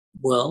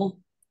Well,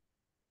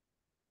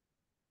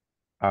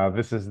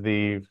 This is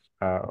the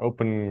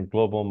Open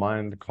Global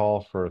Mind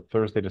call for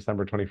Thursday,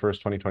 December 21st,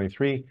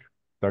 2023.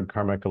 Doug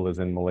Carmichael is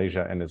in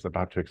Malaysia and is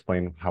about to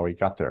explain how he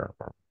got there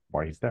or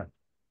why he's there.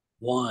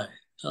 why?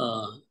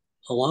 Uh,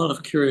 a lot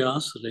of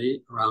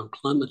curiosity around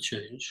climate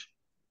change.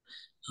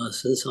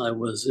 Since I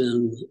was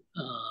in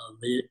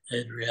the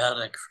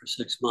Adriatic for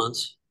 6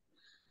 months,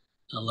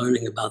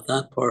 learning about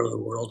that part of the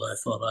world, I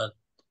thought I'd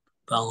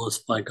balance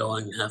by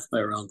going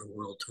halfway around the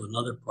world to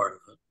another part of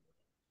it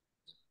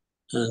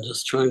and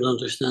just trying to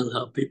understand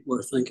how people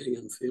are thinking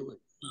and feeling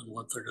and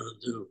what they're going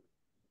to do.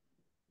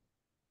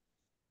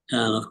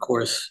 And of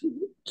course,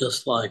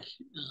 just like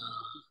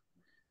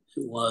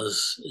it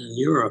was in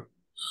Europe,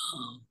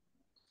 um,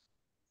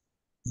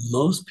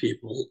 most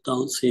people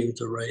don't seem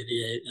to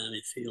radiate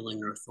any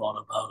feeling or thought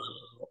about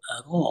it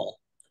at all,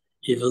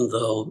 even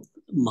though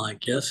my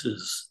guess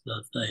is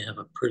that they have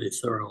a pretty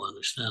thorough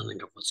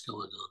understanding of what's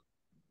going on.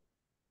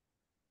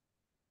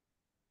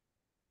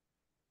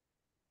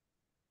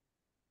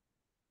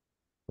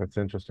 That's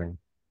interesting.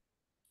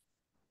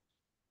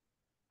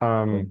 Well,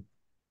 Um,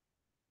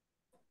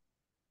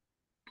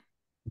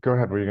 Go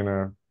ahead. Were you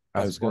gonna I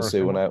ask was going more to or say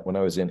say more? when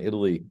I was in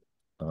Italy,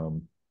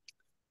 um,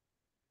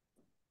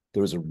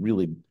 there was a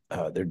really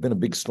there'd been a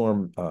big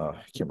storm. I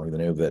can't remember the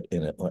name of it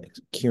in Atlantic,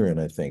 Kieran,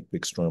 I think,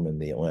 big storm in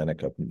the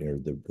Atlantic up near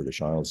the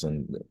British Isles,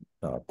 and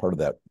part of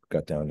that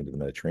got down into the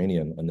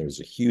Mediterranean. And there was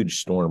a huge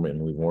storm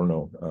in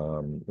Livorno.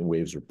 The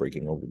waves were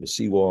breaking over the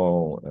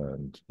seawall,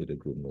 and it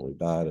had been really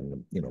bad,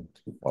 and a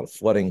lot of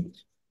flooding.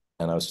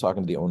 And I was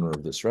talking to the owner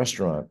of this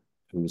restaurant,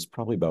 who was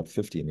probably about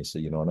 50, and he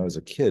said, when I was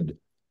a kid,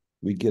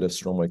 we'd get a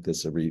storm like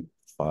this every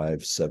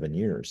 5, 7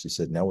 years. He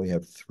said, now we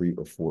have 3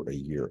 or 4 a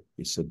year.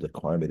 He said, the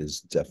climate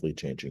is definitely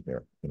changing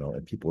here,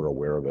 and people are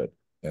aware of it.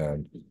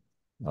 And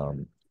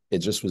um, it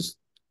just was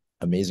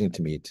amazing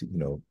to me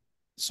to,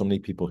 so many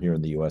people here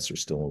in the US are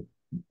still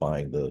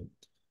buying the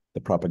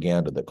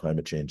propaganda that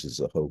climate change is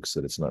a hoax,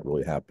 that it's not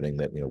really happening,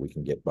 that, we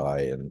can get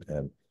by. And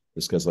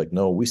this guy's like,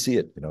 no, we see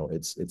it,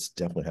 it's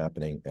definitely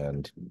happening.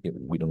 And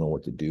we don't know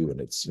what to do.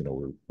 And it's,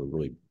 we're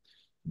really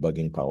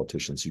bugging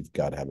politicians. You've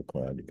got to have a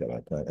plan. You've got to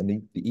have a plan. And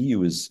the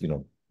EU is,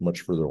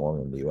 much further along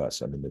than the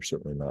US. I mean, they're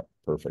certainly not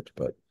perfect,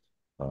 but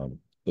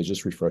it's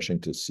just refreshing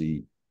to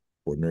see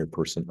ordinary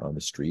person on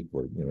the street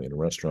or, in a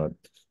restaurant,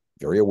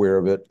 very aware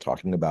of it,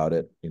 talking about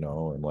it,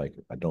 and like,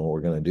 I don't know what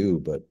we're going to do,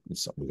 but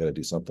we got to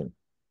do something.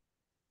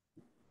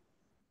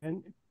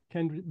 And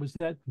Ken, was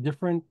that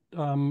different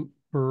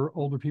for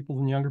older people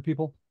than younger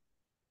people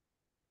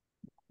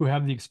who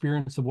have the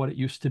experience of what it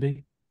used to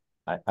be?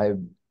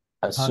 I'm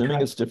assuming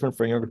Contrast. it's different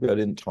for younger people.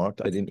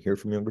 I didn't hear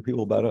from younger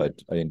people about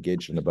it. I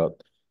engaged in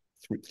about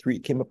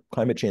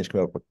climate change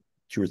came up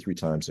 2 or 3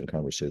 times in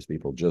conversations with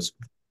people, just,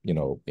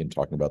 in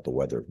talking about the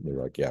weather.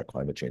 They're like, yeah,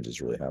 climate change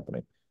is really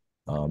happening.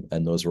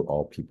 And those were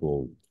all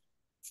people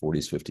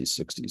 40s, 50s,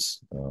 60s.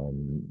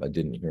 I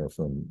didn't hear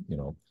from,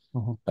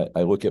 Mhm.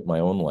 I look at my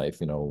own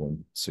life,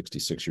 when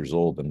 66 years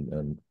old,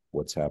 and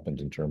what's happened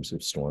in terms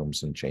of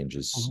storms and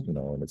changes,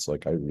 Mhm. and it's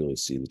like, I really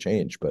see the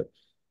change. But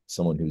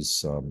someone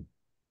who's, you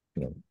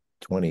know,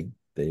 20,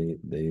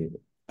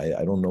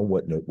 I don't know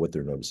what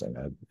they're noticing.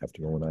 I have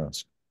to go and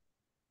ask.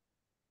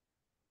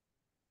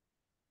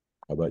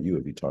 How about you?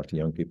 Have you talked to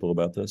young people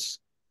about this?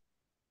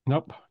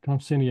 Nope,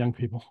 don't see any young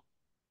people.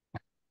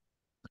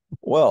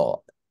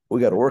 Well, we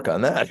got to work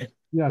on that.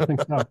 Yeah, I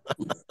think so.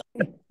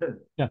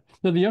 Yeah.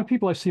 So the young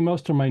people I see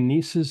most are my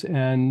nieces,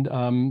 and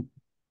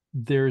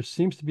there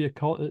seems to be a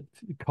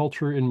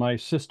culture in my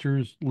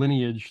sister's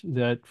lineage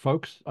that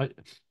folks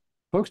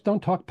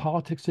don't talk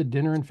politics at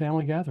dinner and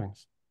family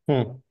gatherings.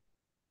 Hmm.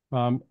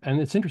 And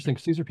it's interesting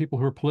because these are people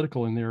who are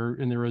political in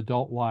their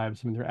adult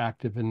lives. I mean, they're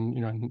active in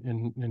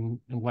in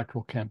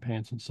electoral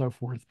campaigns and so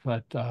forth,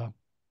 but uh,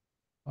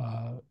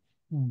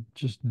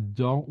 just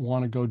don't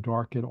want to go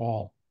dark at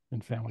all in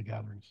family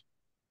gatherings.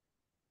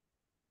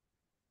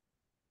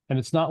 And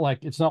it's not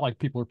like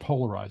people are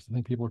polarized. I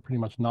think people are pretty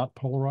much not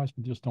polarized,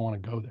 but just don't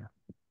want to go there.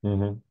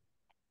 Hmm.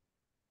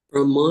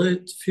 From my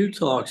few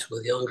talks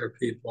with younger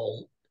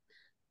people,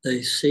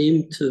 they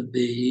seem to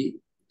be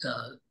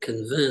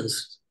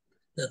convinced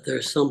that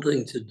there's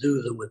something to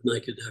do that would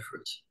make a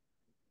difference.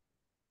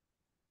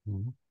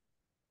 Mhm.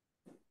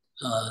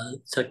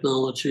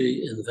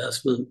 Technology,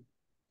 investment,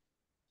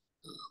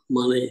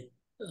 money,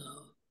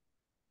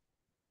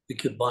 we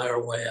could buy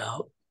our way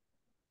out.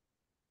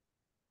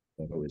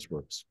 That always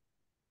works.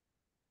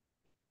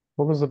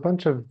 Well, there's a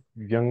bunch of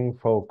young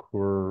folk who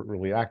are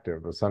really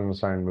active, the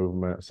Sunshine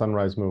Movement,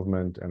 Sunrise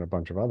Movement, and a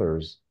bunch of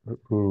others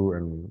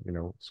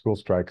and school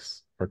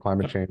strikes for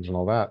climate Yep. change and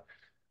all that.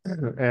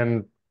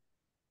 And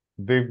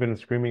they've been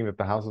screaming that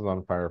the house is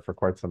on fire for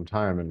quite some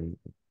time. And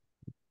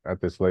at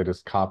this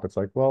latest COP, it's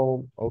like,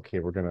 well, okay,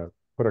 we're gonna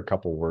put a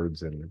couple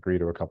words and agree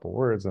to a couple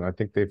words. And I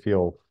think they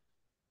feel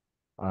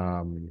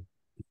um,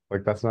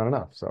 like that's not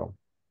enough. So,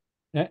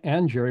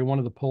 And Jerry, one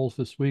of the polls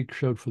this week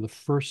showed for the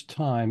first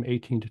time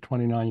 18 to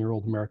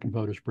 29-year-old American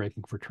voters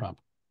breaking for Trump.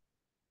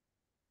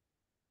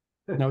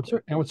 Now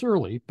it's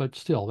early, but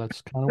still,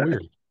 that's kind of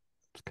weird.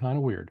 It's kind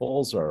of weird.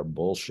 Polls are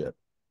bullshit.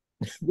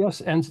 Yes,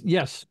 and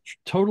yes,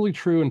 totally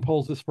true. And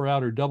polls this far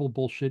out are double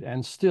bullshit,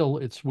 and still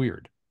it's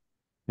weird.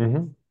 Mm-hmm. I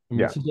mean,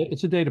 Yeah.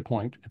 it's a data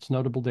point. It's a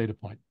notable data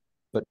point.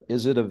 But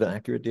is it an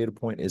accurate data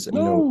point? Is it,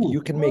 No,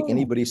 you can make no.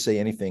 anybody say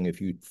anything if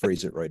you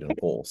phrase it right in a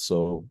poll.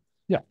 So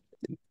Yeah.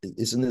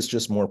 isn't this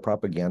just more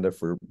propaganda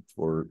for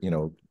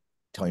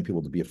telling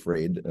people to be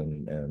afraid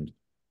and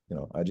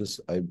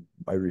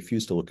I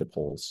refuse to look at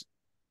polls.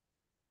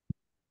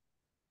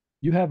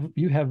 You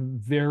have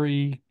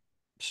very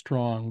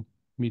strong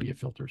media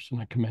filters,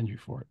 and I commend you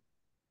for it.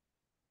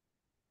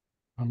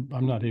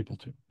 I'm not able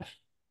to.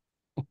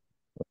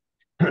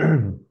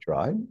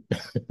 Try.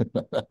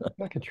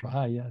 I could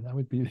try. Yeah, that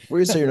would be.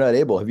 Where you say you're not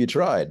able, have you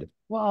tried?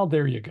 Well,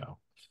 there you go.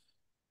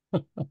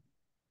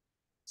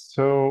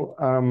 So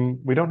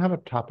we don't have a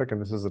topic,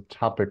 and this is a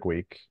topic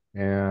week.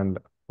 And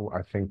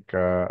I think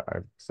I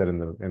said in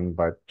the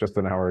invite just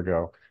an hour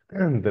ago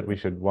that we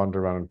should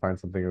wander around and find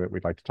something that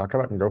we'd like to talk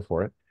about and go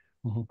for it.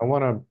 Mhm. I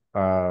want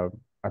to.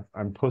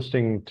 I'm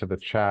posting to the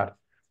chat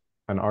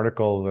an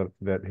article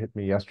that hit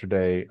me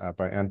yesterday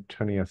by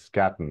Antonia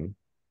Scatton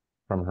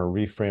from her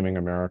Reframing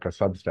America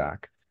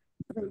Substack,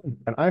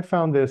 and I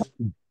found this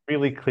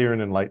really clear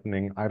and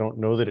enlightening. I don't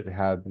know that it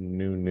had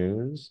new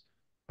news,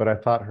 but I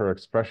thought her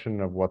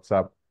expression of what's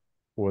up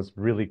was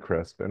really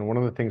crisp. And one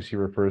of the things she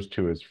refers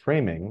to is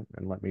framing.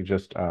 And let me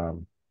just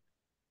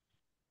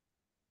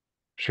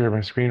share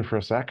my screen for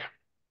a sec.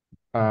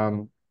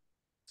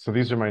 So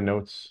these are my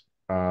notes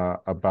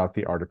about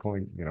the article,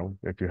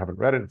 if you haven't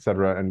read it,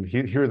 etc. And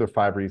here are the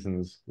 5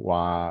 reasons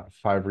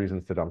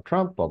to dump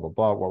Trump, blah, blah,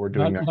 blah, what we're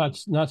doing Not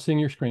next. not seeing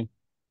your screen.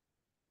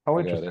 Oh,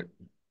 I got interesting.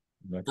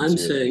 it. I can I'm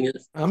see it. saying it.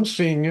 I'm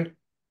seeing it.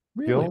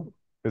 Really? Gil,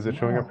 is it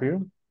showing up for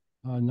you?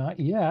 Not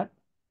yet.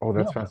 Oh,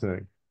 that's No.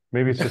 fascinating.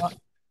 Maybe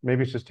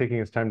it's just taking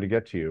its time to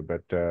get to you,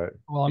 but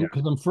Well, yeah.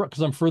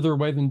 because I'm further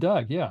away than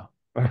Doug. Yeah.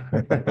 Am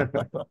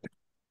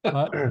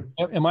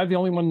I the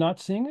only one not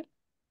seeing it?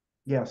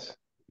 Yes.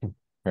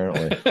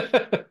 Apparently.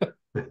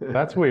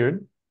 That's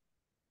weird.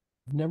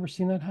 I've never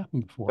seen that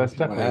happen before. That's Okay.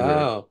 definitely weird.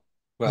 Wow.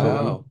 So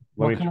Wow.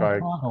 let What me can I try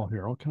toggle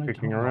here? What can I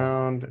kicking toggle?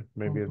 around.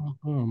 Maybe Boom,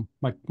 boom,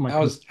 boom. My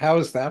How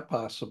is that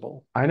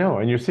possible? I know,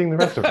 and you're seeing the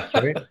rest of us,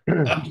 right?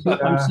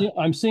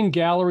 I'm seeing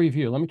gallery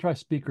view. Let me try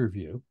speaker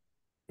view.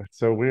 That's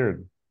so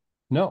weird.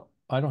 No,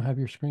 I don't have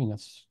your screen.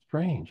 That's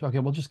strange. Okay,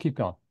 we'll just keep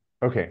going.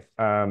 Okay,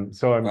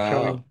 so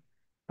Wow.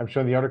 I'm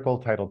showing the article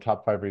titled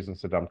 "Top 5 Reasons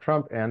to Dump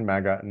Trump and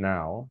MAGA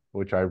Now,"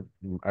 which I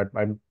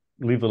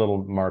leave a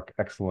little mark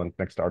excellent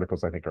next to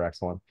articles I think are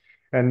excellent.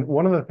 And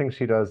one of the things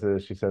she does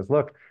is she says,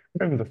 "Look,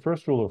 the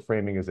first rule of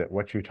framing is that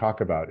what you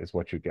talk about is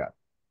what you get."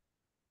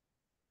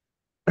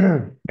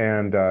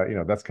 And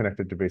that's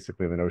connected to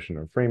basically the notion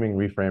of framing,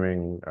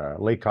 reframing,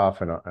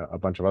 Lakoff, and a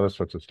bunch of other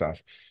sorts of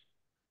stuff.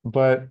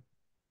 But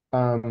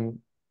um,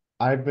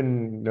 I've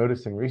been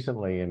noticing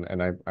recently,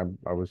 and I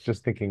was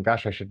just thinking,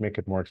 gosh, I should make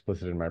it more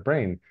explicit in my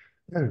brain.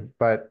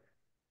 But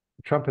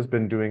Trump has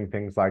been doing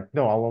things like,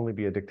 no, I'll only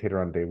be a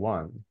dictator on day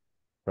one,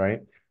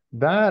 right?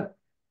 That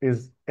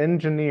is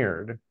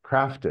engineered,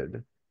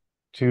 crafted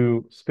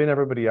to spin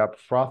everybody up,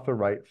 froth the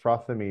right,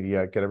 froth the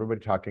media, get everybody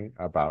talking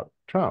about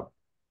Trump.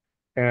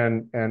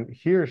 And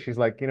here she's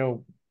like,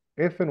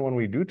 if and when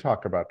we do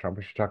talk about Trump,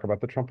 we should talk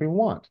about the Trump we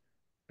want,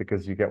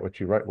 because you get what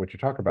you write, what you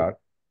talk about.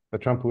 The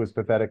Trump who is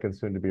pathetic and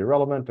soon to be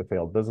irrelevant, a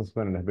failed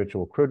businessman and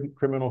habitual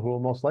criminal who will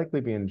most likely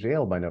be in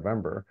jail by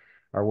November.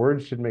 Our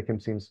words should make him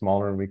seem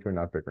smaller and weaker,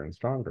 not bigger and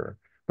stronger.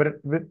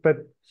 But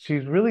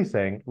she's really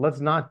saying, let's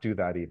not do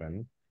that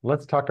even.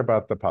 Let's talk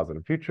about the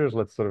positive futures.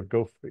 Let's sort of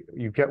go,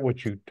 you get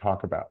what you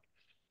talk about.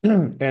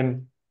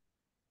 And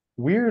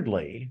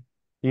weirdly,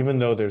 even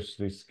though there's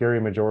these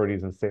scary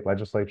majorities in state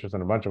legislatures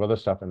and a bunch of other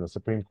stuff, and the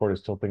Supreme Court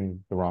is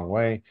tilting the wrong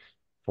way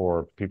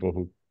for people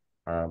who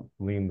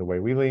lean the way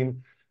we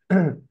lean,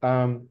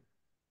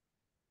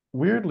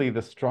 weirdly,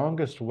 the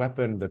strongest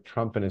weapon that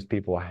Trump and his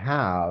people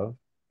have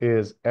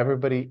is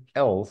everybody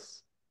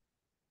else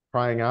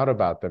crying out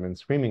about them and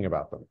screaming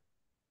about them.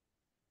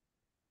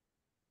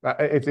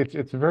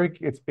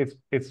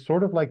 It's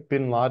sort of like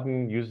bin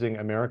Laden using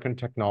American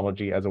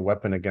technology as a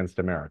weapon against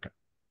America.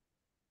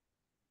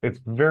 It's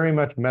very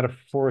much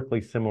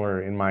metaphorically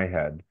similar in my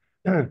head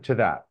to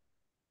that.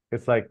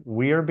 It's like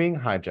we are being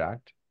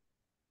hijacked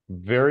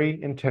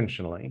very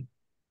intentionally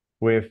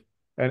with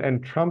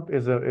and Trump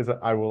is a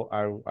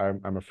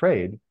I'm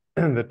afraid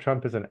that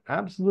Trump is an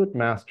absolute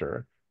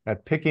master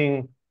at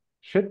picking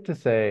shit to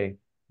say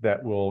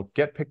that will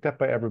get picked up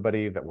by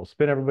everybody, that will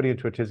spin everybody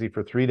into a tizzy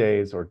for 3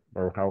 days or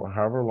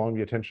however long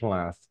the attention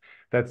lasts.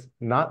 That's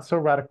not so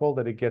radical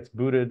that it gets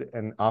booted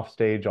and off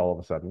stage all of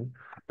a sudden.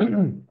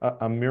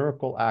 A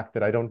miracle act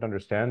that I don't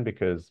understand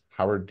because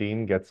Howard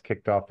Dean gets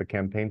kicked off the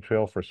campaign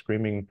trail for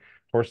screaming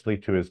hoarsely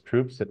to his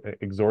troops,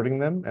 exhorting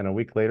them, and a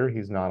week later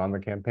he's not on the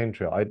campaign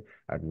trail.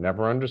 I've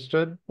never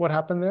understood what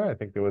happened there. I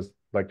think there was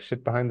like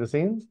shit behind the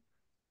scenes.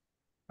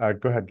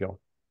 Go ahead,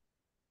 Gil.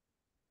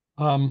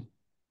 Um,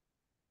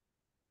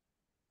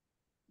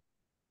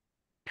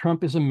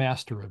 Trump is a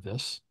master of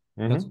this.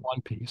 That's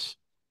one piece.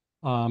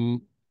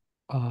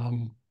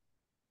 The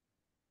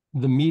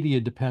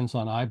media depends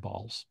on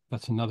eyeballs.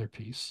 That's another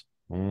piece.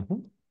 Mm-hmm.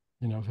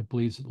 You know, if it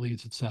bleeds, it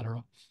leads,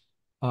 etc.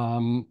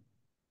 Don't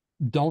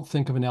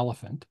think of an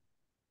elephant.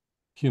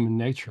 Human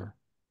nature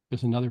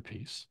is another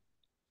piece.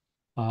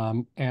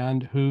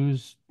 And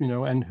whose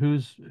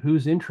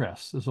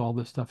interests is all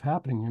this stuff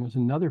happening in is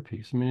another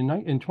piece. I mean,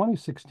 in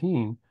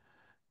 2016,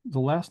 the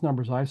last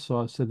numbers I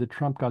saw said that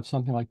Trump got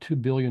something like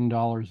 $2 billion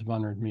of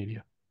unearned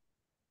media.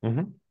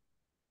 Mm-hmm.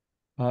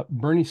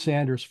 Bernie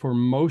Sanders, for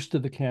most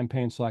of the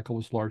campaign cycle,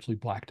 was largely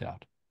blacked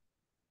out.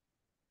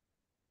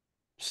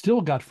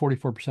 Still got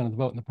 44% of the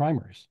vote in the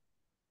primaries.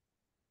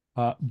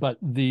 But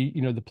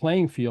the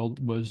playing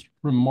field was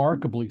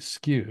remarkably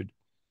skewed.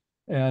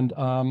 And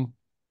what's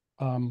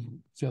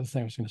the other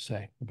thing I was going to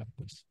say about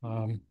this?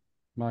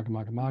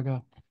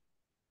 MAGA.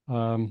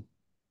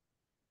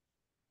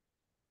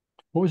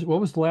 What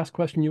was the last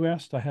question you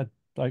asked? I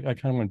kind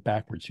of went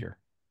backwards here.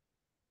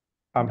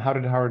 How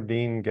did Howard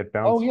Dean get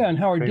Oh bounced yeah, and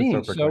Howard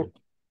Dean. so quickly?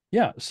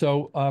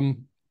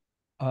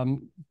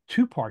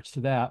 Two parts to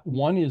that.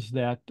 One is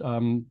that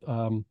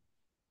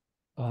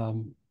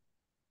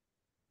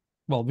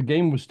well, the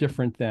game was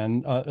different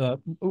then.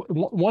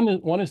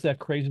 One is that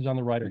crazes on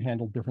the right are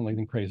handled differently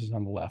than crazes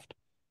on the left,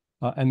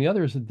 and the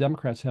other is that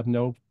Democrats have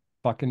no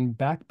fucking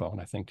backbone,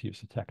 I think, to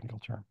use a technical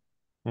term.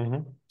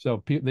 Mm-hmm.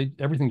 So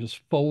everything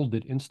just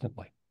folded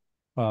instantly.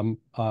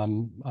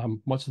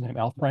 What's his name?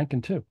 Al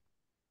Franken too.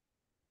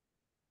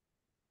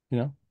 You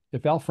know,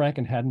 if Al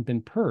Franken hadn't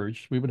been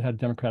purged, we would have had a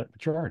Democratic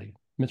majority.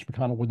 Mitch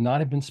McConnell would not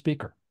have been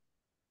Speaker.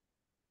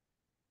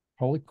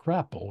 Holy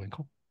crap,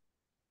 Bullwinkle.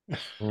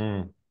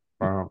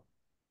 Wow.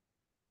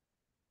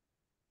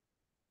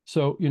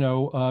 So,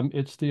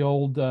 it's the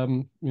old,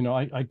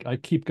 I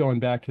keep going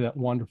back to that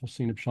wonderful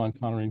scene of Sean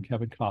Connery and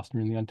Kevin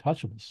Costner in The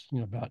Untouchables,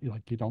 about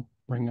you don't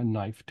bring a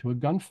knife to a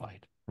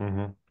gunfight.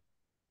 Mm-hmm.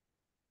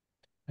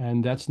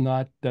 And that's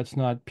not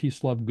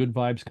peace, love, good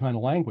vibes kind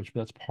of language, but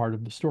that's part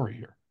of the story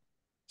here.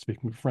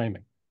 Speaking of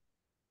framing.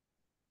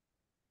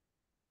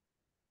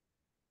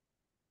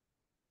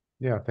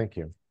 Yeah, thank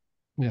you.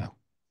 Yeah.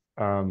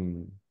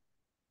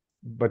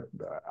 But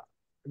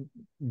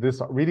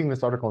reading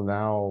this article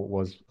now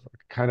was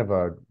kind of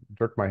a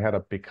jerk my head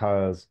up,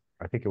 because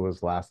I think it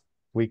was last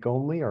week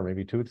only, or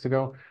maybe 2 weeks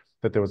ago,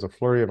 that there was a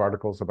flurry of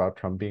articles about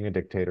Trump being a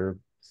dictator,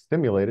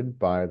 stimulated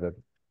by the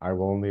 "I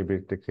will only be a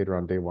dictator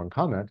on day one"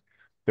 comment.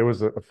 There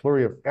was a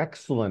flurry of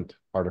excellent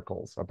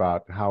articles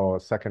about how a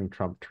second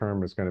Trump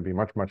term is going to be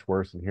much, much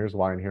worse, and here's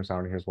why, and here's how,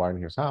 and here's why, and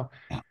here's how.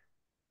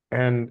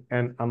 And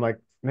I'm like,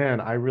 man,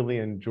 I really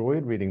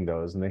enjoyed reading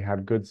those, and they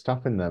had good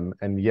stuff in them.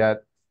 And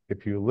yet,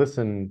 if you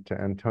listen to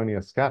Antonia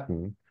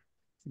Scatton,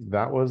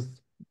 that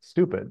was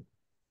stupid.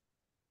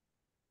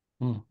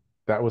 Mm.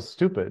 That was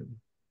stupid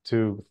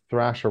to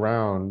thrash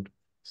around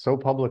so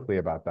publicly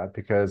about that,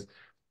 because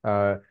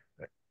part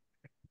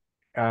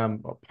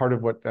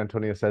of what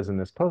Antonia says in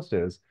this post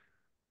is,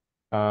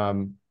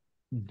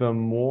 the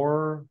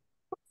more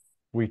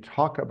we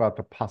talk about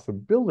the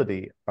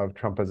possibility of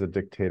Trump as a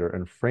dictator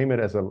and frame it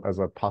as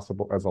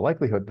a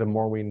likelihood, the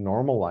more we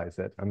normalize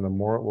it, and the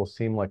more it will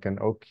seem like an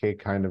okay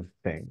kind of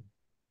thing.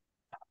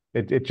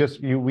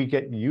 We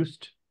get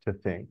used to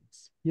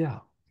things. Yeah.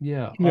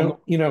 Yeah.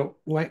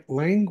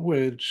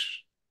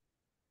 Language,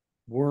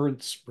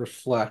 words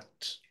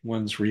reflect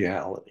one's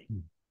reality.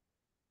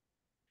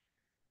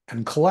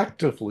 And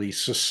collectively,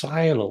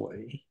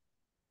 societally,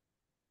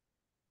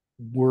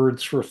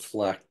 words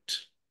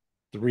reflect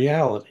the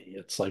reality.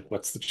 It's like,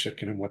 what's the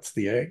chicken and what's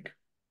the egg?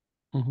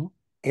 Mm-hmm.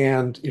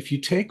 And if you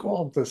take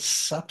all the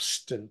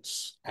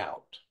substance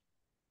out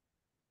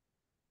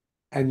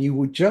and you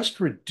would just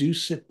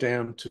reduce it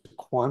down to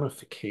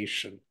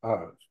quantification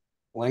of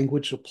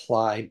language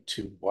applied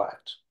to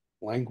what,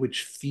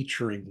 language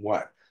featuring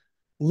what,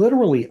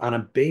 literally on a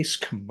base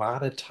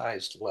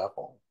commoditized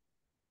level,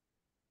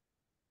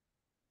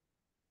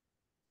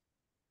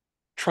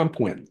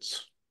 Trump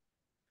wins.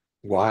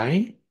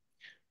 Why?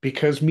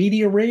 Because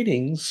media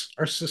ratings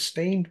are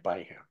sustained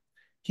by him.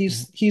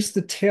 He's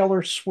the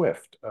Taylor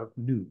Swift of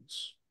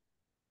news.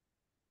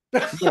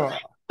 Well,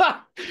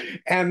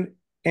 and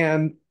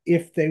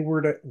if they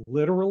were to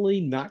literally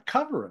not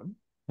cover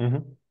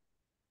him,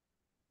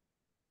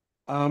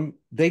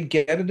 they'd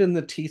get it in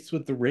the teeth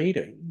with the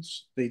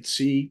ratings. They'd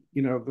see,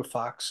 the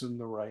Fox and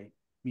the right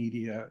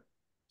media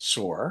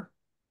soar,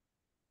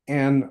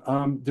 and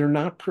they're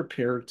not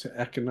prepared to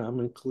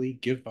economically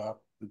give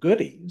up the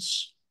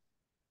goodies.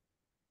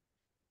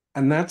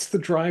 And that's the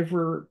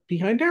driver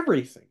behind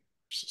everything in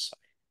society.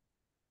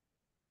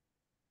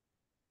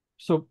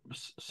 So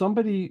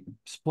somebody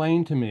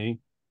explain to me,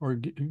 or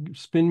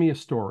spin me a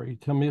story,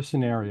 tell me a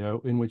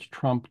scenario in which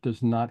Trump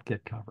does not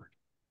get covered,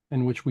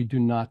 in which we do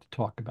not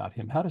talk about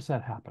him. How does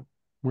that happen?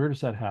 Where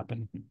does that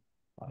happen?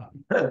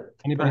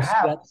 Anybody see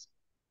that?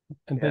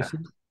 Anybody see?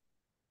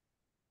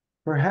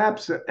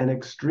 Perhaps an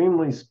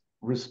extremely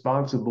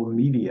responsible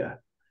media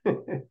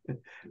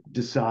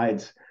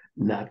decides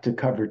not to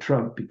cover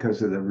Trump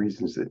because of the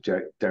reasons that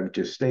Doug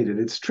just stated.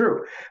 It's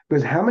true.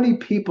 Because how many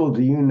people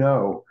do you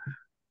know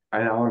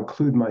and I'll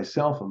include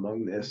myself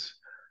among this,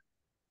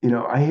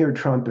 I hear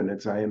Trump and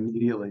I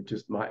immediately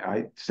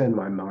I send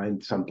my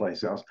mind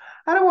someplace else.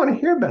 I don't want to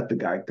hear about the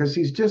guy because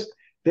he's just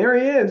there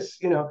he is,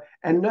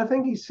 and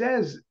nothing he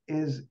says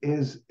is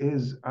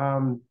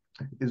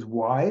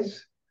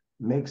wise,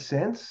 makes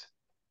sense.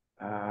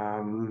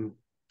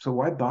 So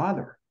why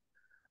bother?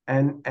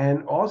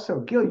 And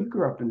also, Gil, you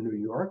grew up in New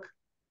York.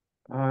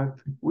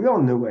 We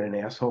all knew what an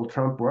asshole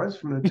Trump was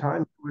from the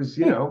time he was,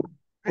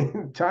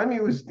 time he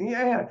was,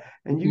 yeah.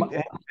 And you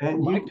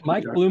and you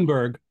Mike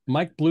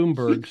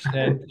Bloomberg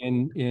said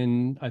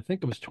in I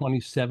think it was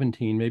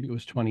 2017, maybe it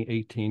was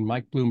 2018.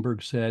 Mike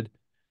Bloomberg said,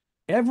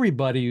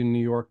 everybody in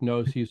New York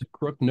knows he's a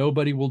crook.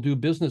 Nobody will do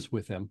business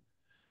with him.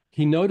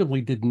 He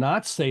notably did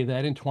not say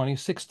that in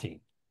 2016,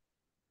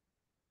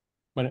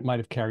 when it might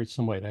have carried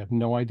some weight. I have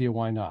no idea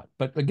why not.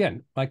 But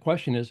again, my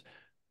question is,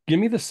 give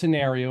me the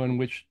scenario in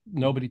which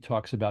nobody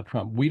talks about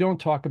Trump. We don't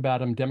talk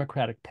about him.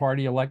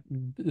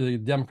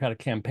 The Democratic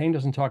campaign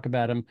doesn't talk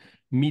about him.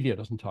 Media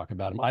doesn't talk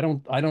about him. I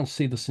don't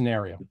see the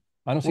scenario.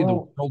 I don't see the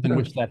world in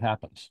which that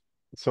happens.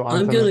 So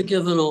I'm going to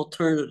give an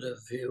alternative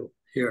view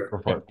here,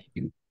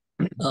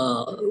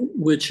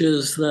 which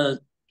is that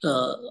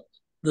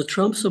the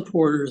Trump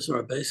supporters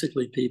are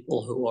basically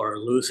people who are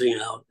losing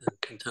out in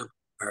contemporary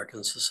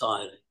American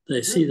society.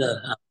 They see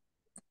that happen.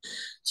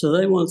 So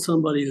they want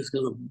somebody who's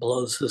going to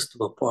blow the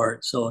system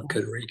apart so it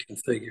can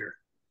reconfigure.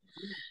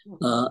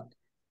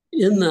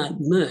 In that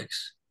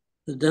mix,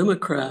 the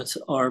Democrats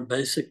are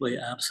basically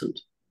absent.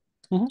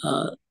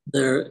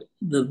 The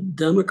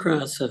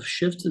Democrats have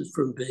shifted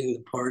from being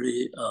the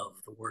party of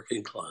the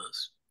working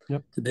class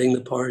to being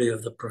the party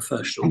of the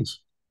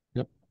professionals.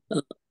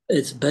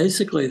 It's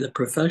basically the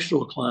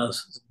professional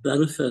class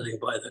benefiting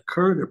by the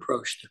current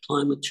approach to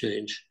climate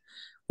change,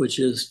 which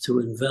is to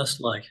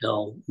invest like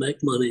hell, make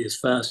money as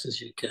fast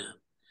as you can,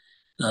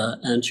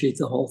 and treat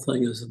the whole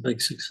thing as a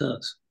big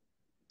success.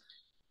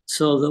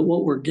 So that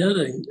what we're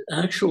getting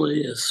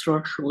actually is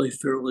structurally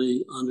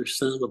fairly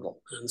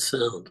understandable and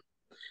sound.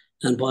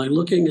 And by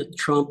looking at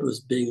Trump as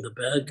being the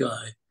bad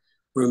guy,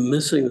 we're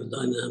missing the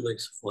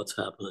dynamics of what's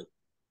happening.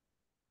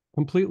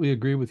 Completely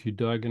agree with you,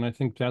 Doug. And I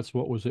think that's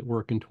what was at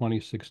work in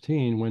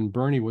 2016 when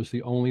Bernie was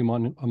the only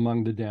one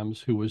among the Dems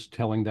who was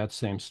telling that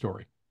same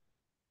story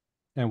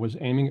and was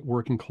aiming at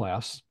working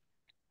class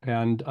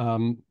and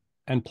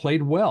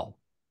played well.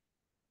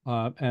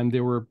 And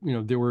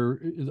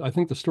I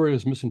think the story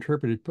was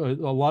misinterpreted. A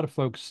lot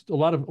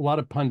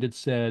of pundits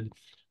said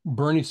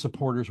Bernie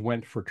supporters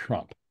went for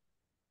Trump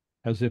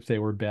as if they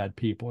were bad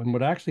people. And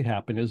what actually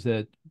happened is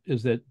that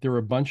there were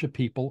a bunch of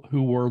people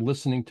who were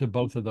listening to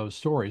both of those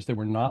stories. They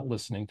were not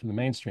listening to the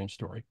mainstream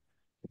story.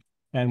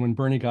 And when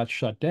Bernie got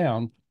shut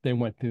down, they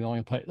went to the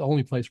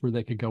only place where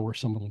they could go where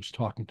someone was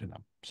talking to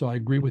them. So I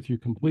agree with you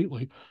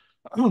completely.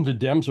 The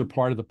Dems are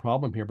part of the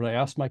problem here, but I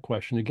asked my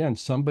question again.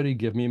 Somebody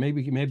give me,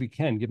 maybe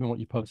Ken, given what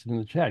you posted in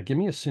the chat, give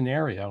me a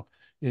scenario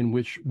in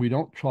which we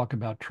don't talk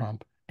about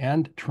Trump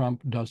and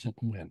Trump doesn't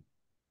win.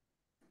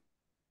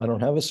 I don't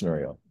have a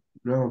scenario.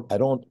 No. I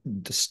don't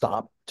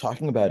stop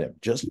talking about him.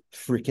 Just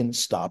freaking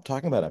stop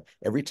talking about him.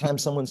 Every time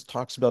someone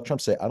talks about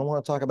Trump, say, I don't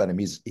want to talk about him.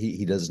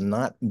 He does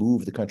not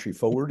move the country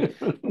forward.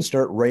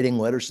 Start writing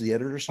letters to the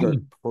editor, start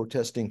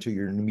protesting to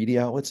your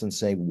media outlets and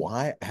say,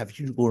 why have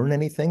you learned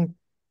anything?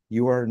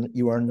 You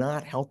are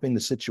not helping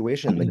the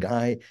situation. The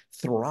guy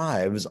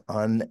thrives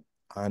on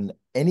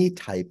any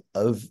type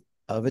of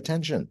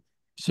attention.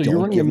 So you're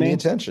running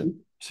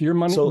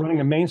running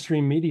a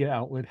mainstream media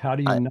outlet. How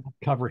do you not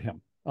cover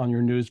him on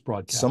your news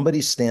broadcast?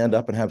 Somebody stand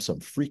up and have some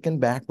freaking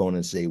backbone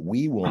and say,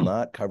 we will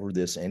not cover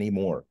this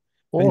anymore.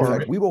 In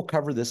fact, we will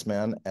cover this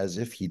man as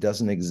if he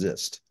doesn't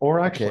exist. Or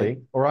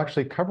actually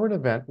cover an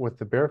event with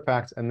the bare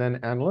facts and then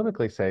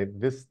analytically say,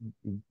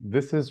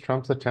 this is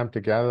Trump's attempt to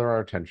gather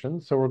our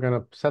attention. So we're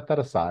going to set that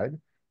aside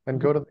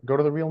and go to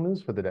the real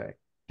news for the day.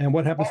 And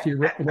what happens to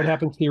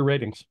your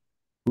ratings?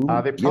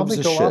 They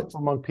probably go up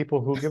among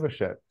people who give a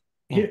shit.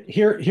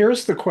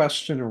 Here's the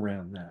question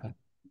around that.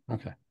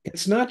 Okay.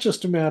 It's not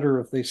just a matter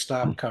of they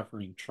stop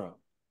covering Trump.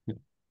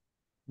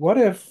 What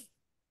if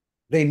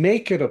they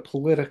make it a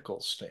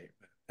political statement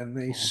and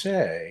they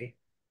say,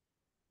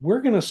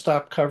 we're going to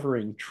stop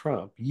covering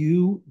Trump.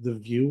 You, the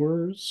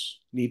viewers,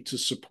 need to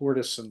support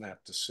us in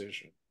that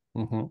decision.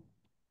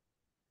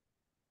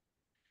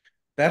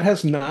 That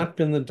has not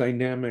been the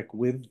dynamic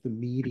with the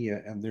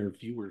media and their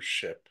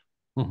viewership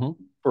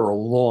for a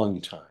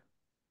long time.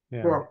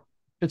 Yeah. Well,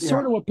 it's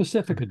sort of what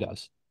Pacifica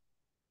does.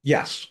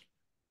 Yes.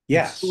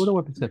 It's sort of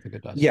what Pacifica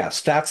does.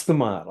 Yes, that's the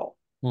model.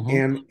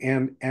 And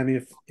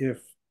if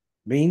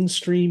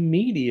mainstream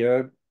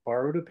media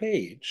borrowed a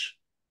page,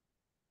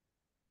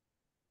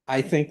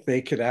 I think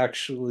they could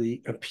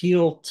actually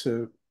appeal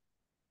to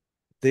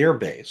their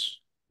base,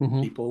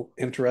 people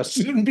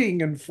interested in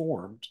being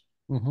informed,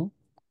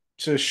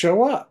 to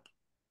show up.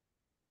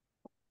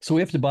 So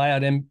we have to buy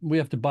out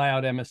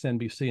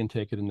MSNBC and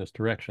take it in this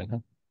direction, huh?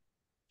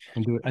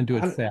 And do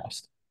it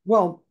fast.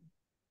 Well,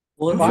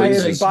 buy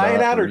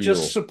it out or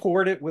just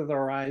support it with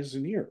our eyes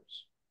and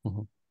ears.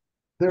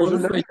 There's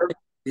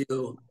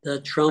view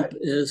that Trump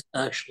is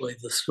actually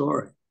the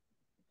story,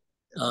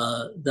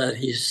 that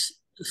he's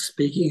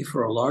speaking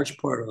for a large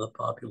part of the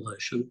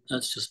population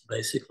that's just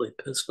basically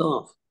pissed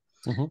off,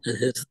 and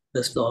his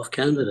pissed off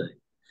candidate.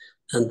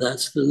 And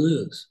that's the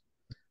news.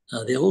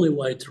 The only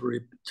way to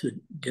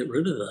get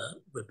rid of that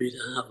would be to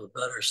have a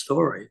better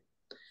story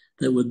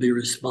that would be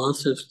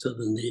responsive to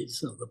the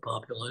needs of the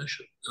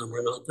population. And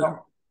we're not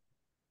there.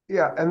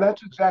 Yeah, and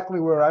that's exactly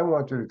where I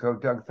wanted to go,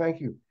 Doug.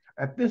 Thank you.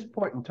 At this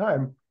point in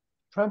time,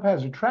 Trump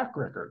has a track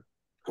record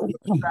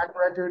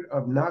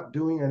of not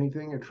doing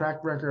anything, a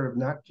track record of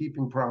not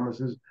keeping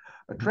promises,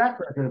 a track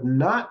record of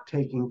not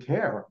taking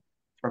care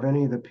of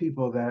any of the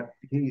people that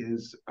he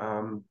is.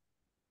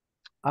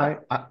 I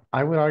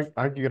would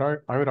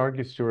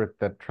argue, Stuart,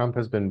 that Trump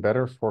has been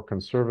better for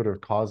conservative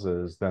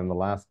causes than the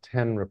last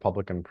 10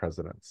 Republican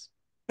presidents.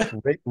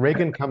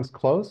 Reagan comes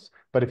close,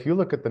 but if you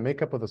look at the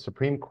makeup of the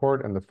Supreme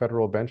Court and the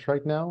federal bench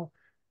right now,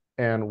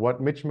 and what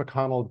Mitch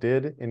McConnell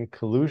did in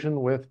collusion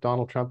with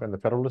Donald Trump and the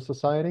Federalist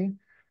Society,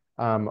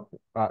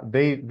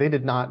 they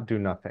did not do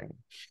nothing.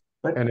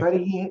 But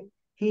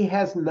he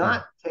has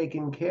not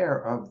taken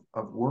care of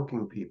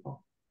working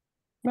people.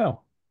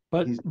 No,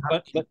 but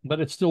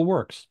it still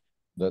works.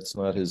 That's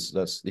not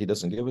his. He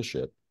doesn't give a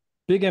shit.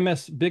 Big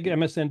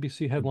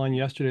MSNBC headline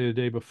yesterday, the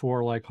day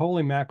before, like,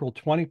 holy mackerel,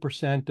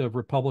 20% of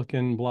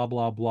Republican blah,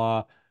 blah,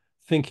 blah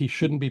think he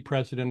shouldn't be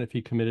president if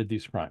he committed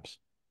these crimes.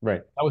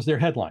 Right. That was their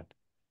headline.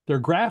 Their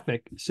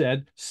graphic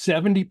said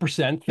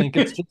 70% think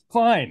it's just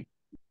fine.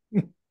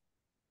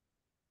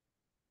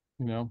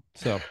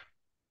 So.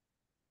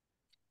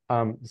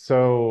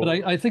 But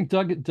I think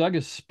Doug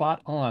is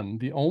spot on.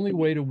 The only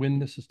way to win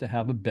this is to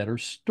have a better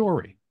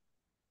story.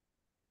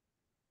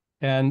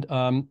 And,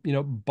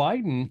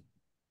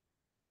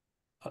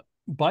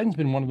 Biden's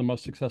been one of the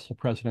most successful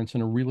presidents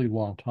in a really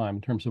long time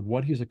in terms of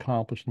what he's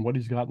accomplished and what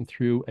he's gotten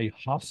through a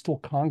hostile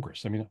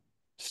Congress. I mean,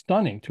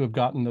 stunning to have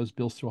gotten those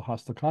bills through a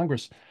hostile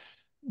Congress.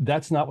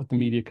 That's not what the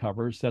media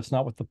covers. That's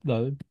not what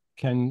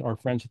our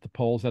friends at the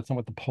polls, that's not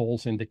what the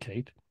polls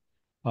indicate.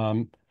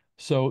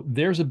 So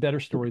there's a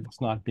better story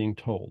that's not being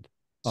told.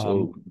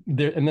 And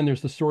then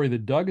there's the story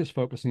that Doug is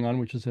focusing on,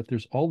 which is that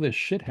there's all this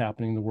shit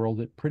happening in the world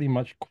that pretty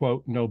much,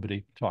 quote,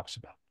 nobody talks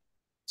about.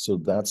 So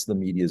that's the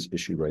media's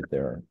issue right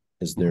there,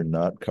 is they're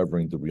not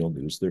covering the real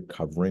news. They're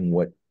covering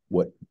what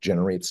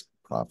generates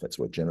profits,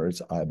 what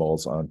generates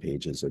eyeballs on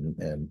pages.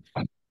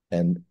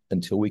 And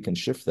until we can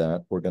shift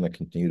that, we're going to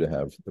continue to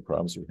have the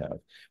problems we have,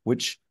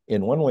 which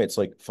in one way, it's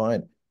like,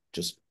 fine,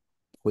 just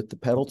put the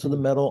pedal to the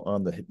metal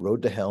on the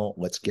road to hell.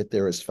 Let's get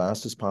there as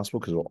fast as possible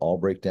because it'll all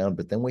break down.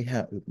 But then we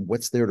have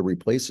what's there to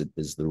replace it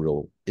is the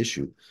real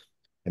issue.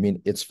 I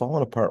mean, it's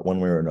fallen apart one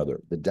way or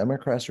another. The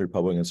Democrats and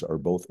Republicans are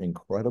both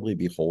incredibly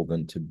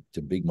beholden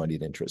to big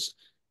moneyed interests.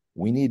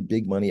 We need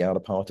big money out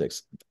of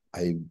politics.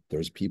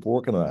 There's people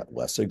working on that.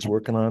 Lessig's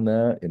working on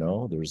that.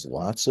 There's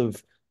lots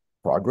of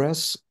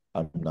progress.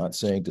 I'm not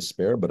saying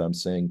despair, but I'm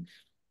saying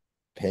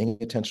paying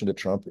attention to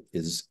Trump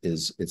is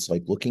it's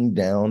like looking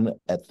down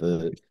at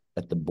the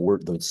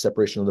board, the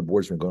separation of the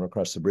boards when going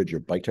across the bridge. Your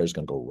bike tire is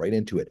going to go right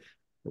into it.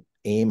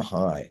 Aim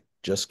high.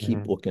 Just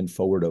keep looking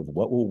forward of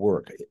what will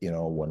work.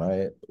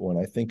 When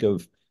I think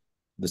of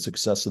the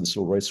success of the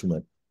civil rights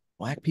movement,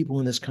 Black people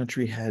in this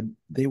country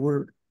they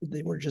were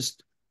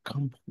just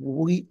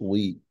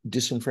completely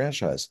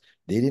disenfranchised.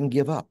 They didn't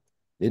give up.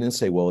 They didn't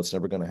say, well, it's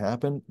never going to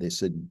happen. They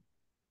said,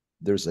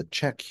 there's a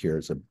check here.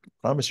 It's a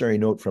promissory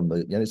note from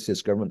the United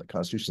States government. The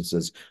Constitution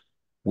says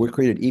we're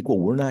created equal.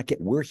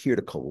 We're here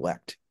to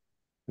collect.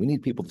 We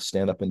need people to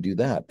stand up and do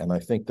that. And I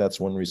think that's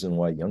one reason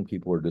why young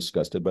people are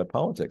disgusted by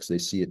politics. They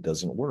see it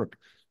doesn't work.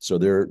 So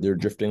they're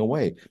drifting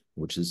away,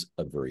 which is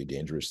a very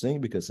dangerous thing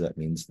because that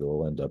means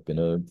they'll end up in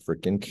a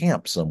freaking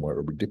camp somewhere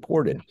or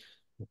deported.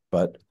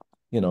 But,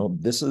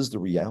 this is the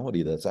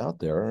reality that's out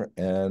there.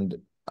 And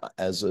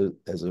as a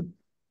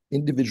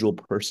individual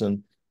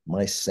person,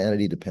 my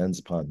sanity depends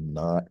upon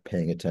not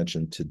paying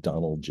attention to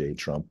Donald J.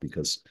 Trump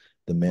because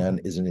the man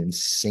is an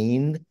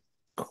insane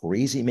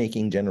crazy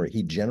making generator.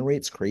 He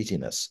generates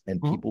craziness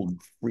and people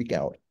freak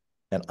out.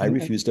 And I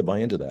refuse to buy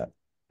into that.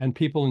 And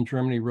people in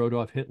Germany wrote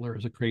off Hitler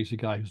as a crazy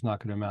guy who's not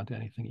going to amount to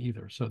anything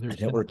either. So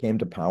Hitler came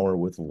to power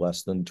with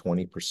less than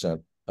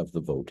 20% of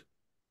the vote.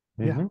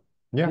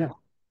 Yeah.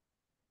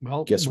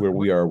 Well, guess where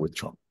we are with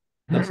Trump.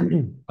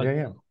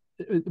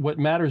 What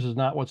matters is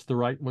not what's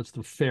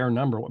the fair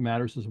number. What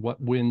matters is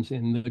what wins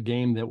in the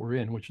game that we're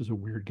in, which is a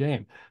weird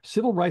game.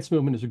 Civil rights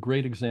movement is a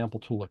great example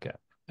to look at.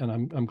 And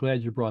I'm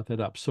glad you brought that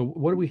up. So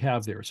what do we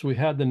have there? So we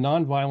had the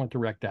nonviolent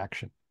direct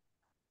action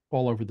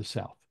all over the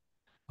South.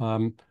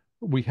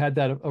 We had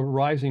that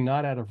arising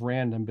not out of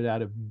random, but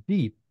out of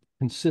deep,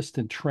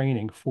 consistent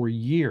training for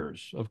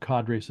years of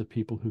cadres of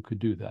people who could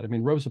do that. I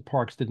mean, Rosa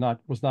Parks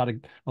was not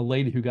a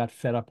lady who got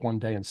fed up one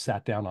day and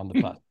sat down on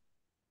the bus.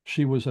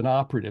 She was an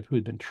operative who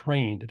had been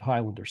trained at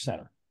Highlander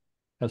Center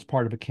as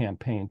part of a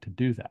campaign to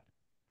do that.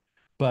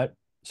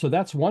 So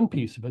that's one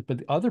piece of it. But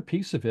the other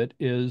piece of it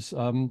is,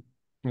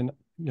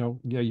 yeah,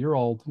 you're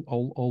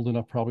old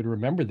enough probably to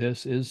remember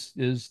this, is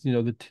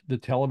the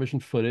television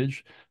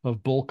footage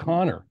of Bull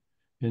Connor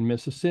in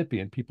Mississippi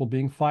and people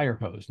being fire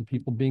hosed and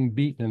people being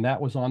beaten, and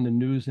that was on the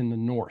news in the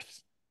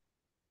North,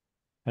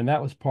 and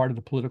that was part of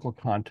the political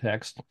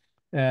context.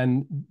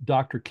 And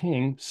Dr.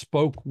 King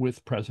spoke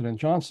with President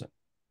Johnson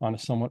on a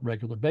somewhat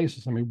regular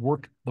basis. I mean,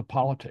 worked the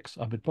politics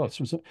of it both.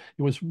 So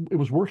it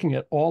was working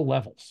at all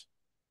levels.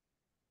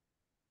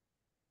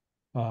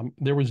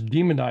 There was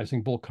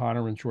demonizing Bull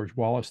Connor and George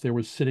Wallace. There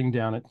was sitting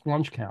down at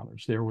lunch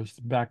counters. There was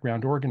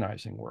background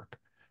organizing work,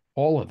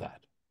 all of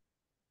that.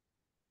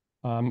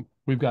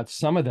 We've got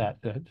some of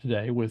that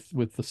today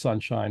with the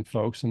Sunshine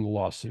folks and the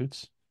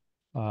lawsuits.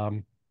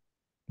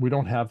 We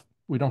don't have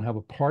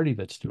a party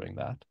that's doing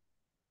that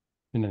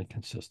in any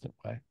consistent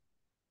way.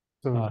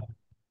 So,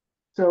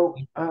 So,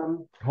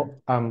 go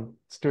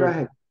Stuart,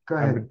 ahead. Go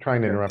I've ahead. been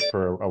trying to interrupt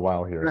for a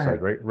while here, Go so I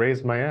ahead.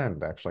 raised my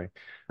hand actually.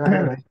 Go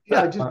ahead.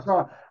 Yeah,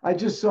 I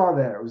just saw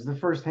that. It was the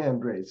first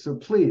hand raised. So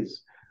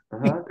please.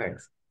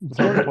 Thanks.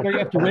 So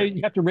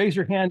you have to raise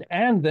your hand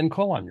and then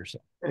call on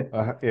yourself.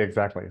 Yeah,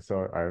 exactly.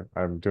 So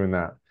I'm doing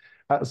that.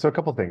 So a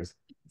couple things.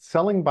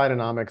 Selling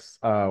Bidenomics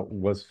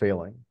was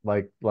failing.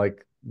 Like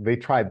they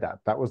tried that.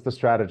 That was the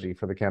strategy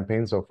for the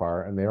campaign so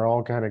far, and they're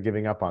all kind of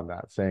giving up on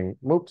that, saying,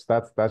 "Whoops,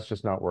 that's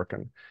just not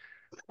working."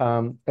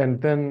 And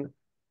then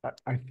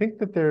I think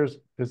that there's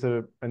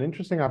an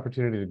interesting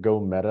opportunity to go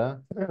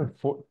meta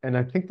and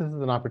I think this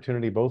is an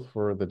opportunity both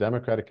for the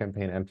Democratic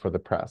campaign and for the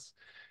press.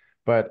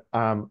 But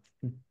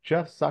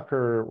Jeff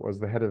Zucker was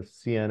the head of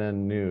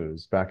CNN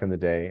News back in the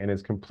day and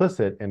is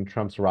complicit in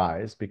Trump's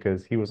rise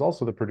because he was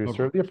also the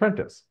producer of The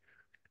Apprentice.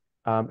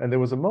 And there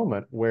was a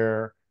moment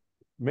where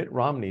Mitt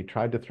Romney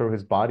tried to throw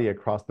his body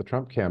across the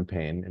Trump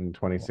campaign in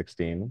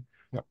 2016.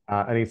 Yep.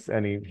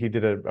 And he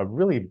did a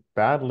really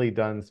badly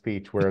done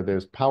speech where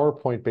there's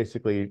PowerPoint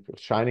basically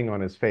shining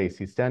on his face.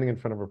 He's standing in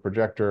front of a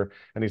projector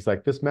and he's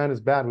like, "This man is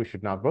bad. We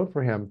should not vote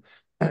for him."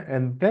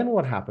 And then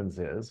what happens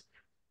is,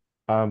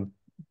 an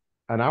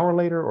hour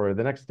later or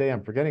the next day,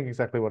 I'm forgetting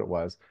exactly what it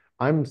was.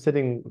 I'm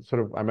sitting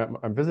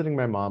I'm visiting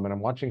my mom and I'm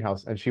watching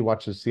House, and she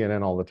watches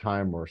CNN all the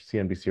time or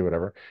CNBC or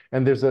whatever.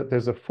 And there's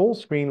a full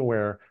screen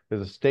where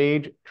there's a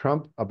stage,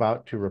 Trump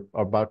about to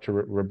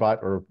rebut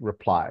or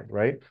reply,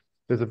 right?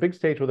 There's a big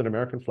stage with an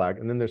American flag,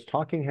 and then there's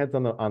talking heads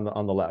on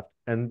the left.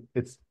 And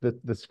it's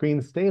the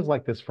screen stays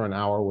like this for an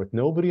hour with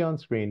nobody on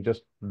screen,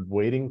 just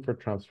waiting for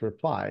Trump's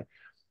reply.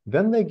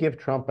 Then they give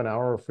Trump an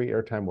hour of free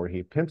airtime where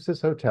he pimps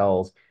his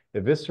hotels,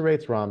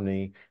 eviscerates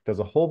Romney, does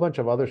a whole bunch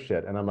of other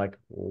shit. And I'm like,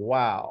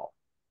 wow,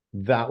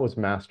 that was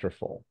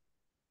masterful.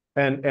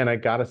 And I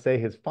gotta say,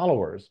 his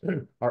followers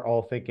are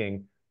all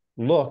thinking,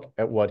 look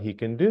at what he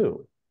can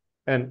do.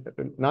 And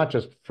not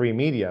just free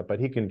media, but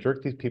he can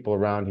jerk these people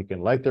around. He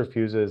can light their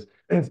fuses.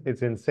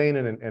 It's insane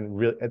and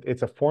real.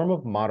 It's a form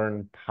of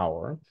modern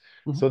power.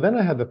 Mm-hmm. So then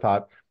I had the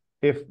thought,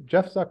 if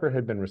Jeff Zucker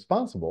had been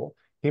responsible,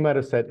 he might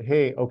have said,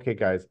 "Hey, okay,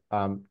 guys,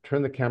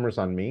 turn the cameras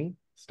on me.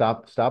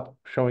 Stop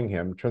showing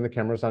him. Turn the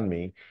cameras on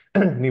me."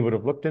 And he would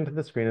have looked into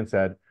the screen and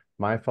said,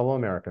 "My fellow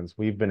Americans,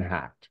 we've been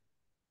hacked."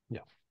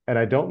 Yeah. And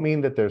I don't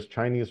mean that there's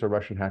Chinese or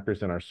Russian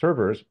hackers in our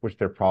servers, which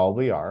there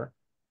probably are.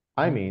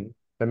 I mean,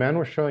 the man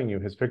we're showing you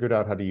has figured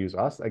out how to use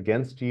us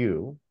against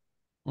you.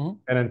 Mm-hmm.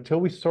 And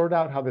until we sort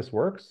out how this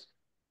works,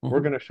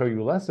 we're going to show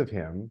you less of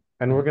him.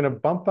 And we're going to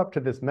bump up to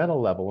this meta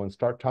level and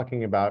start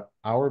talking about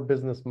our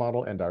business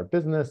model and our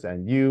business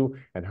and you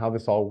and how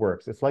this all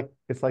works. It's like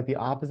the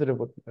opposite of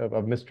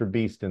Mr.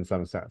 Beast in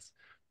some sense.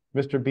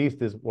 Mr.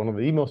 Beast is one of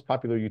the most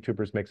popular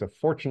YouTubers, makes a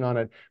fortune on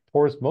it,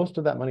 pours most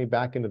of that money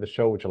back into the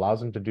show, which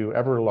allows him to do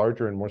ever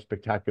larger and more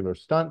spectacular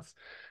stunts,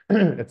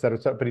 et cetera,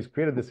 et cetera. But he's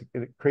created this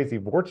crazy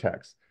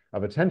vortex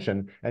of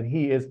attention, and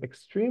he is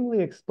extremely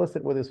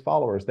explicit with his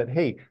followers that,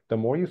 hey, the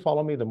more you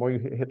follow me, the more you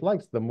hit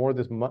likes, the more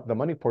the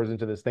money pours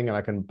into this thing, and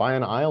I can buy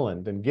an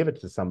island and give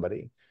it to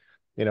somebody,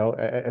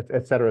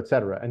 et cetera, et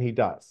cetera. And he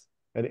does.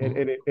 And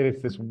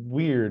it's this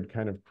weird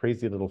kind of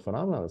crazy little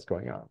phenomenon that's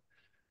going on.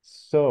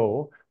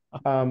 So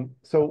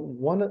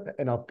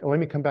let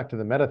me come back to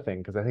the meta thing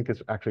because I think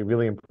it's actually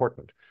really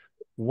important.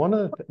 One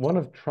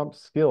of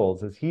Trump's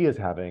skills is he is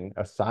having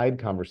a side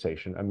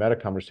conversation, a meta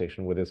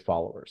conversation with his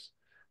followers.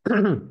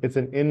 It's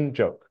an in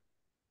joke.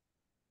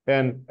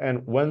 And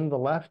when the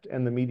left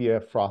and the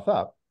media froth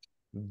up,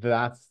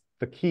 that's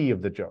the key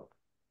of the joke.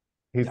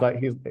 He's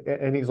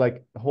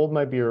like, hold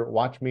my beer,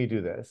 watch me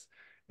do this.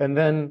 And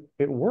then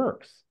it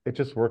works. It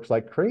just works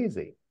like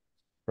crazy,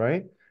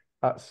 right?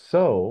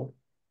 So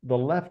the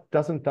left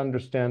doesn't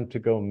understand to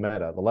go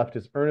meta. The left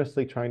is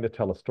earnestly trying to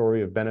tell a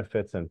story of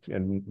benefits and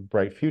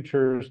bright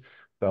futures.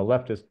 The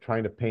left is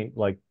trying to paint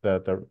like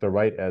the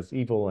right as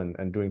evil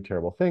and doing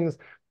terrible things.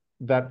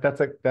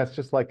 That's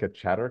just like a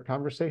chatter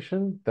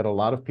conversation that a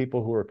lot of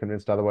people who are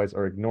convinced otherwise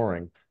are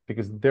ignoring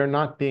because they're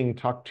not being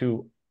talked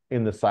to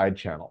in the side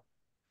channel.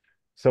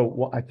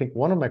 So I think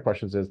one of my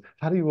questions is,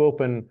 how do you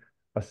open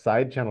a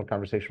side channel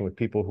conversation with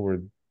people who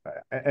are,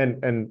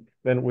 and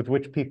then with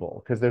which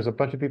people? Because there's a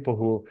bunch of people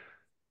who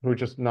are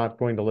just not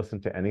going to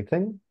listen to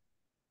anything.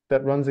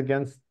 that runs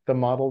against the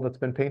model that's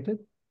been painted.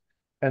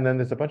 And then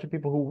there's a bunch of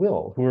people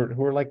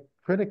who are like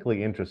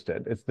critically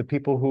interested. It's the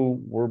people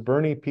who were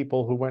Bernie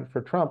people who went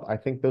for Trump. I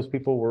think those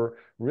people were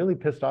really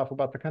pissed off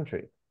about the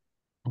country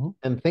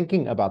and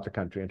thinking about the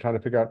country and trying to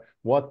figure out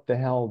what the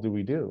hell do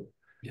we do?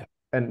 Yeah.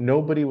 And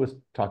nobody was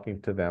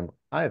talking to them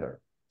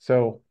either.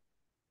 So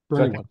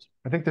Bernie was.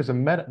 I think there's a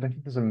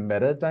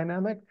meta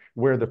dynamic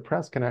where the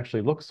press can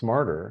actually look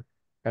smarter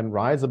and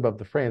rise above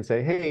the fray and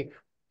say, hey,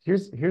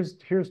 here's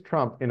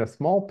Trump in a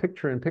small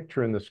picture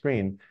in the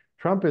screen.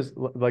 Trump is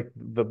like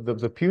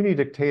the puny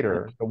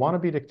dictator, the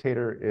wannabe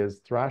dictator is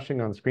thrashing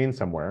on screen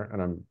somewhere,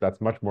 and that's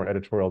much more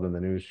editorial than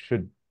the news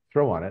should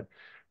throw on it.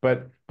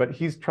 But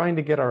he's trying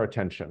to get our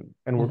attention,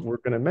 and we're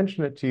going to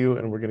mention it to you,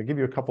 and we're going to give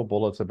you a couple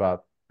bullets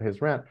about his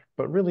rant,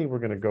 but really we're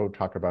going to go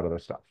talk about other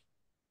stuff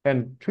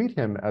and treat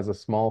him as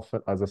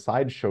a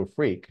sideshow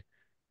freak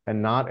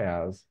and not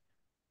as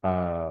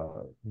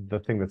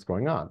the thing that's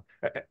going on.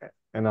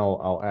 And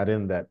I'll add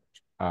in that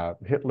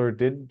Hitler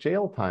did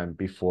jail time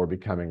before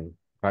becoming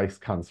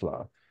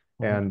Reichskanzler.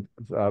 And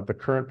the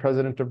current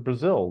president of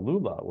Brazil,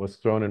 Lula, was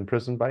thrown in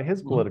prison by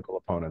his political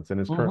opponents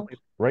and is currently,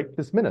 right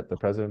this minute, the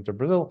president of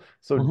Brazil.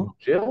 So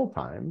jail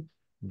time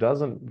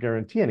doesn't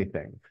guarantee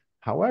anything.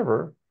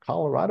 However,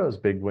 Colorado's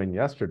big win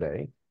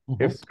yesterday,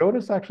 if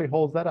SCOTUS actually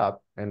holds that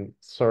up, and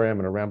sorry, I'm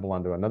going to ramble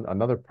onto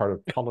another part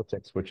of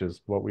politics, which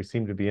is what we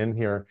seem to be in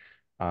here.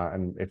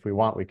 And if we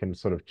want, we can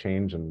sort of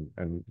change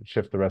and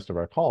shift the rest of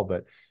our call.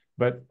 But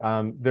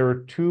there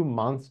are two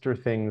monster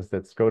things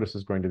that SCOTUS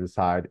is going to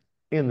decide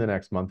in the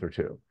next month or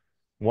two.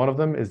 One of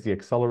them is the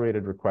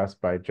accelerated request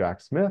by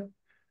Jack Smith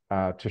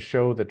to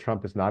show that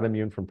Trump is not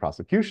immune from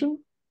prosecution.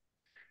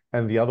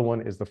 And the other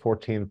one is the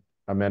 14th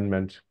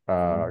Amendment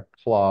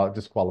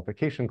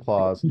disqualification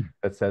clause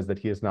that says that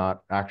he is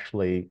not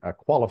actually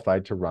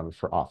qualified to run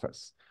for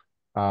office.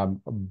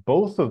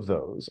 Both of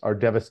those are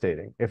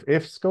devastating.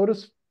 If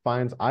SCOTUS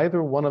finds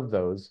either one of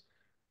those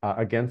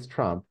against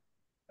Trump,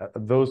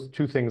 those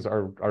two things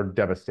are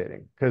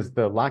devastating, because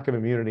the lack of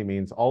immunity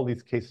means all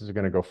these cases are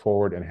going to go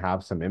forward and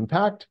have some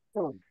impact.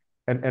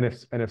 And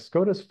if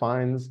SCOTUS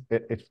finds,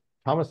 if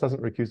Thomas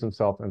doesn't recuse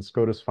himself and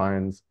SCOTUS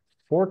finds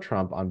for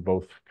Trump on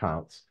both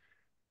counts,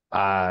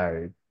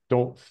 I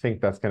don't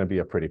think that's going to be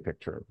a pretty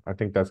picture. I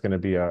think that's going to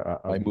be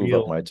I move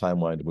up my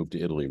timeline to move to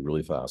Italy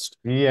really fast.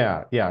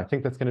 Yeah. I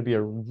think that's going to be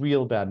a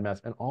real bad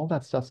mess, and all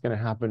that stuff's going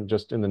to happen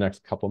just in the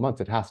next couple of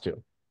months. It has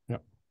to. Yeah.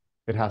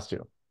 It has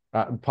to.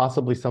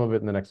 Possibly some of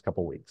it in the next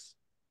couple of weeks.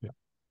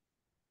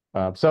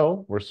 Yeah.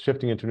 So we're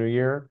shifting into new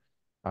year,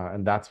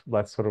 and that's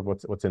sort of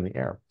what's in the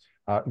air.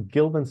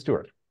 Gil and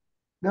Stewart.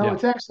 No,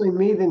 it's actually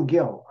me then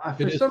Gil.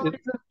 For some reason,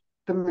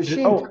 the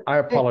machine. I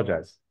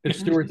apologize. It's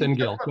Stewart then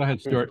Gil. Go ahead,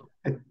 Stewart.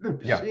 The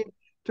machine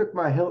took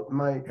my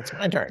It's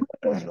my turn.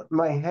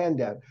 My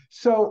handout.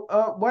 So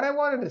what I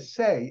wanted to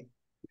say,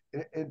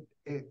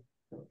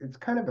 it's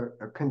kind of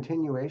a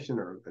continuation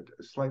or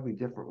a slightly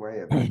different way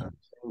of saying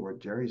what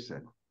Jerry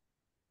said.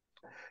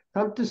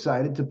 Trump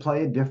decided to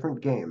play a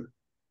different game.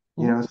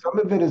 You know, some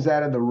of it is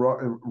out of the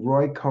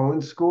Roy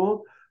Cohen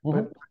school,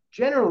 but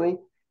generally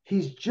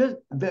he's just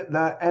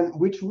that, and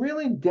which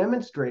really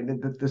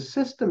demonstrated that the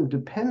system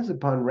depends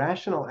upon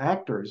rational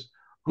actors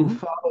who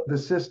follow the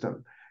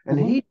system. And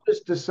he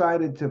just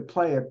decided to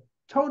play a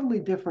totally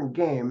different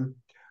game,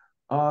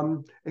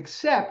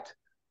 except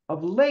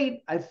of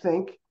late, I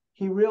think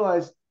he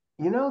realized,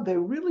 they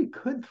really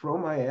could throw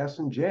my ass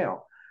in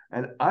jail.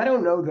 And I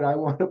don't know that I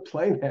want to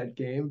play that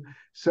game.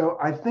 So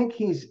I think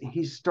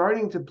he's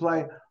starting to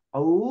play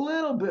a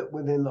little bit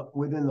within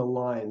the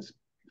lines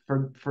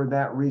for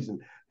that reason.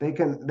 They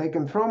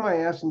can throw my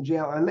ass in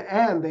jail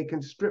and they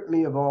can strip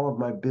me of all of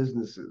my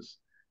businesses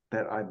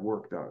that I've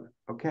worked on.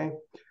 Okay.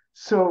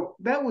 So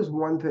that was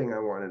one thing I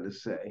wanted to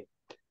say.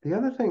 The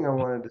other thing I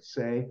wanted to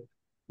say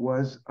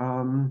was,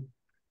 and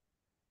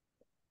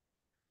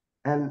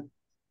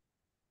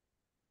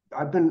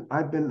I've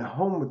been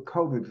home with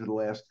COVID for the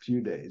last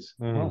few days.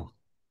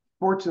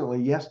 Fortunately,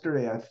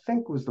 yesterday I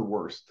think was the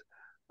worst,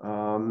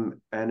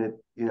 and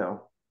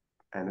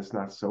it's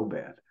not so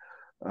bad.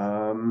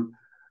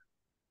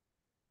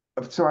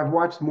 So I've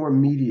watched more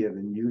media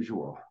than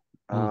usual,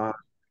 and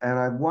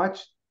I've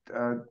watched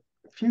a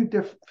few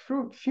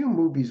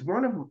movies.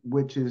 One of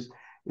which is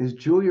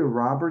Julia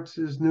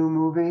Roberts's new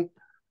movie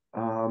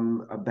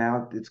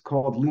it's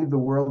called Leave the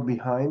World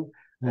Behind,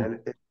 and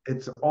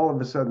it's all of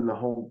a sudden the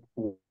whole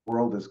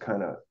world is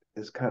kind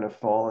of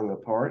falling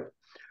apart.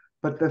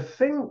 But the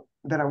thing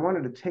that I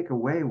wanted to take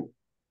away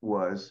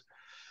was,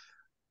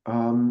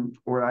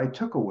 or I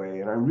took away,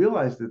 and I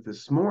realized it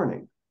this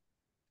morning,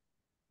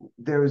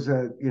 there's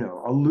a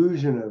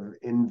illusion of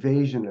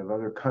invasion of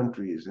other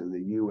countries in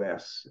the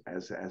U.S.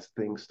 as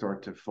things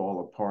start to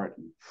fall apart.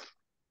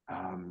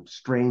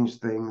 Strange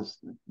things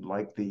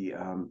like the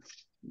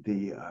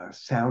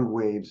sound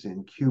waves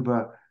in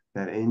Cuba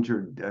that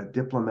injured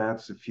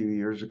diplomats a few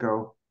years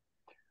ago.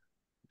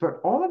 But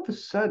all of a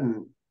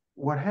sudden,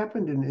 what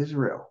happened in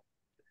Israel?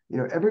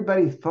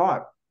 Everybody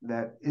thought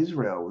that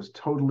Israel was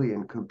totally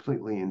and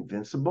completely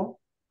invincible.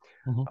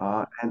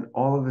 And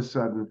all of a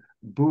sudden,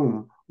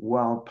 boom,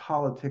 while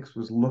politics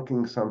was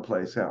looking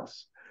someplace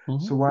else.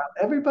 So while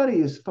everybody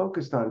is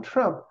focused on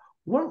Trump,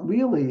 what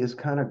really is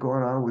kind of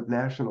going on with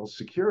national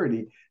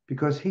security,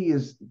 because he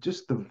is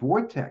just the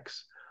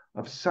vortex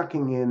of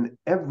sucking in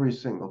every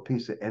single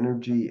piece of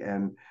energy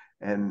and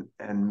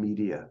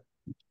media.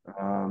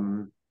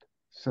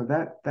 So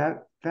that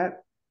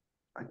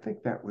I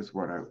think that was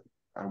what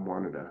I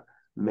wanted to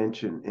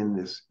mention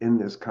in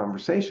this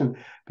conversation,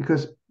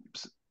 because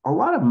a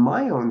lot of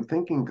my own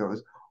thinking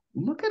goes,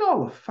 look at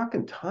all the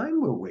fucking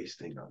time we're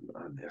wasting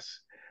on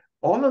this.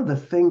 All of the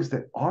things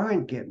that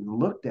aren't getting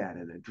looked at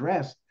and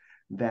addressed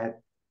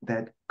that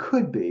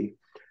could be.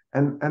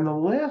 And the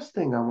last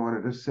thing I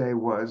wanted to say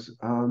was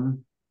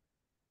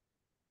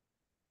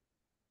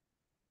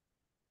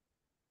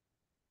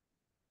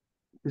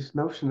this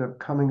notion of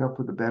coming up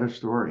with a better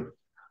story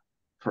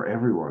for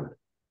everyone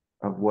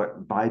of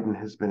what Biden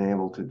has been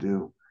able to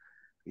do.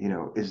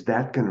 Is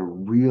that going to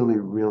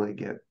really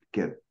get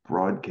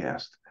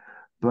broadcast?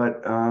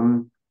 But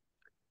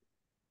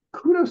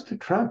kudos to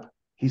Trump.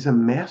 He's a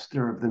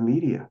master of the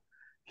media.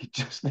 He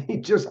just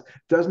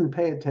doesn't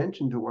pay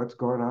attention to what's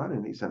going on,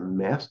 and he's a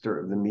master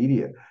of the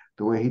media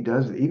the way he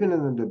does it. Even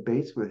in the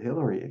debates with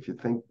Hillary, if you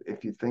think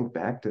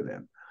back to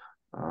them.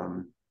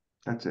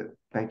 That's it.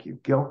 Thank you,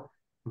 Gil.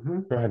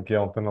 Go ahead,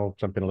 Gil. Then I'll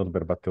jump in a little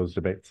bit about those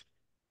debates.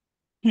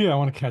 Yeah, I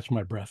want to catch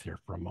my breath here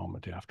for a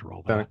moment after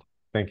all that.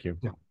 Thank you.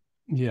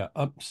 Yeah.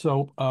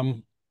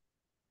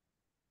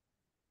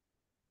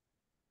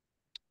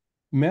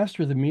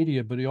 Master of the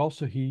media, but he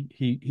also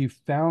he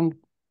found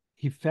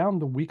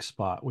the weak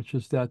spot, which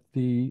is that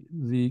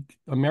the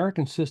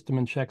American system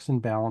and checks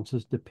and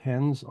balances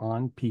depends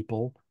on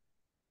people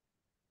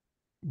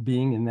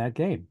being in that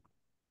game,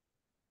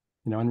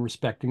 and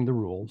respecting the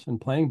rules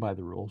and playing by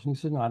the rules. And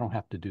he said, no, I don't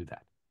have to do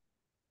that.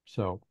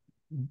 So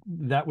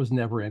that was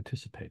never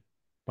anticipated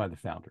by the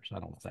founders, I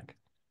don't think.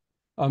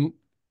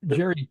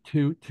 Jerry,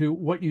 to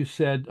what you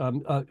said,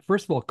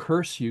 first of all,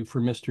 curse you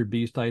for Mr.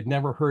 Beast. I had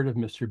never heard of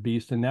Mr.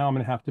 Beast, and now I'm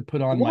going to have to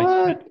put on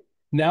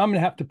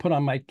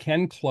my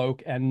Ken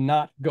cloak and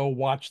not go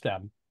watch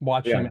him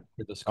after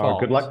this call.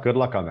 Good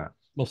luck on that.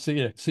 We'll see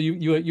you. So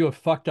you have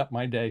fucked up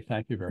my day.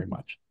 Thank you very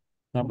much.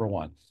 Number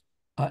one.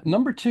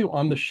 Number two,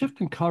 on the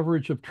shift in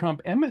coverage of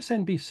Trump,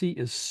 MSNBC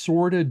is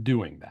sort of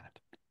doing that.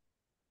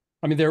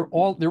 I mean, they're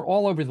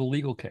all over the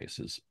legal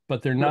cases,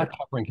 but they're not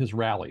covering his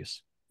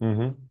rallies.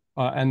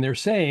 And they're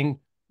saying,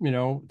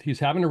 he's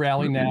having a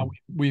rally now.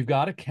 We've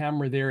got a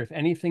camera there. If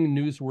anything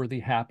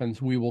newsworthy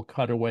happens, we will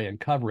cut away and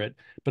cover it.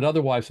 But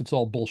otherwise, it's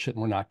all bullshit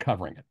and we're not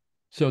covering it.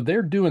 So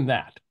they're doing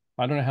that.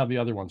 I don't know how the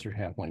other ones are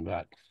handling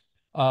that.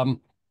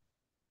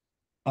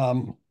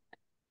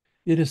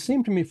 It has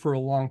seemed to me for a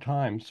long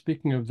time,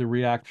 speaking of the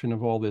reaction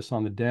of all this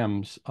on the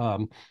Dems,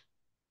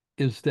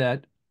 is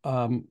that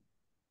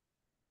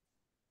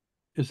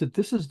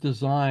this is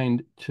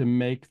designed to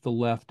make the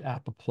left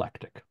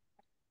apoplectic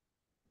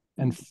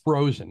and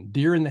frozen,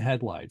 deer in the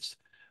headlights.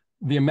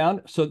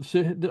 So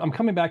I'm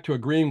coming back to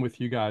agreeing with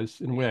you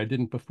guys in a way I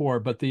didn't before,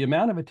 but the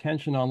amount of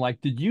attention on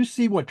did you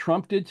see what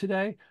Trump did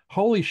today?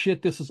 Holy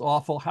shit, this is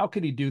awful. How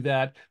could he do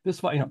that?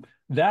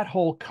 That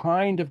whole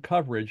kind of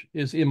coverage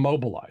is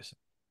immobilizing.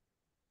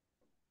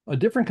 A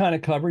different kind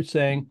of coverage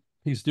saying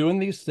he's doing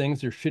these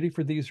things, they're shitty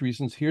for these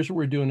reasons, here's what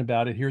we're doing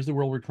about it, here's the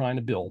world we're trying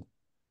to build,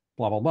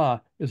 blah, blah, blah,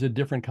 is a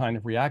different kind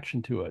of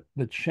reaction to it.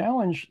 The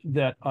challenge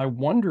that I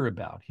wonder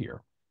about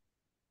here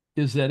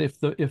is that if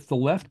the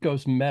left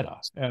goes meta,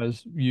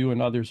 as you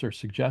and others are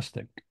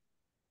suggesting,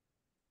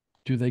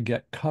 do they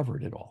get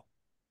covered at all?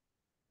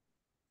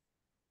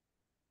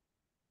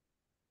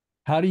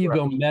 How do you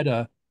go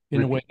meta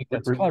in a way that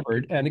gets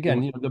covered? And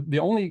again, the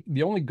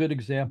only good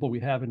example we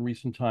have in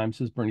recent times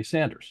is Bernie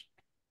Sanders,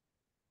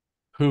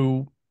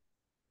 who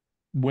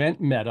went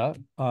meta,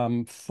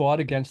 fought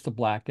against the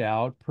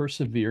blackout,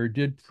 persevered,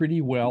 did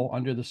pretty well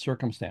under the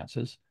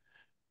circumstances,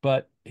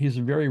 but he's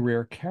a very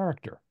rare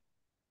character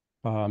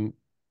in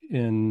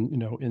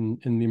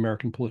the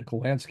American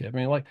political landscape.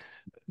 I mean,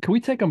 can we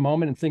take a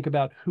moment and think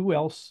about who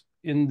else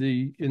in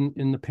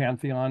the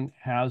pantheon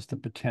has the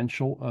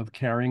potential of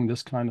carrying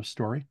this kind of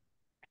story?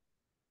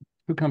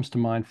 Who comes to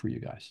mind for you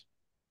guys?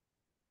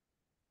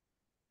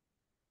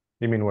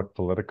 You mean what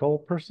political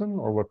person,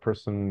 or what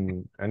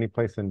person, any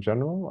place in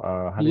general?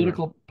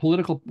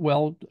 Political.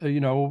 Well,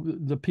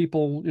 the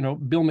people.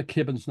 Bill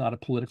McKibben's not a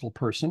political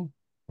person,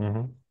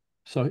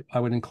 so I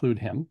would include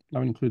him. I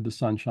would include the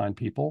Sunshine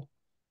people.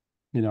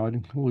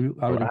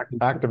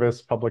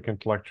 Activists, public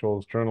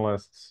intellectuals,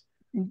 journalists,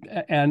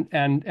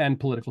 and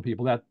political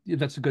people.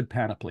 That's a good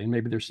panoply, and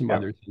maybe there's some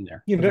others in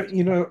there.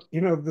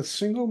 The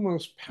single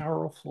most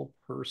powerful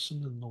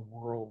person in the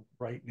world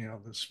right now,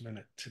 this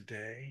minute,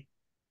 today,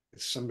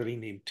 is somebody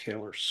named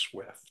Taylor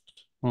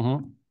Swift.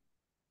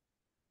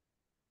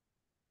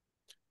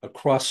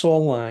 Across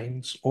all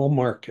lines, all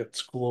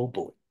markets,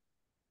 globally.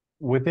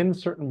 Within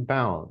certain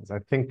bounds. I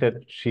think that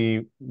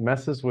she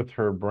messes with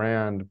her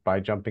brand by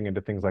jumping into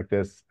things like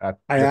this at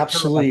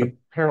the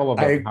peril of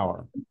her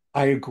power.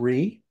 I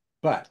agree,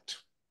 but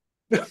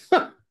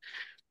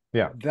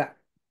Yeah.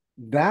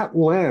 That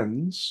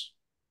lens,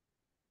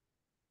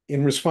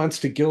 in response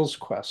to Gil's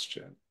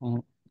question,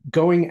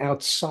 going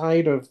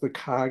outside of the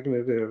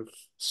cognitive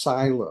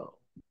silo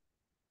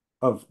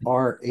of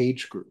our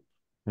age group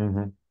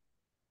and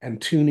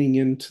tuning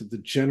into the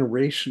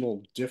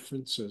generational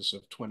differences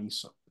of 20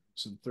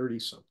 somethings and 30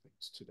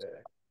 somethings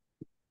today,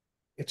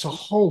 it's a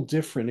whole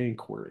different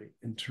inquiry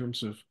in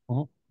terms of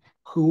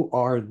who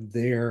are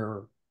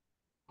their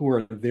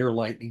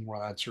lightning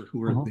rods, or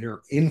who are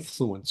their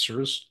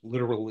influencers,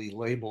 literally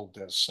labeled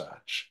as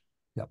such.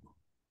 Yep.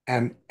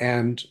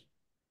 And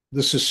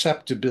the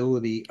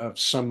susceptibility of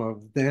some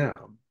of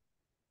them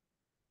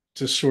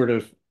to sort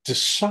of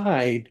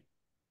decide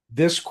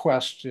this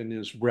question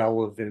is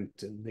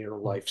relevant in their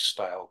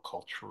lifestyle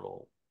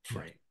cultural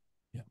frame.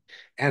 Yeah.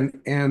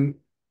 And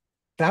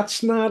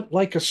that's not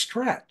like a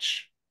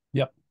stretch.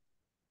 Yep.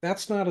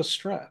 That's not a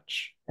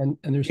stretch. And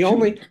there's the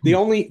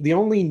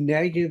only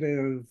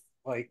negative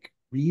like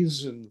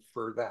reason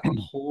for that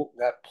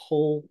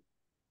whole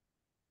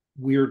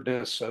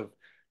weirdness of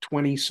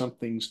 20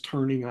 somethings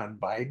turning on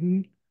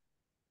Biden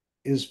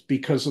is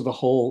because of the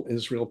whole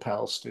Israel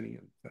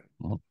Palestinian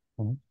thing.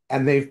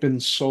 And they've been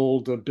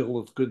sold a bill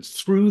of goods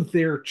through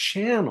their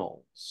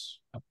channels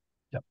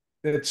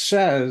that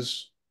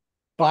says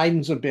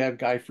Biden's a bad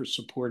guy for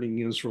supporting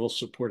Israel,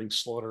 supporting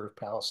slaughter of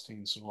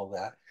Palestinians and all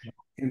that,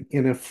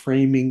 in a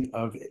framing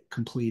of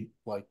complete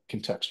like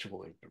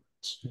contextual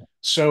ignorance.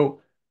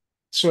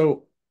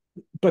 So,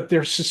 but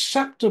they're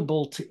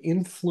susceptible to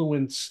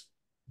influence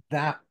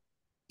that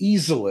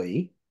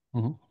easily.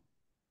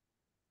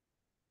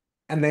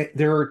 And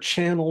there are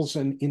channels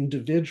and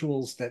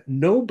individuals that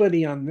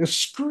nobody on this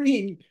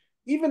screen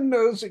even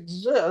knows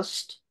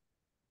exist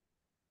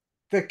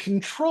that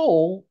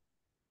control,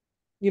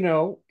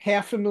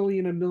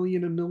 500,000, 1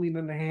 million, 1.5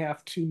 million,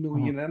 2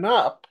 million and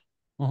up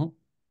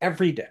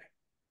every day.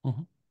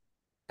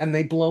 And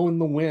they blow in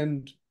the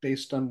wind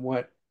based on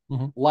what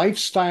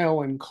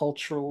lifestyle and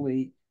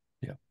culturally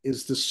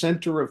is the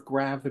center of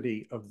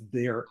gravity of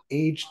their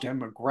age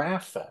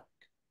demographic.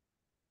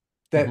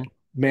 That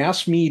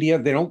mass media,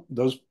 they're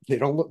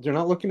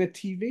not looking at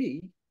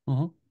TV.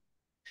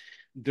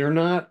 They're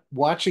not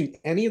watching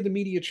any of the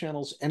media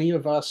channels any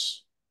of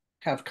us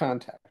have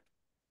contact.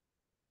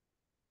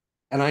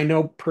 And I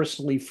know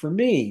personally for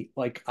me,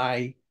 like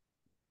I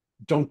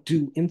don't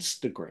do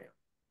Instagram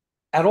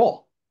at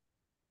all.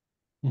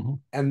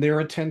 And their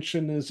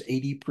attention is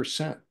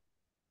 80%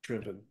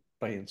 driven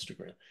by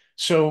Instagram.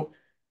 So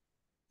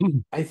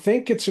I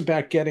think it's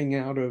about getting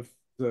out of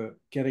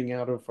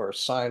our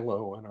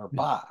silo and our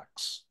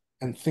box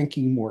and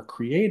thinking more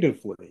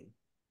creatively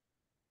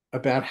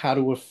about how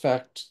to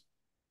affect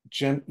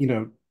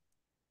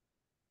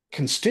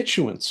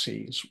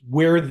constituencies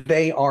where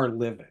they are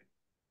living.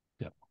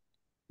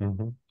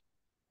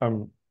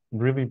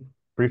 Really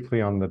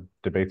briefly on the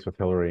debates with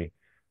Hillary,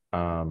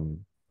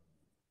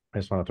 I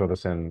just want to throw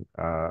this in.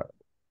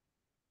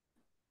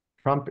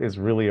 Trump is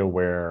really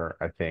aware,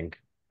 I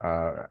think.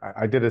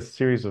 I did a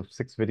series of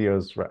 6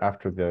 videos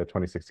after the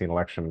 2016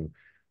 election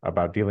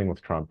about dealing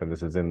with Trump, and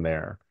this is in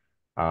there.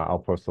 I'll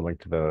post a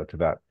link to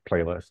that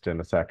playlist in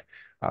a sec.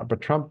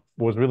 But Trump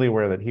was really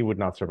aware that he would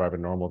not survive a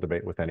normal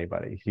debate with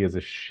anybody. He is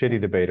a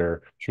shitty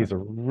debater. Sure. He's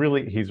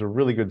a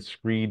really good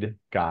screed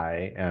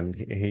guy, and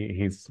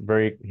he's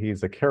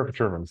a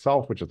caricature of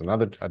himself, which is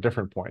a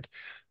different point.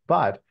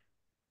 But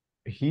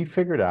he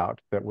figured out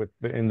that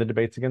in the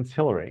debates against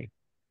Hillary,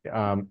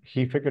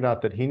 he figured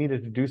out that he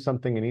needed to do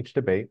something in each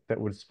debate that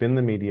would spin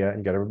the media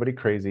and get everybody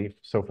crazy.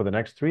 So for the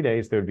next 3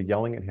 days, they would be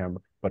yelling at him,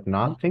 but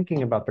not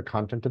thinking about the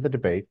content of the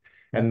debate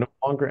and no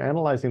longer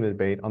analyzing the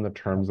debate on the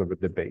terms of a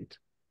debate.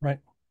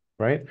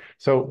 Right.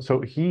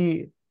 So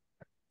he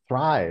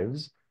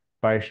thrives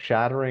by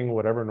shattering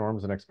whatever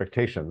norms and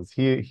expectations.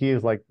 He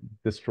is like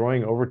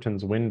destroying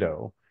Overton's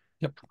window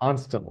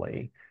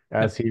constantly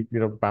as he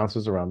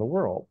bounces around the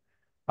world.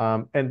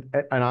 And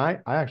I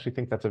actually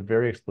think that's a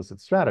very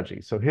explicit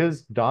strategy. So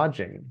his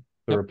dodging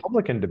the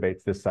Republican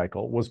debates this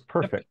cycle was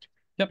perfect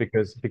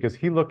because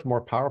he looked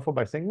more powerful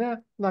by saying, nah,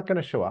 not going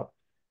to show up.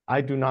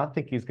 I do not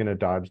think he's going to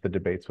dodge the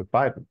debates with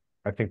Biden.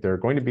 I think there are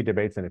going to be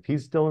debates, and if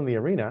he's still in the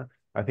arena,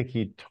 I think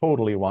he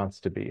totally wants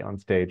to be on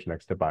stage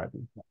next to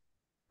Biden.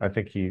 I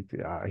think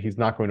he's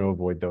not going to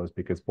avoid those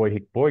because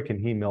boy can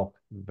he milk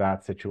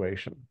that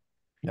situation.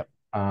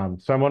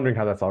 So I'm wondering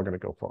how that's all going to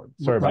go forward.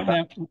 Sorry about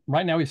that.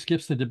 Right now, he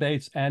skips the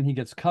debates and he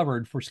gets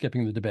covered for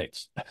skipping the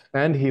debates.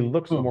 And he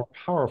looks more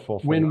powerful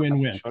for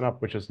win. showing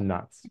up, which is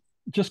nuts.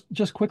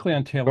 Just quickly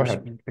on Taylor. Go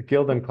ahead.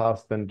 Gil, then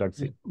Klaus, then Doug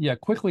C. Yeah,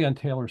 quickly on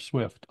Taylor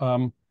Swift.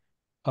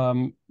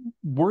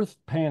 Worth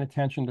paying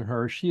attention to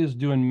her. She is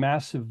doing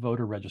massive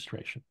voter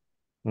registration.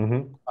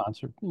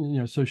 Concert.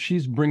 So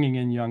she's bringing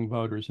in young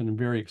voters in a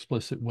very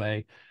explicit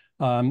way.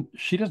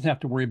 She doesn't have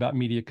to worry about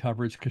media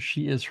coverage because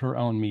she is her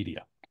own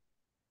media.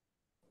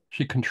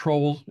 She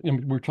controls,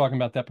 and we were talking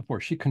about that before,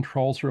 she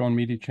controls her own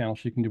media channel.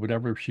 She can do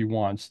whatever she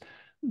wants.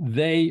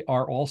 They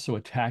are also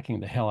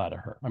attacking the hell out of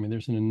her. I mean,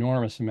 there's an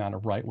enormous amount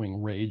of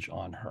right-wing rage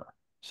on her.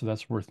 So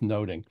that's worth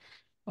noting.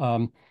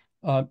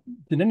 Uh,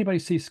 did anybody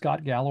see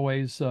Scott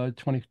Galloway's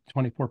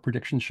 2024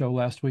 prediction show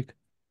last week?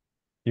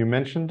 You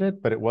mentioned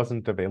it, but it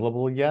wasn't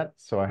available yet,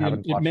 so I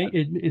haven't watched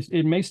it.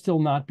 It may still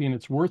not be, and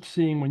it's worth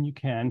seeing when you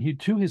can.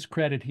 To his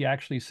credit, he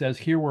actually says,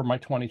 "Here were my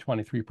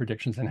 2023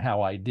 predictions and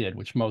how I did,"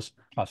 which most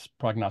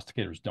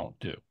prognosticators don't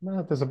do.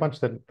 No, there's a bunch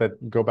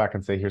that go back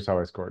and say, "Here's how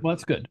I scored." Well,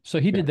 that's good. So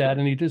he did that,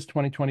 and he did his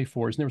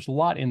 2024s, and there was a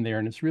lot in there,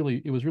 and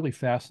it was really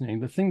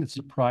fascinating. The thing that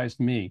surprised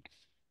me,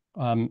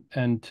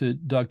 and to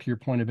Doug, to your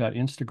point about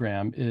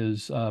Instagram,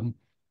 is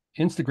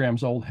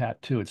Instagram's old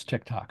hat too. It's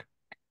TikTok.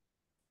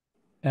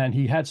 And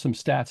he had some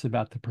stats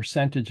about the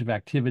percentage of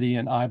activity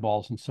and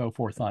eyeballs and so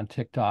forth on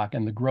TikTok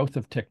and the growth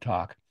of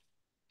TikTok.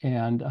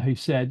 And he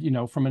said,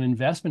 from an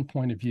investment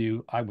point of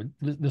view,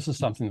 this is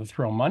something to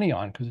throw money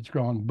on because it's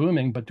growing,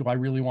 booming, but do I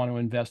really want to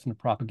invest in a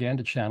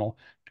propaganda channel,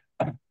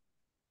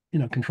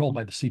 controlled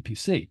by the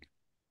CPC?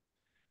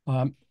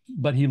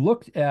 But he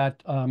looked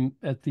at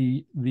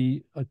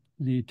the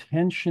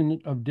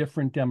attention of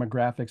different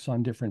demographics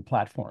on different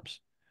platforms.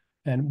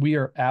 And we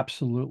are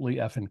absolutely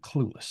effing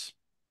clueless.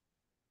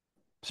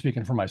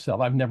 Speaking for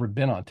myself, I've never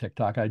been on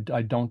TikTok. I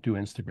don't do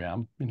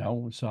Instagram,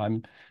 so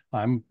I'm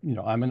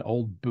an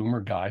old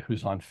boomer guy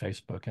who's on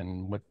Facebook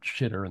and what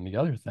Shitter and the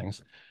other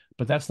things,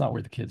 but that's not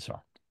where the kids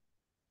are.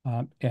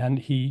 And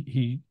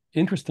he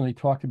interestingly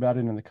talked about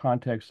it in the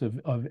context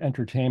of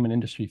entertainment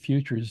industry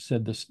futures,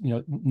 said this,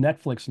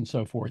 Netflix and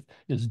so forth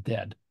is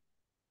dead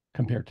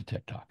compared to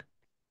TikTok.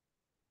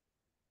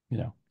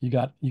 You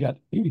got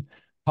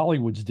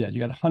Hollywood's dead. You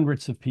got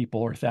hundreds of people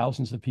or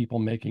thousands of people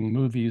making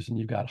movies, and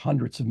you've got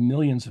hundreds of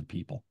millions of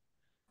people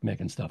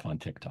making stuff on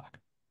TikTok.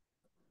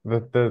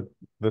 The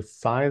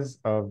size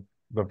of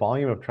the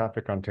volume of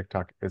traffic on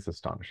TikTok is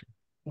astonishing.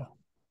 Yeah.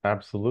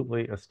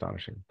 Absolutely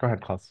astonishing. Go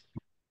ahead, Klaus.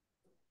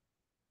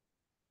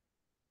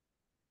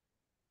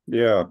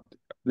 Yeah,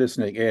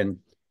 listen again.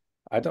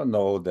 I don't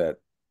know that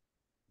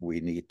we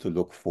need to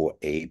look for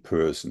a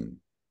person.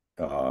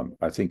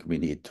 I think we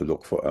need to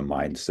look for a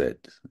mindset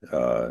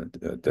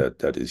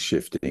that is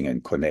shifting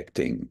and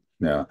connecting.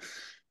 Yeah.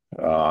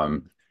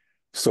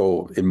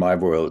 So in my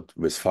world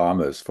with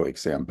farmers, for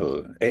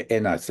example,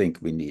 and I think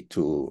we need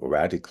to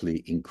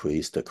radically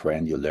increase the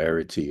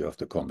granularity of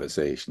the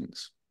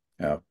conversations.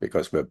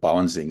 Because we're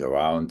bouncing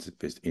around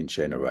in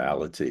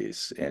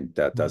generalities, and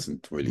that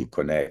doesn't really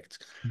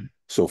connect.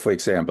 So, for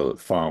example,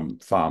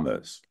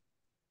 farmers.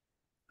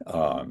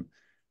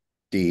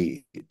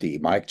 The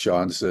Mike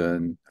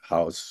Johnson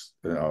House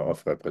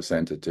of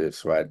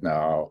Representatives right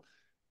now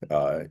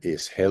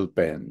is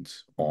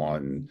hell-bent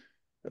on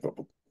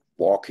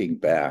walking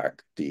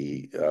back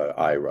the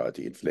IRA,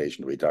 the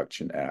Inflation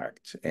Reduction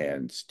Act,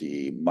 and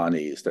the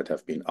monies that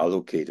have been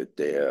allocated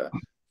there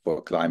for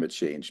climate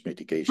change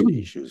mitigation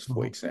issues,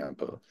 for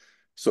example.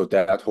 So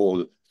that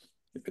whole,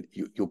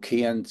 you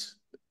can't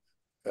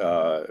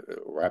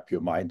wrap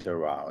your mind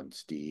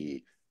around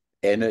the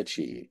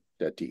energy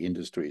that the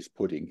industry is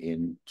putting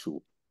in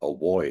to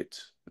avoid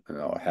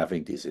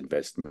having these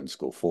investments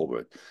go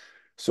forward.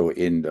 So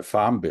in the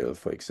Farm Bill,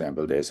 for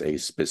example, there's a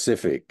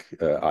specific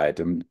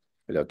item,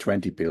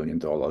 $20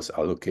 billion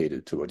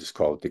allocated to what is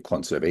called the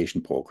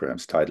conservation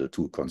programs, Title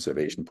II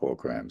conservation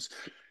programs.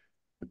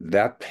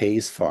 That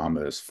pays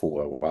farmers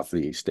for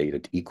roughly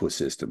stated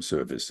ecosystem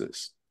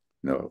services,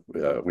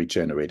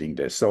 regenerating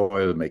their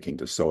soil, making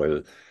the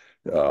soil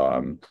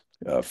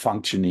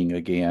functioning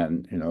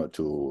again,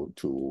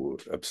 to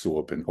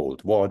absorb and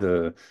hold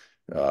water,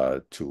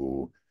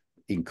 to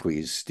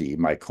increase the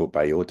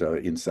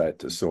microbiota inside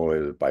the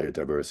soil,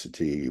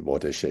 biodiversity,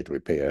 watershed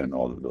repair, and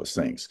all of those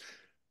things.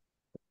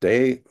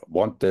 They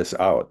want this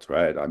out,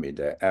 right? I mean,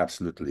 they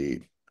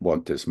absolutely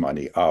want this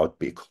money out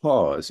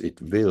because it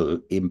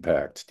will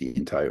impact the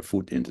entire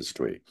food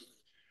industry.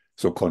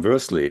 So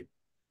conversely,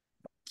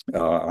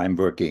 I'm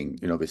working,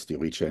 with the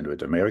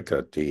Regenerate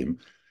America team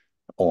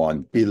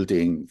on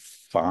building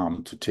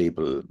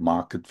farm-to-table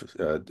market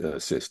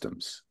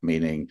systems,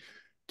 meaning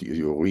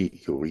you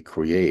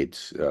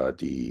recreate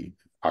the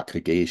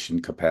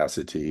aggregation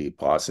capacity,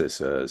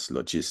 processors,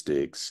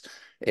 logistics,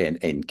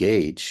 and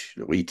engage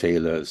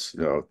retailers,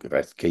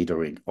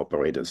 catering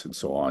operators, and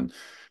so on,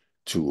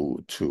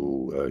 to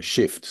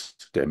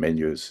shift their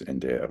menus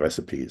and their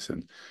recipes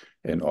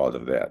and all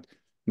of that.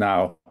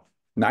 Now,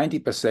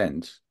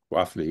 90%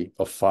 roughly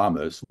of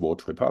farmers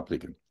vote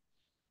Republican.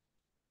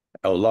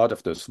 A lot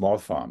of the small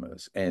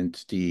farmers,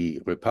 and the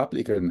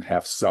Republicans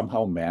have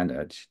somehow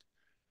managed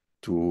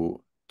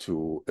to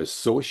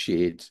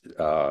associate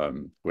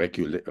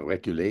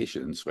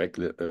regulations,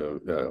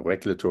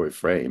 regulatory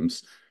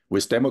frames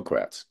with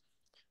Democrats.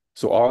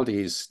 So all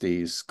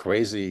these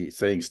crazy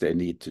things they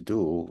need to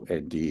do,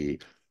 and the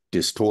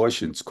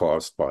distortions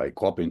caused by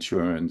crop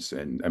insurance,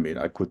 and I mean,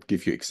 I could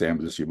give you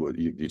examples.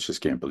 You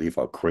just can't believe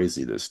how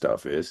crazy this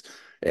stuff is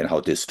and how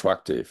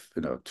destructive,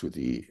 to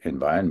the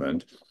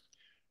environment.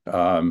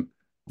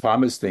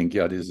 Farmers think,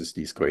 yeah, this is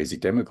these crazy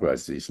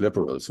Democrats, these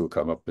liberals who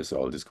come up with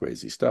all this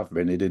crazy stuff,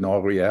 when in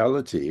all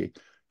reality,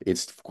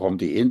 It's from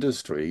the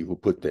industry who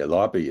put their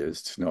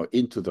lobbyists,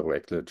 into the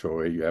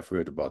regulatory. You have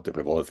heard about the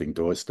revolving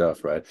door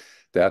stuff, right?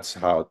 That's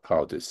how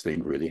this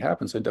thing really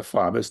happens. And the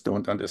farmers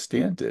don't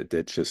understand it.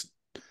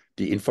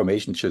 The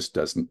information just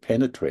doesn't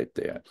penetrate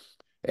there.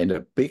 And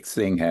a big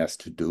thing has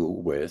to do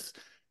with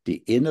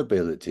the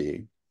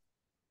inability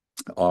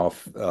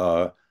of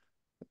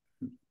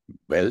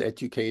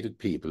well-educated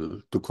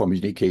people to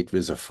communicate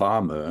with a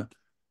farmer,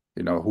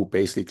 who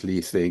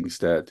basically thinks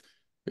that,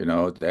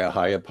 there are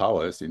higher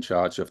powers in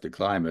charge of the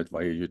climate.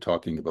 Why are you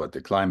talking about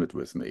the climate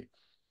with me?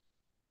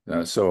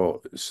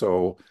 So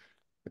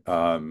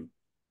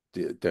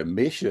the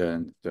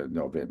mission that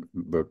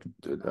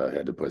I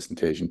had a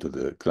presentation to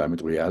the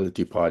Climate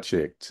Reality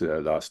Project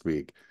last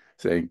week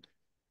saying,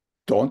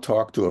 don't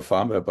talk to a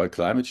farmer about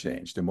climate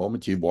change. The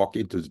moment you walk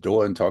into the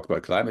door and talk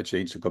about climate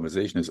change, the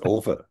conversation is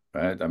over,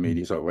 right? I mean,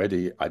 he's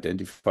already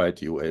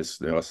identified you as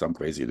some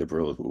crazy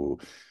liberal who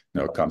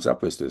comes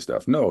up with this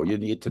stuff. No, you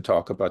need to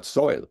talk about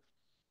soil,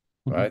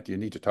 right? You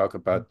need to talk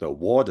about the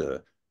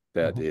water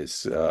that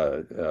is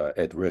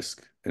at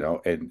risk,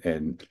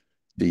 and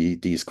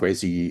these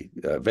crazy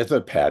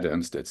weather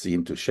patterns that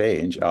seem to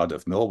change out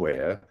of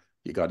nowhere.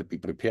 You got to be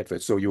prepared for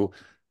it. So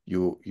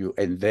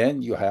and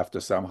then you have to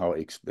somehow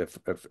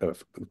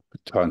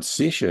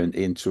transition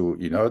into,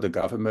 the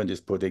government is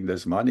putting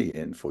this money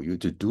in for you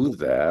to do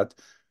that,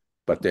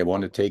 but they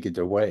want to take it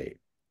away.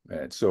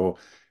 And so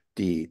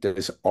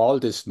there's all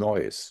this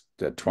noise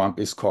that Trump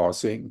is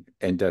causing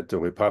and that the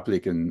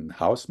Republican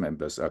House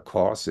members are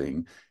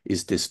causing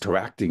is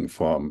distracting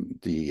from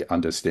the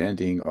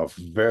understanding of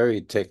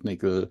very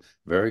technical,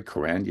 very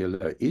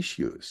granular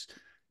issues,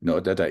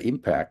 that are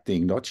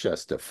impacting not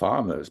just the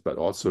farmers, but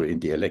also in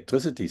the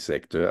electricity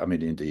sector, I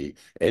mean, in the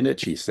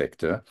energy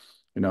sector.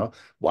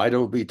 Why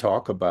don't we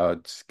talk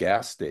about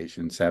gas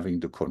stations having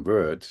to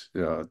convert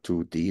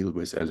to deal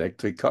with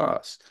electric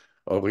cars?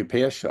 Or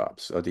repair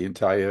shops, or the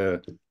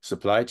entire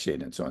supply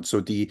chain, and so on.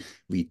 So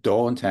we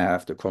don't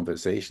have the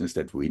conversations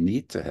that we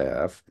need to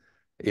have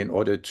in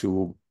order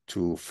to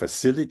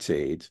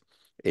facilitate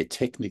a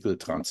technical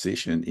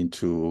transition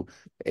into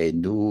a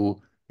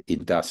new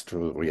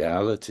industrial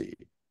reality.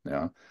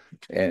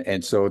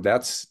 And so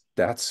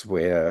that's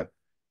where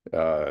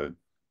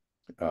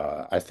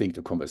I think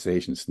the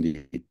conversations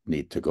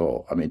need to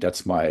go. I mean,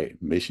 that's my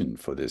mission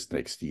for this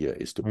next year,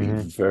 is to be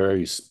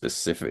very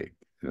specific.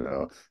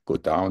 Go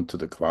down to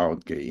the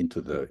ground, get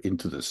into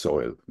the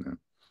soil.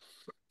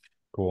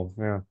 Cool.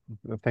 Yeah.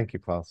 Thank you,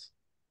 Klaus.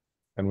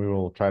 And we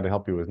will try to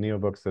help you with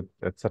neobooks,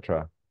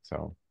 etc.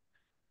 So,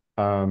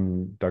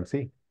 Doug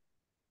C.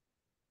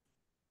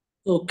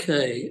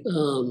 Okay.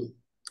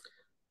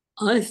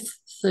 I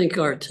think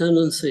our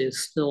tendency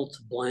is still to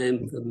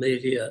blame the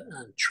media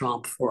and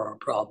Trump for our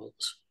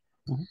problems.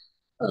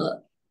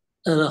 At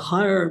a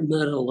higher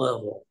meta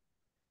level,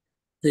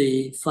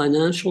 the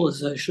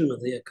financialization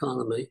of the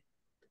economy,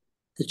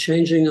 the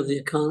changing of the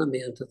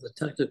economy into the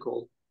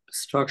technical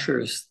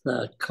structures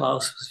that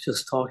Klaus was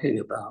just talking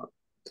about,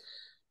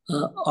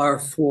 are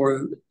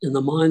for, in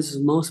the minds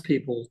of most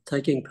people,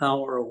 taking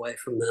power away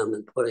from them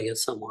and putting it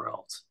somewhere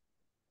else.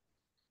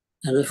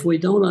 And if we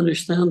don't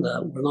understand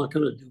that, we're not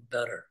going to do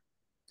better.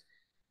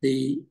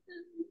 The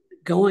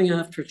going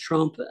after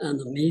Trump and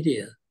the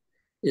media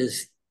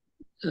is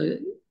the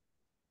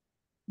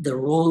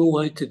wrong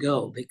way to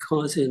go,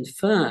 because in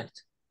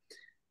fact,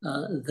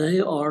 they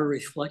are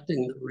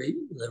reflecting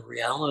the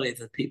reality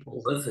that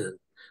people live in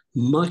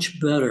much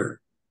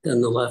better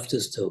than the left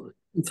is doing.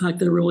 In fact,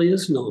 there really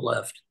is no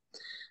left,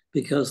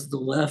 because the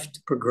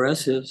left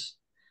progressives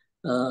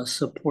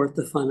support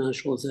the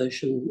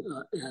financialization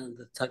and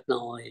the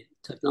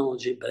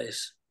technology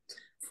base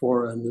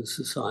for a new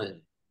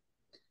society.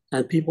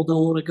 And people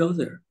don't want to go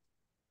there.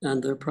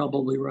 And they're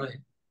probably right.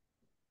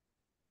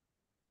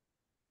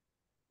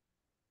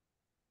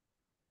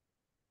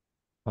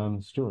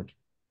 Stuart.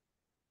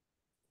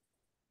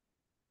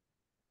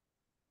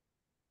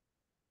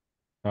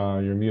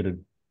 You're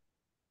muted.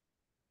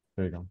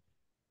 There you go.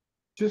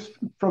 Just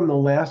from the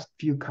last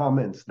few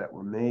comments that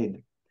were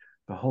made,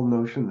 the whole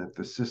notion that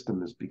the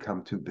system has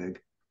become too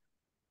big,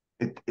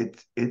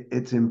 it's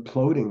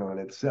imploding on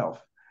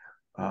itself.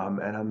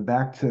 And I'm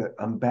back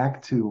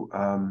to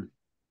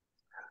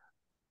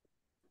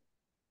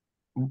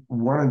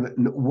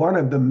one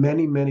of the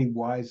many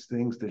wise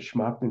things that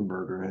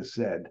Schmachtenberger has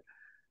said,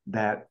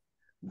 that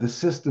the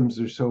systems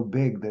are so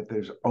big that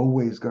there's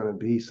always going to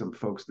be some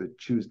folks that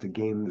choose to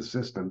game the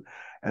system,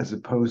 as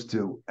opposed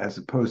to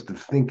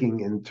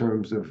thinking in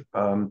terms of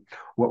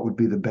what would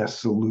be the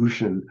best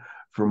solution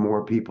for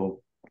more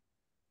people.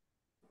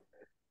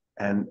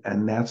 And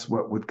that's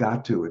what we've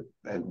got to it,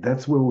 and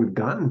that's where we've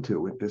gotten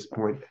to at this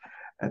point.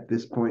 At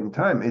this point in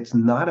time, it's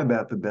not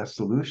about the best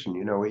solution.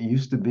 It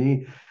used to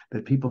be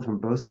that people from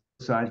both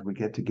sides would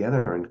get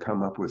together and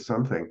come up with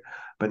something,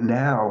 but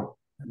now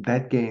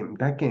that game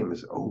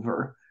is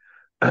over.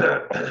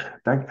 I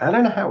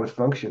don't know how it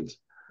functions.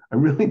 I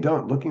really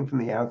don't. Looking from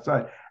the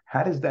outside,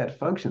 how does that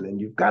function?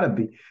 And you've got to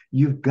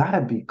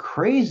be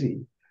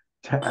crazy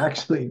to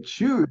actually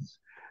choose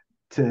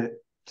to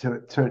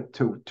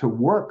to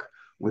work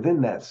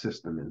within that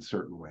system in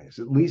certain ways.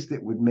 At least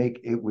it would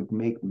make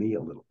me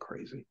a little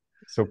crazy.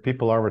 So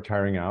people are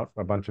retiring out,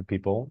 a bunch of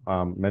people,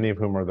 many of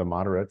whom are the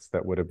moderates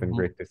that would have been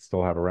great to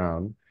still have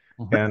around.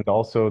 And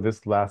also,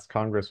 this last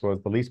Congress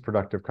was the least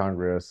productive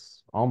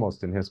Congress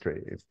almost in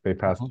history. They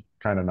passed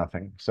kind of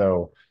nothing.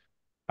 So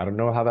I don't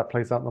know how that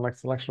plays out in the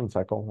next election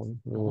cycle.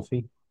 We'll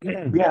see.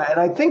 Yeah, and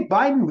I think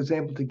Biden was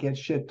able to get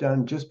shit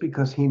done just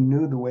because he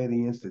knew the way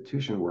the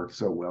institution worked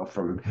so well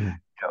from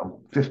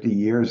 50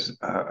 years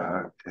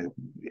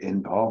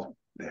involved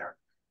there.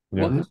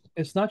 Yeah. Well,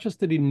 it's not just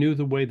that he knew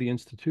the way the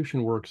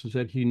institution works, is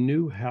that he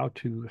knew how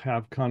to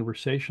have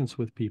conversations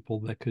with people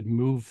that could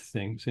move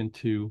things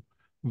into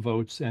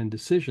votes and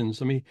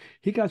decisions. I mean,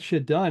 he got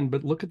shit done,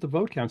 but look at the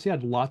vote counts. He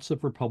had lots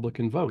of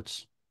Republican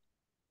votes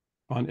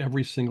on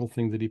every single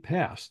thing that he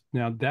passed.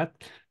 Now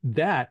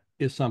that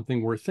is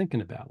something worth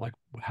thinking about. Like,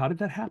 how did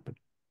that happen?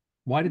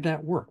 Why did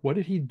that work? What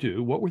did he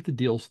do? What were the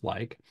deals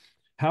like?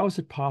 How is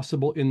it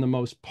possible in the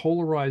most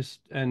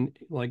polarized and,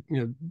 like,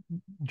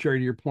 Jerry,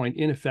 to your point,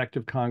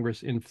 ineffective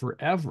Congress in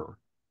forever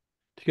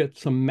to get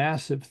some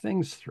massive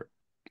things through?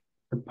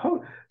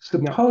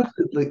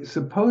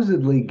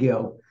 Supposedly,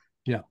 Gil,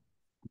 Yeah.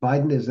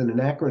 Biden is an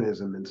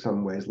anachronism in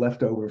some ways,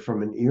 left over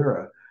from an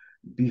era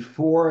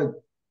before,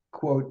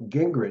 quote,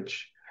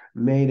 Gingrich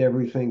made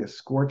everything a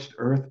scorched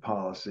earth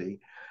policy.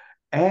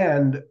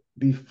 And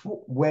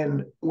before,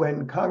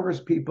 when Congress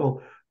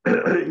people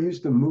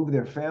used to move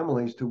their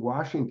families to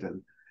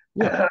Washington,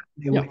 Yeah.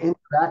 they would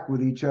interact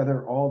with each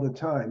other all the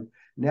time.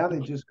 Now they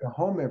just go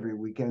home every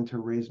weekend to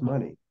raise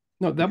money.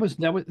 No, that was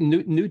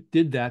Newt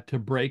did that to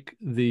break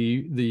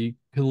the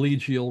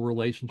collegial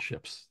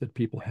relationships that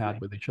people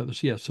had with each other.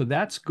 So, yeah, so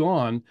that's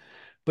gone,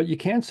 but you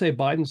can't say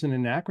Biden's an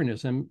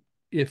anachronism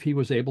if he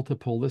was able to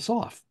pull this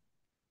off.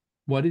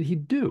 What did he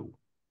do?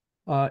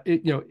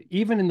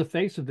 Even in the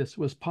face of this,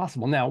 was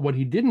possible. Now, what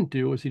he didn't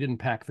do is he didn't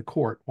pack the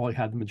court while he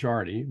had the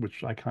majority,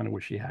 which I kind of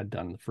wish he had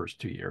done in the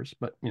first 2 years.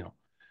 But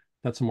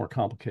that's a more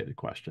complicated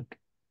question.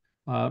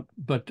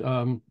 But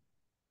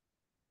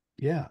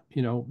yeah,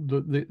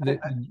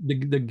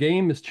 the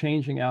game is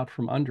changing out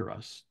from under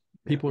us.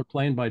 People are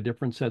playing by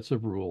different sets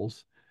of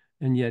rules,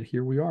 and yet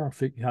here we are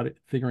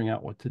figuring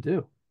out what to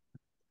do.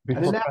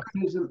 An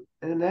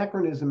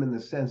anachronism in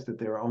the sense that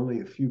there are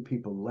only a few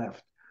people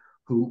left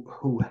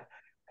who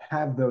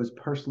have those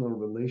personal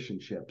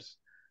relationships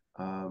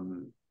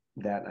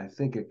that I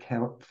think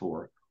account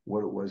for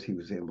what it was he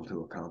was able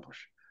to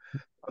accomplish.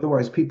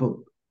 Otherwise,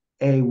 people,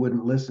 A,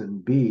 wouldn't listen.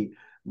 B,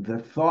 the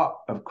thought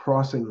of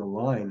crossing the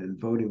line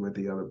and voting with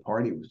the other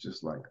party was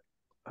just like,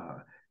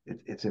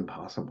 it's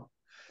impossible.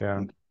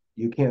 Yeah.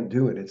 You can't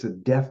do it. It's a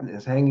death.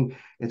 It's hanging.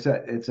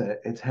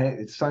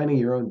 It's signing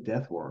your own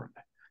death warrant.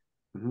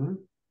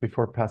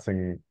 Before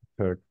passing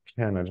to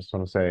Ken, I just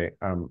want to say,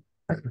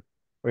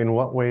 in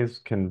what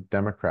ways can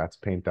Democrats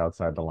paint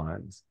outside the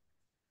lines?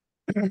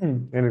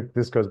 And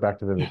this goes back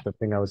to the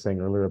thing I was saying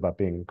earlier about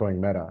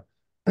going meta.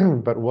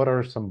 But what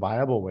are some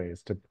viable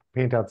ways to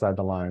paint outside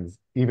the lines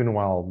even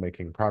while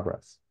making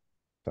progress?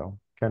 So,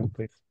 Ken,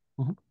 please.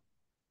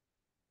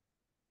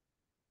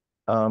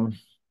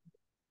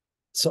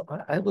 So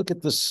I look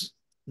at this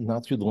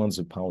not through the lens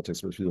of politics,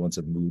 but through the lens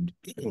of mood.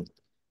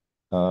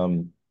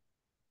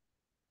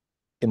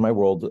 In my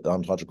world,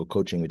 ontological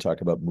coaching, we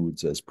talk about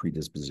moods as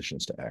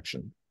predispositions to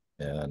action.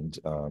 And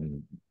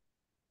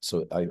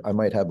so I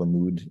might have a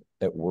mood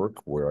at work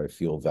where I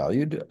feel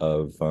valued,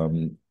 of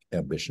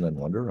ambition and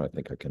wonder. I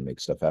think I can make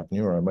stuff happen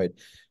here. Or I might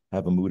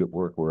have a mood at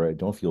work where I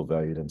don't feel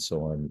valued. And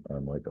so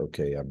I'm like,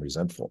 okay, I'm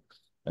resentful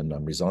and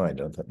I'm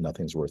resigned. And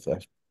nothing's worth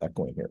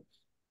echoing here.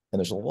 And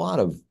there's a lot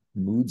of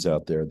moods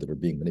out there that are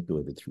being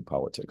manipulated through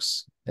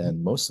politics.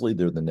 And mostly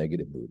they're the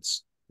negative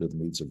moods. They're the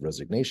moods of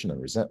resignation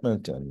and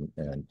resentment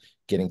and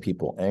getting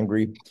people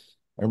angry.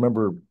 I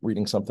remember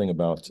reading something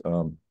about,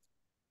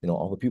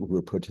 all the people who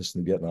were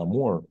protesting the Vietnam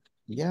War.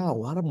 Yeah, a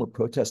lot of them were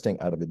protesting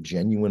out of a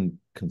genuine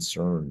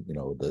concern,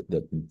 that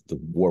the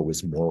war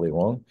was morally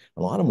wrong.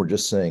 A lot of them were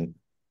just saying,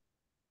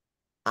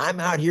 I'm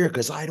out here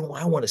because I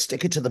want to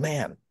stick it to the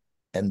man.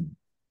 And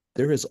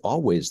there is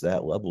always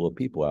that level of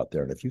people out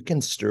there. And if you can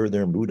stir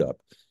their mood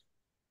up,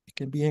 it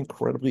can be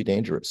incredibly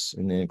dangerous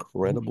and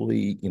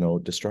incredibly,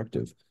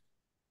 destructive.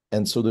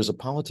 And so there's a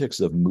politics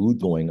of mood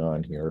going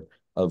on here,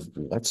 of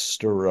let's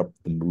stir up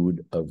the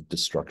mood of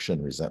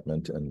destruction,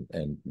 resentment,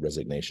 and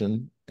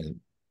resignation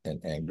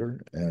and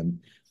anger. And,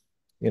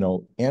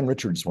 Ann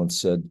Richards once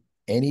said,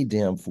 any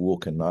damn fool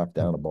can knock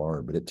down a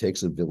barn, but it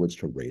takes a village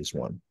to raise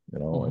one,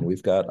 and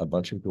we've got a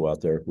bunch of people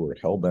out there who are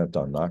hell-bent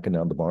on knocking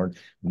down the barn,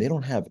 and they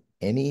don't have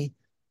any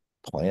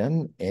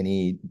plan,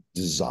 any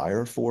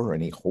desire for,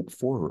 any hope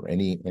for, or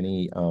any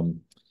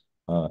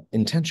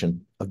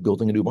intention of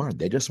building a new barn.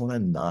 They just want to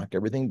knock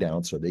everything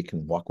down so they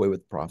can walk away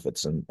with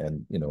profits and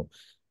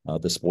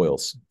the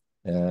spoils.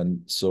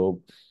 And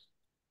so,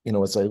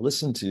 as I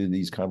listen to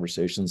these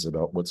conversations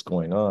about what's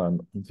going on,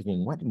 I'm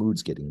thinking, what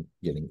mood's getting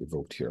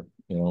evoked here?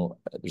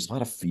 There's a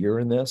lot of fear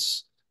in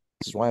this.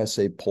 This is why I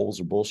say polls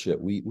are bullshit.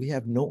 We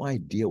have no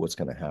idea what's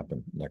going to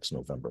happen next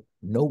November.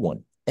 No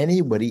one,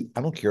 anybody,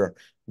 I don't care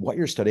what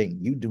you're studying,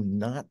 you do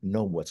not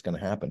know what's going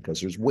to happen because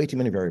there's way too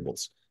many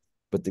variables.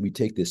 But we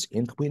take this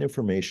incomplete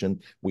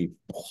information, we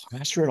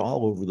plaster it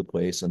all over the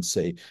place and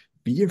say,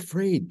 be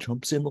afraid,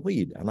 Trump's in the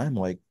lead. And I'm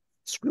like,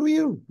 screw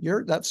you.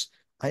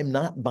 I'm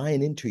not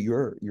buying into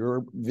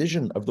your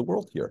vision of the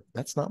world here.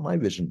 That's not my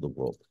vision of the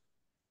world.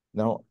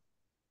 Now,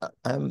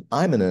 I'm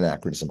an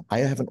anachronism. I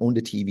haven't owned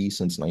a TV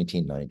since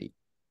 1990,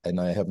 and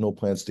I have no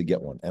plans to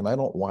get one. And I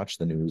don't watch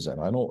the news,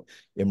 and I don't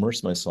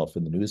immerse myself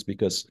in the news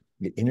because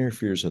it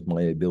interferes with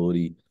my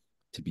ability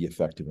to be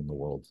effective in the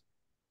world.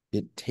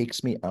 It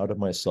takes me out of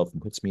myself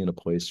and puts me in a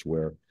place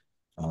where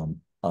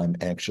I'm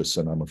anxious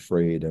and I'm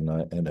afraid.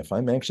 And if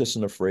I'm anxious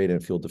and afraid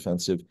and feel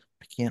defensive,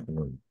 I can't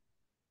learn.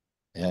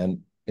 And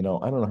I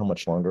don't know how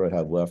much longer I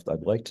have left.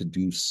 I'd like to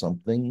do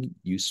something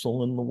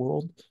useful in the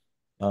world.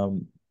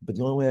 But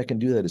the only way I can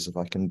do that is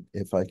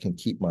if I can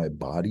keep my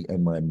body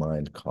and my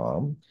mind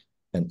calm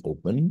and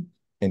open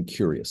and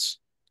curious.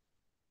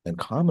 And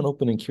calm and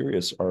open and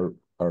curious are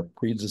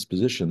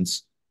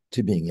predispositions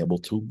to being able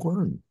to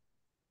learn.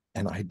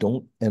 And I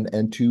don't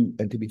and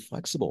to be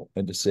flexible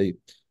and to say,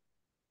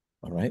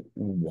 all right,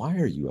 why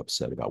are you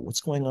upset about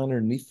what's going on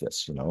underneath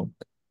this?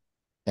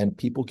 And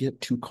people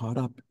get too caught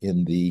up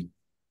in the,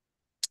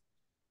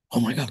 oh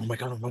my God, oh my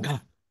God, oh my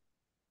God.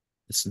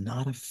 It's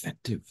not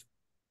effective.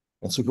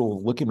 And so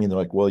people look at me and they're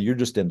like, well, you're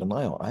just in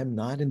denial. I'm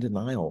not in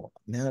denial.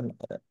 Man,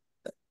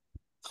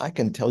 I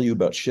can tell you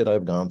about shit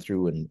I've gone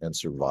through and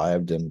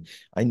survived, and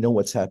I know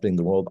what's happening in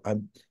the world.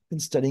 I've been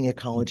studying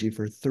ecology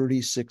for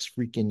 36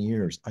 freaking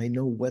years. I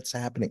know what's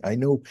happening. I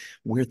know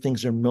where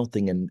things are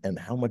melting and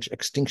how much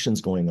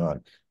extinction's going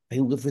on. I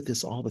live with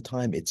this all the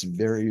time. It's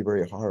very,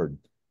 very hard.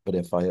 But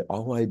if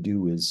all I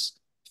do is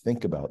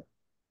think about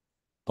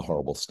the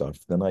horrible stuff,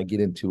 then I get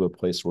into a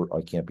place where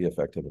I can't be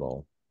effective at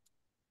all.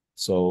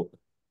 So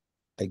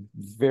I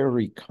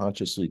very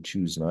consciously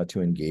choose not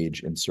to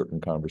engage in certain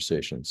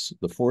conversations.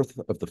 The fourth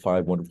of the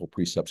 5 wonderful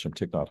precepts from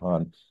Thich Nhat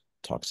Hanh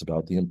talks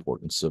about the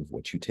importance of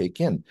what you take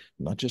in,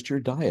 not just your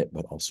diet,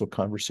 but also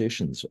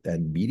conversations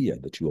and media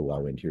that you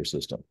allow into your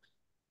system.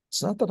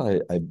 It's not that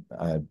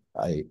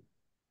I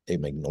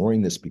am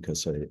ignoring this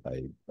because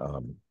I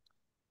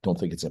don't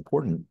think it's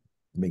important.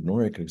 I'm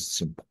ignoring it because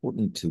it's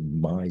important to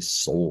my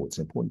soul. It's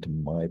important to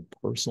my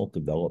personal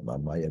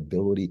development, my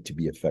ability to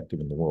be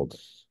effective in the world.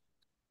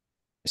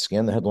 I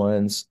scan the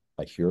headlines.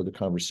 I hear the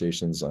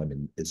conversations.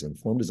 I'm as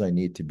informed as I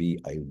need to be.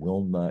 I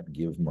will not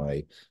give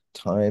my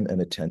time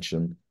and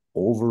attention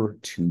over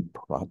to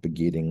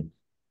propagating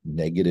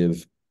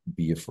negative,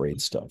 be afraid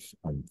stuff.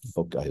 I'm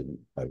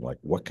like,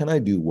 what can I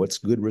do? What's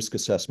good risk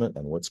assessment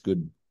and what's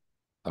good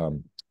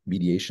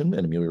mediation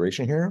and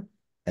amelioration here?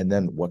 And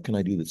then what can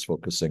I do that's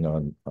focusing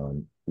on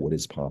what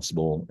is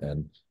possible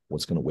and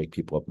what's going to wake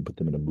people up and put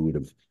them in a mood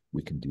of,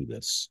 we can do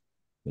this.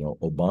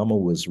 Obama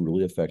was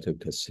really effective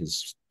because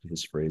his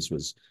phrase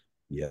was,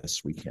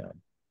 yes, we can.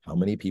 How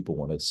many people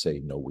want to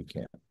say, no, we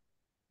can't?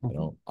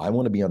 I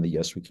want to be on the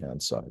yes, we can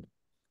side.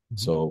 Mm-hmm.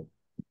 So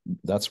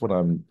that's what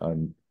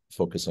I'm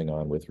focusing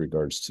on with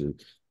regards to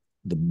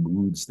the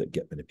moods that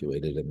get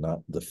manipulated and not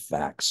the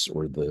facts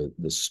or the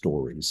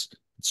stories.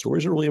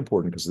 Stories are really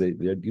important because they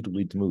do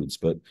lead to moods.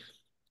 But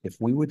if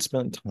we would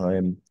spend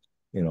time,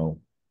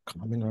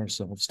 calming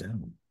ourselves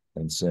down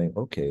and saying,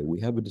 okay,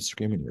 we have a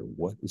disagreement here.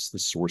 What is the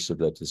source of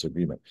that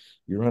disagreement?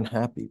 You're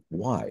unhappy.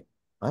 Why?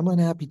 I'm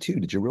unhappy too.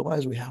 Did you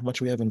realize how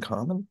much we have in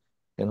common?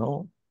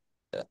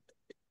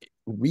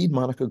 Read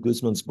Monica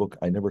Guzman's book.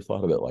 I never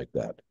thought of it like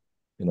that.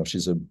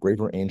 She's a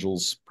Braver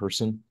Angels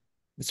person.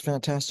 It's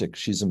fantastic.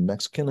 She's a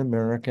Mexican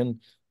American.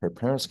 Her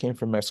parents came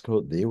from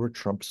Mexico. They were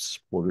Trump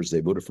supporters.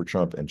 They voted for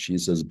Trump, and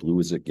she's as blue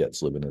as it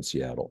gets living in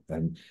Seattle.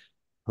 And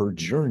her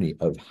journey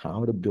of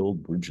how to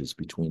build bridges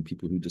between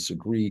people who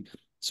disagree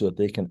so that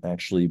they can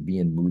actually be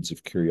in moods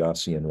of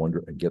curiosity and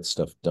wonder and get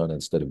stuff done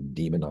instead of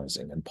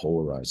demonizing and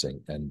polarizing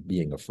and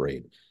being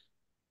afraid.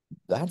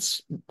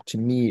 That's, to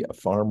me, a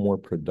far more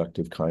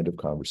productive kind of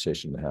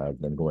conversation to have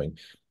than going,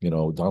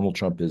 Donald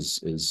Trump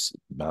is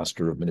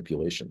master of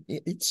manipulation.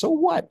 So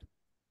what?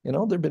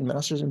 They've been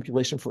masters of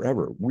manipulation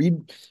forever.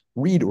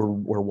 Read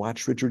or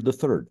watch Richard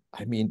III.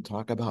 I mean,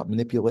 talk about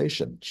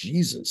manipulation.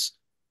 Jesus,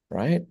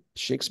 right?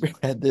 Shakespeare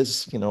had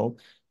this,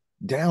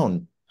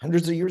 down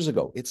hundreds of years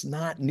ago. It's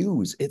not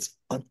news. It's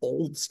an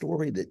old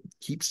story that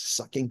keeps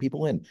sucking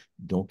people in.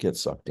 Don't get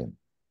sucked in.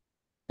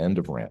 End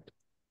of rant.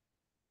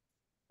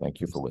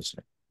 Thank you for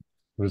listening.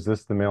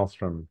 Resist the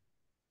maelstrom.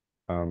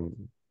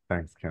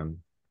 Thanks, Ken.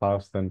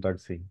 Klaus, then Doug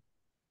C.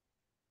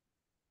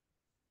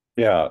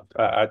 Yeah,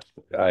 I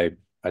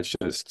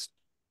just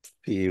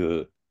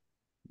feel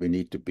we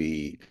need to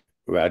be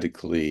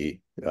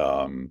radically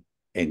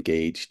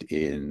engaged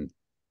in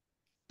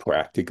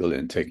practical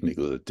and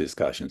technical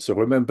discussions. So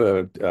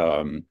remember,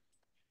 what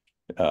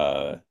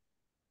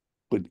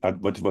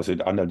was it,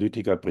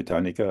 Analytica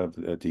Britannica,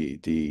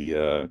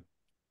 the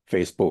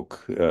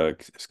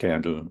Facebook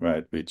scandal,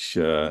 right, which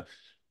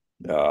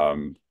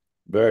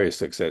very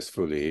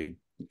successfully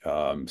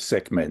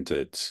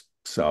segmented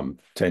some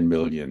 10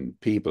 million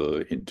people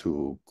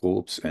into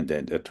groups and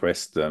then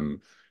addressed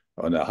them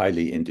on a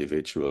highly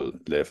individual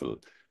level.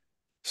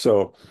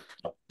 So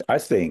I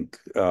think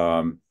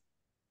there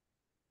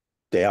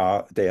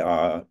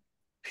are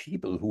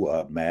people who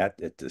are mad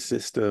at the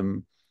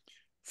system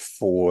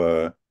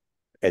for,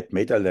 at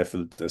meta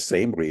level, the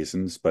same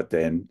reasons, but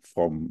then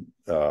from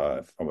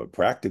a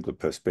practical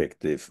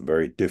perspective,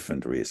 very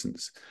different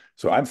reasons.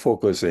 So I'm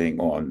focusing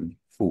on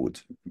food,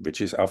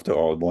 which is, after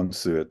all,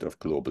 1/3 of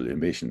global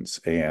emissions,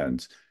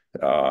 and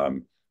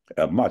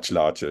a much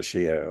larger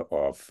share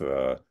of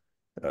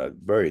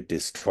very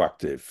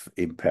destructive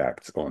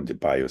impact on the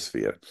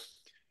biosphere.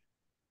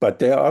 But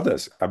there are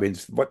others. I mean,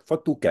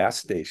 what do gas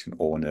station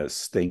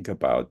owners think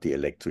about the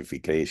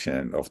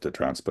electrification of the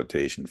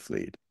transportation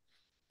fleet?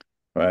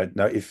 Right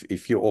now,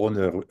 if you own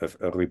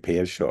a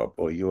repair shop,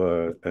 or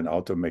you're an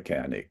auto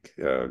mechanic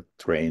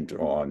trained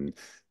on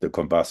the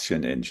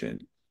combustion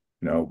engine,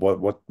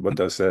 what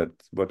does that,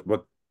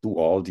 what do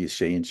all these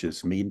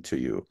changes mean to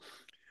you?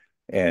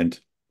 And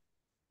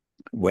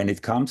when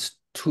it comes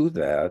to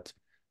that,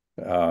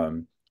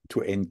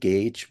 to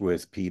engage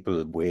with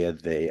people where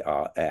they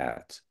are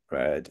at,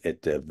 right,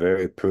 at the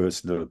very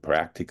personal,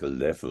 practical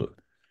level,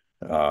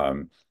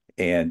 um,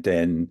 and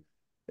then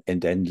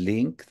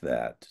link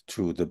that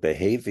to the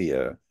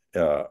behavior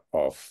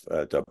of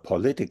the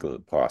political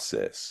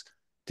process,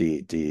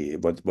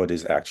 what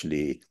is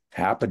actually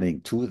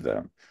happening to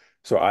them.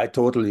 So I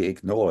totally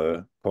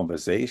ignore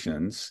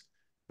conversations,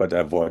 but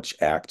I watch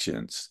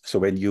actions. So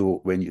when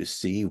you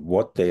see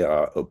what they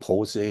are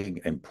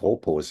opposing and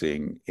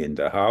proposing in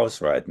the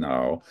House right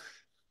now,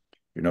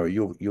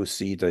 you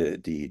see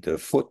the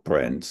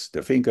footprints,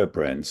 the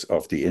fingerprints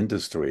of the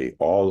industry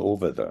all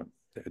over them.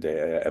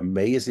 They're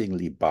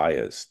amazingly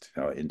biased,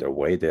 in the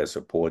way they're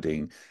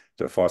supporting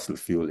the fossil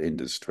fuel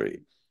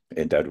industry,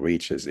 and that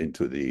reaches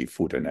into the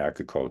food and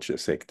agriculture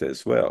sector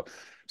as well.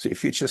 So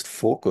if you just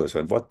focus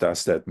on what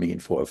does that mean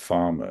for a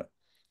farmer,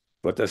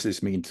 what does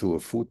this mean to a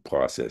food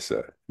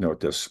processor,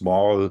 the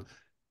small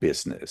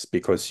business?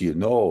 Because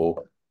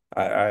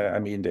I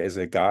mean, there's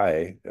a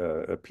guy,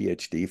 a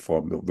PhD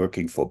from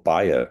working for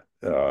Bayer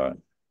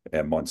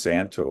and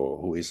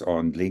Monsanto, who is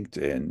on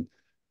LinkedIn,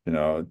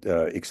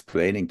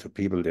 explaining to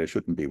people they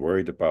shouldn't be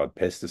worried about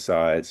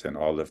pesticides and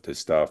all of this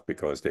stuff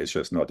because there's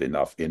just not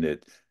enough in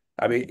it.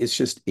 I mean, it's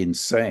just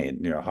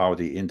insane, how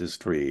the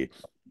industry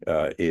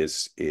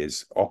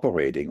is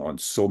operating on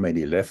so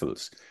many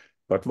levels.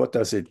 But what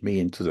does it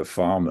mean to the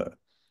farmer?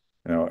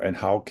 And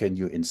how can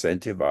you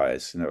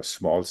incentivize,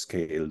 small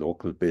scale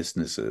local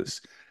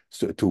businesses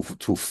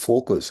to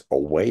focus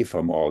away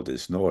from all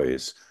this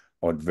noise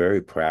on very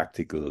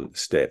practical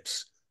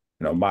steps?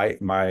 My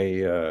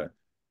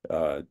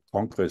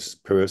Congress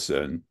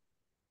person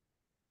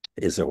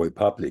is a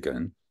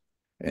Republican,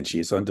 and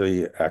she's on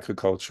the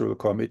Agricultural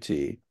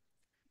Committee,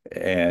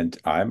 and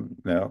I'm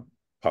now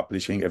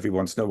publishing every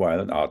once in a while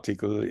an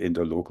article in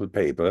the local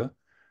paper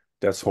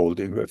that's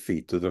holding her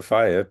feet to the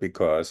fire,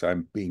 because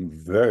I'm being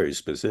very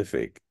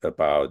specific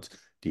about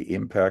the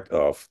impact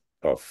of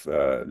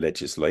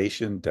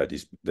legislation that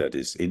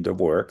is in the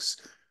works,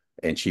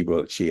 and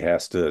she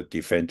has to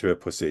defend her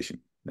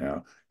position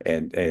now,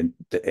 and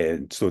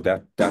so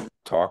that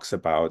talks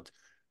about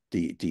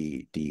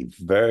the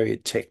very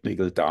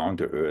technical, down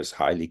to earth,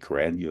 highly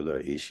granular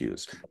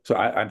issues. So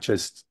I'm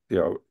just,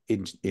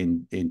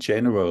 in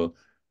general,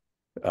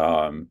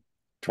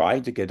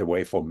 trying to get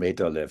away from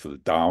meta level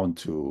down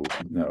to,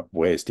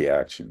 where's the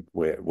action?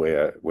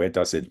 Where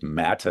does it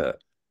matter,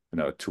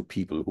 to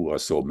people who are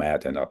so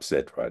mad and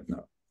upset right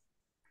now?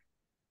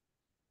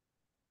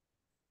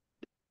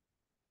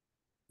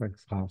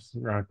 Thanks, Klaus.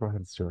 Go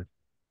ahead, Stuart.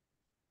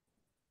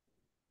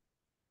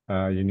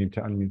 You need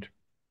to unmute.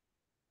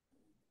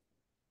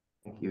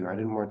 Thank you. I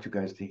didn't want you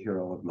guys to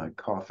hear all of my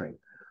coughing.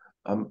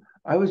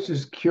 I was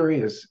just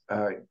curious,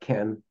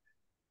 Ken,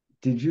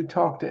 did you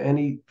talk to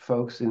any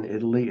folks in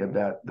Italy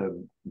about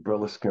the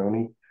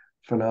Berlusconi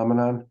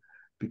phenomenon?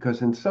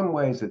 Because in some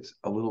ways it's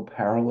a little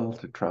parallel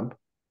to Trump.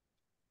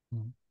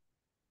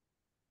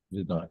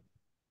 Did not.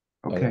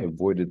 Okay. I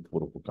avoided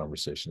political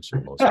conversations for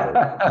the most part.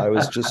 I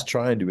was just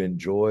trying to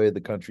enjoy the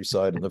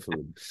countryside and the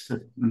food.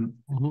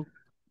 Mhm.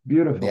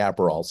 Beautiful. The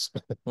Aperols.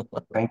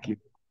 Thank you.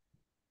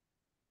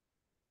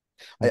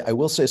 I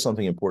will say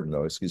something important,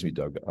 though. Excuse me,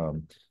 Doug.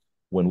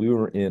 When we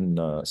were in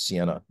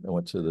Siena, I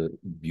went to the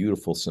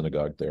beautiful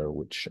synagogue there,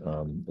 which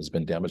has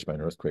been damaged by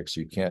an earthquake,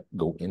 so you can't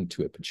go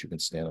into it, but you can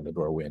stand in the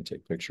doorway and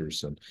take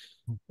pictures. And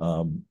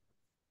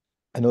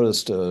I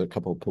noticed a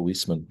couple of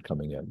policemen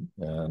coming in,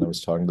 and I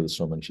was talking to this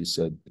woman. I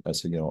said,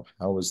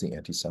 how is the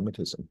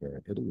anti-Semitism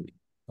here in Italy?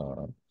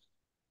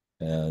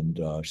 And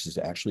she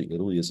said, actually,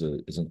 Italy is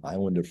an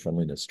island of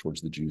friendliness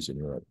towards the Jews in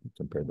Europe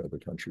compared to other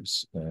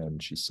countries.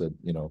 And she said,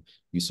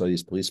 you saw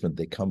these policemen,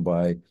 they come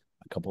by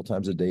a couple of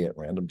times a day at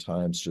random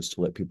times just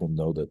to let people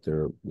know that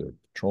they're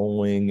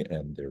patrolling,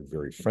 and they're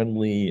very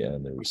friendly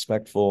and they're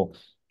respectful.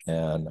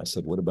 And I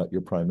said, what about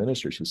your prime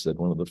minister? She said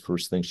one of the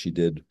first things she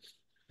did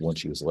once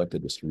she was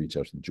elected was to reach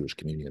out to the Jewish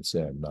community and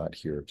say, I'm not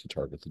here to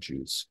target the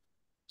Jews.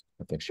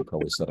 I think she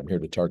probably said, I'm here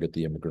to target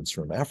the immigrants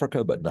from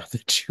Africa, but not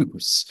the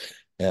Jews.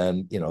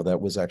 And, that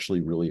was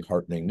actually really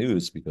heartening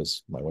news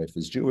because my wife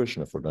is Jewish.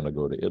 And if we're going to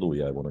go to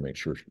Italy, I want to make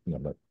sure,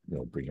 I'm not,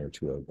 bringing her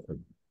to a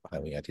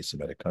highly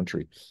anti-Semitic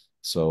country.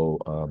 So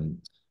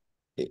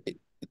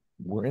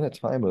we're in a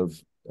time of,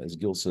 as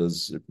Gil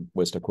says,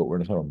 West quote, we're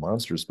in a time of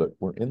monsters, but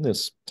we're in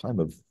this time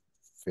of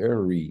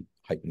very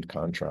heightened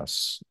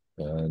contrasts.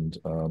 And,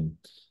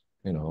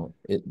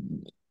 it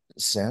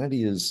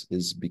sanity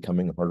is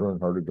becoming harder and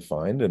harder to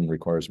find and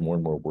requires more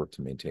and more work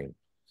to maintain.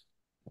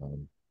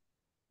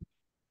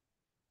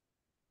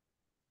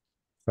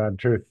 Sad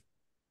truth.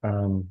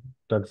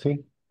 Doug C,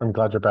 I'm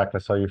glad you're back. I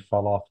saw you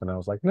fall off and I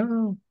was like,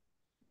 no.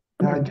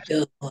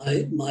 Yeah,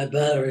 my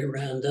battery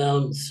ran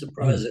down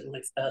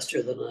surprisingly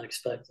faster than I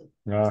expected.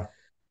 Yeah.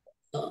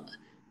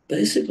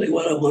 Basically,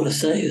 what I want to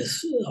say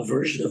is a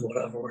version of what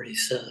I've already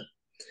said,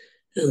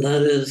 and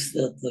that is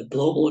that the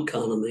global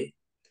economy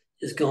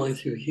is going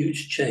through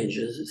huge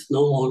changes. It's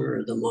no longer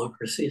a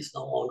democracy. It's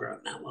no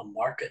longer a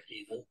market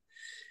even.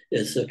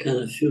 It's a kind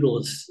of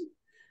feudalist,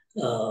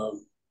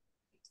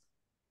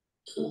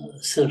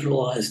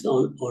 centralized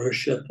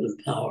ownership and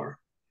power.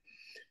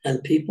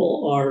 And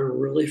people are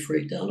really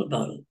freaked out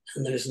about it.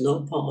 And there's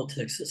no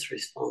politics that's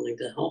responding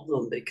to help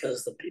them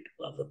because the people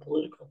who have the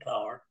political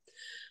power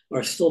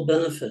are still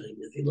benefiting.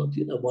 If you look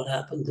at what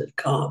happened at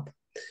COP,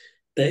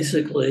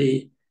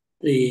 basically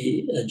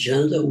the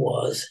agenda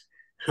was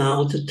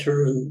how to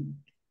turn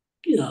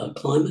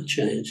climate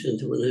change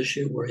into an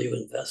issue where you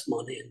invest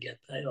money and get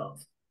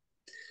payoff.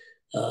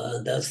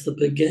 That's the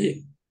big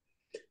game.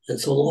 And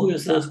so long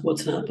as that's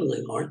what's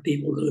happening, aren't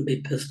people going to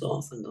be pissed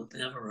off? And don't they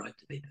have a right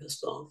to be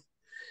pissed off?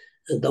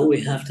 And don't we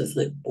have to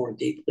think more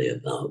deeply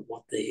about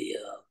what the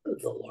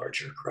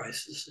larger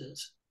crisis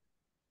is?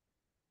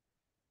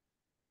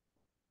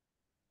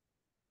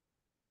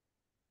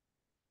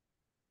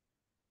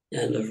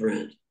 End of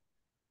rant.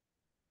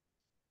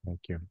 Thank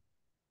you.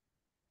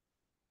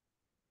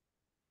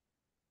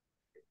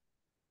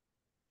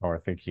 Oh, I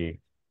think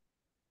he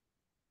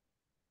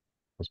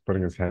was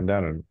putting his hand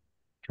down and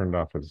turned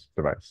off his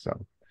device.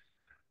 So,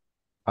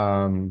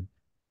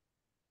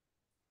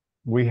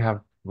 we have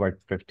like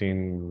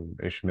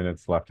 15-ish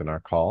minutes left in our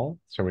call.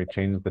 Shall we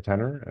change the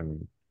tenor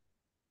and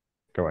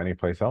go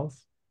anyplace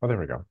else? Oh, there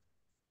we go.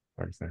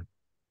 Thanks, there.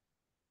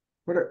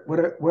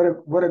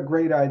 What a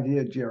great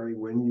idea, Jerry,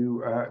 when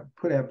you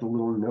put out the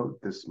little note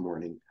this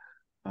morning.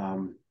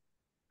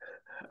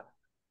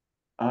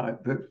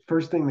 The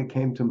first thing that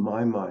came to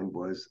my mind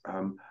was,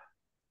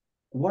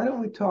 why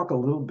don't we talk a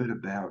little bit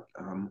about,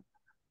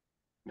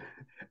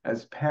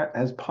 as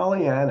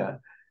Pollyanna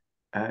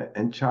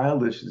and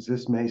childish as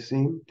this may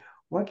seem,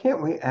 why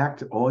can't we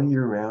act all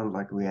year round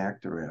like we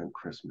act around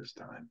Christmas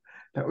time?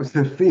 That was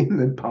the theme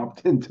that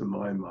popped into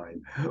my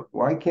mind.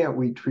 Why can't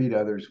we treat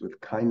others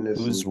with kindness?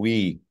 Who's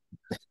we?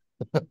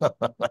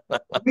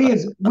 We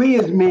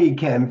as me,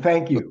 Ken.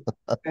 Thank you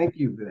for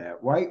that.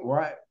 Why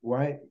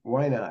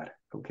not?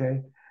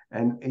 Okay.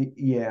 And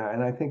yeah,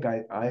 and I think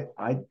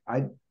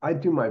I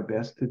do my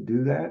best to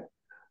do that.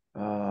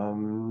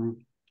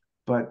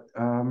 But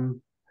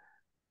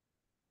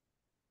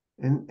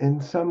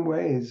in some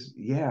ways,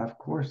 yeah, of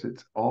course,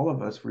 it's all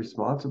of us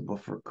responsible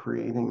for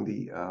creating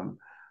the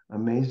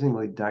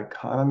amazingly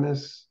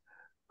dichotomous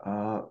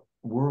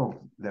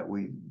world that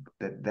we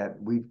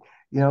you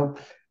know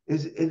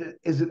is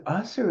it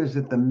us or is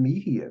it the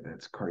media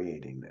that's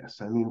creating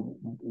this? I mean,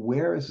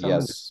 where is some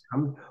of this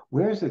Yes.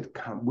 where's it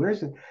come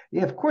where's it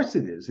yeah, of course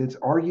it is. It's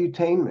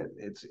argutainment.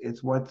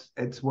 It's what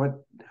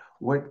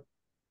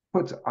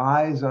puts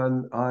eyes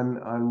on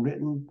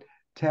written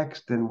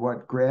text and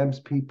what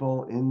grabs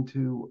people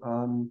into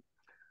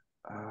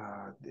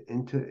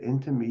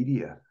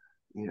media,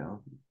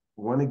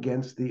 one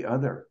against the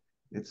other.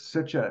 It's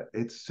such an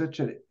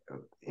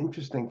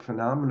interesting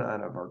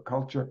phenomenon of our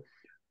culture.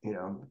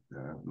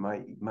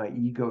 My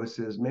ego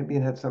says maybe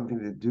it had something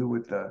to do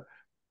with the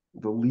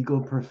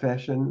legal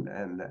profession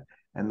and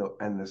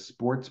the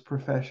sports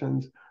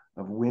professions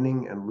of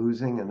winning and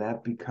losing, and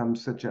that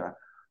becomes such an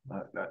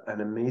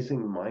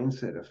amazing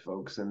mindset of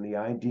folks, and the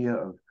idea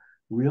of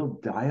real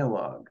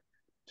dialogue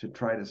to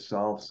try to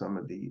solve some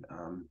of the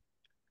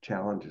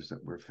challenges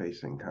that we're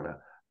facing kind of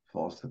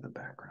falls to the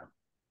background.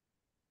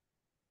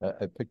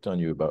 I picked on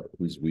you about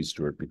who's we,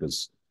 Stuart,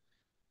 because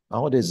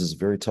holidays is a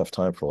very tough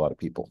time for a lot of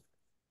people.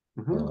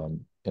 Mm-hmm.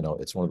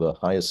 It's one of the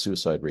highest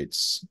suicide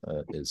rates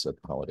is at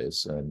the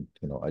holidays. And,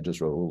 I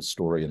just wrote a little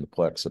story in the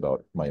Plex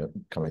about my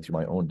coming through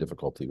my own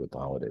difficulty with the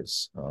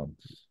holidays.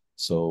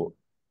 So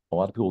a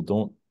lot of people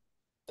don't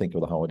think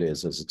of the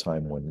holidays as a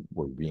time when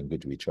we're being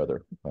good to each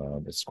other.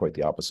 It's quite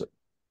the opposite.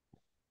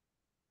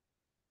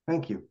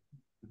 Thank you.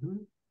 Mm-hmm.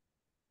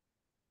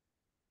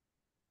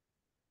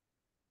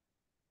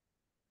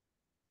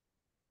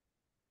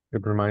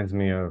 It reminds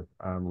me of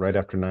right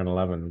after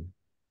 9/11,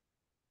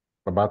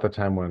 about the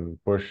time when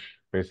Bush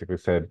basically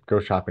said, go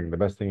shopping. The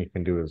best thing you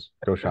can do is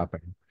go shopping.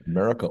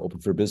 America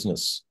open for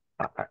business.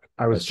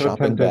 I A was so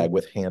shopping bag tempted.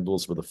 with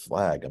handles with a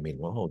flag. I mean,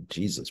 oh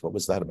Jesus, what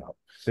was that about?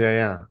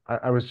 Yeah.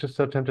 I was just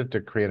so tempted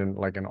to create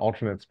an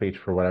alternate speech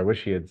for what I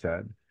wish he had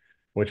said,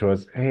 which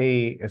was,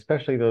 hey,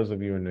 especially those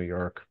of you in New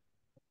York,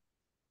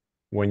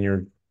 when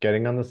you're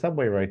getting on the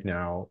subway right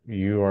now,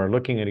 you are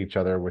looking at each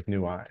other with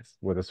new eyes,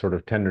 with a sort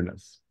of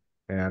tenderness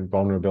and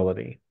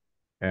vulnerability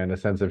and a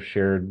sense of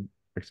shared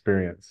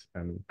experience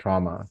and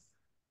trauma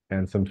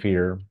and some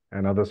fear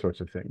and other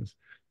sorts of things.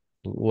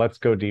 Let's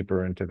go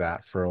deeper into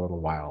that for a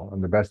little while.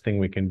 And the best thing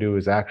we can do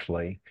is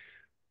actually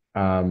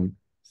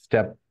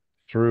step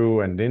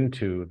through and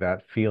into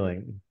that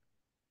feeling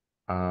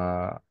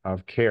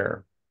of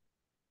care.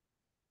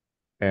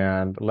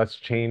 And let's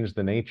change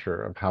the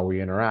nature of how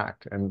we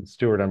interact. And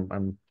Stuart,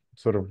 I'm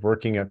sort of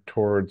working it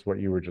towards what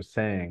you were just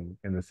saying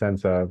in the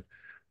sense of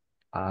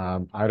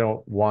I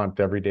don't want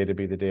every day to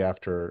be the day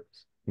after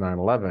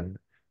 9/11,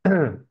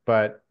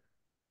 but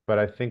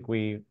I think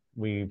we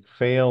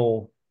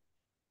fail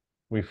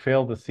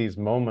to seize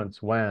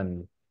moments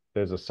when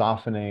there's a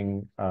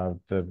softening of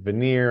the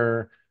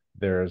veneer,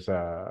 there's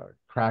a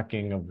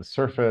cracking of the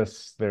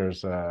surface,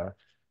 there's a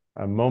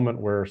moment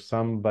where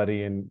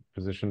somebody in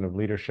position of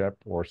leadership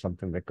or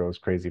something that goes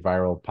crazy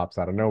viral pops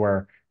out of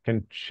nowhere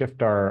can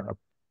shift our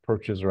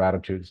approaches or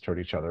attitudes toward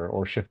each other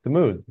or shift the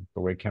mood,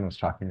 the way Ken was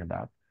talking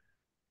about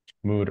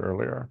mood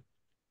earlier.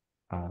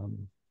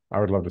 I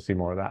would love to see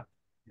more of that.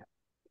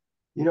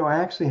 I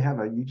actually have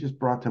you just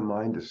brought to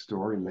mind a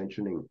story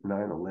mentioning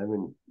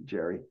 9/11,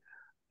 Jerry.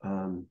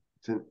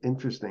 It's an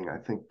interesting, I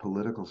think,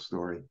 political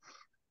story.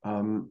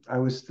 I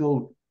was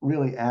still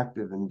really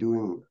active in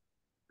doing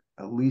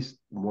at least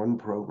one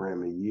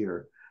program a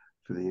year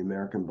for the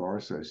American Bar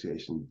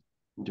Association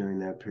during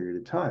that period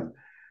of time.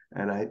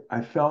 And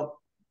I felt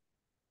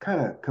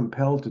kind of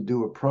compelled to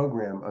do a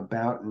program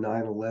about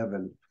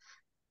 9/11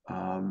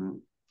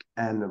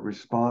 and the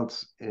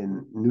response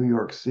in New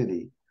York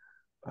City,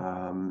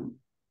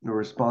 the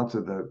response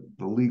of the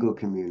legal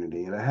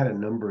community. And I had a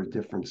number of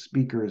different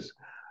speakers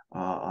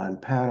on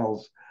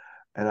panels.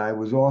 And I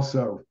was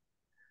also,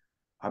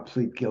 I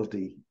plead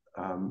guilty,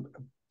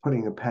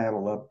 putting a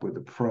panel up with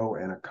a pro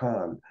and a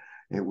con.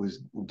 It was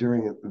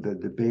during the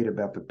debate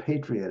about the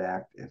Patriot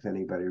Act, if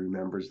anybody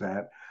remembers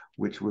that,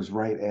 which was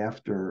right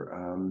after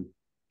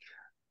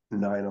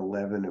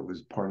 9/11. It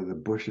was part of the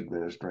Bush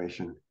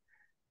administration.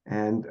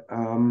 And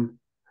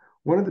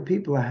one of the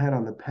people I had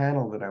on the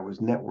panel that I was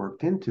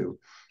networked into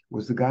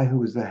was the guy who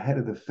was the head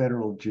of the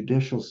Federal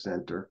Judicial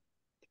Center,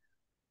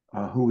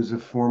 who was a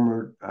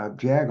former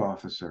JAG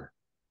officer.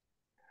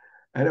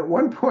 And at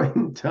one point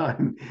in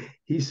time,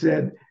 he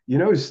said,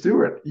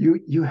 Stuart,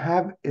 you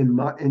have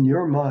in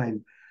your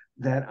mind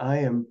that I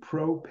am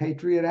pro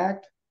Patriot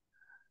Act,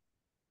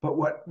 but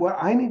what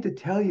I need to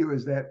tell you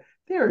is that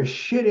there is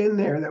shit in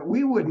there that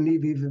we wouldn't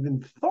have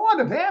even thought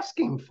of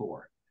asking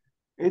for.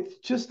 It's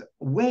just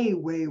way,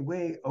 way,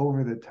 way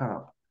over the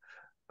top.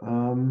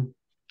 Um,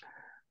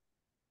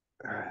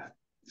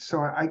 so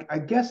I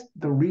guess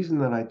the reason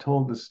that I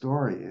told the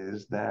story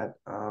is that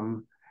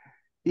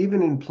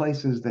even in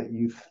places that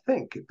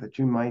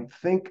you might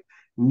think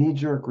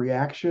knee-jerk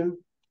reaction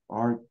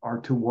are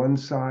to one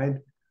side,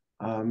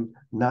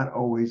 not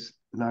always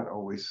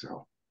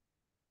so.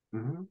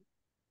 Mm-hmm.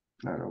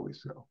 Not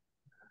always so.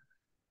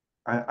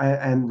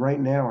 And right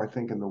now, I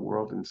think in the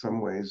world, in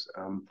some ways,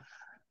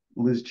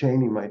 Liz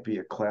Cheney might be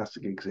a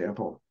classic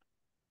example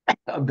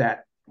of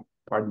that.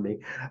 Pardon me.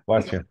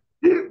 Bless you.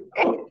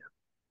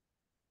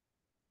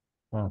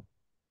 Wow.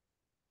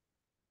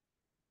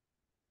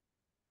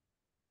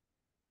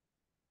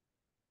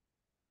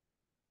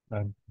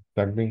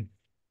 Dugby?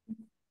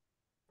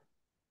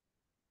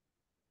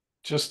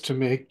 Just to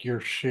make your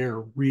share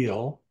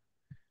real,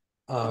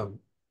 my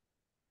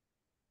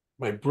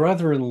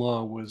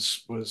brother-in-law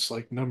was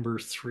like number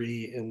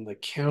 3 in the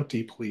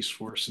county police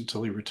force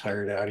until he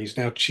retired out. He's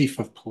now chief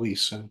of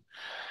police in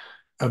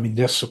a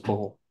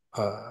municipal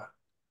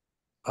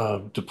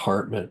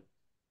department.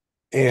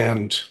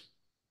 And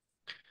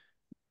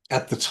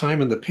at the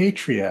time of the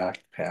Patriot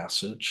Act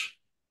passage,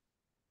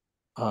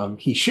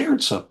 he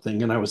shared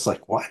something, and I was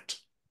like, "What?"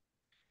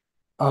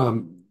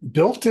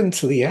 Built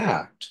into the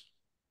act,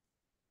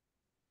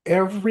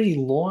 every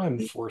law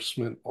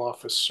enforcement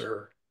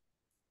officer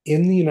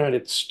in the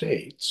United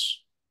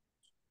States,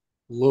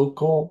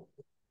 local,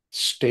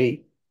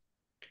 state,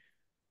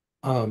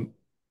 um,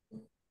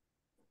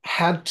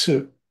 had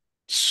to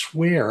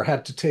swear,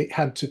 had to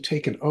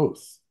take an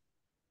oath,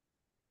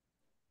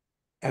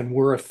 and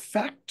were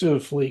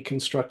effectively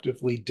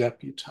constructively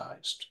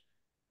deputized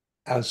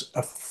as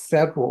a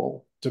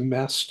federal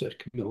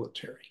domestic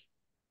military.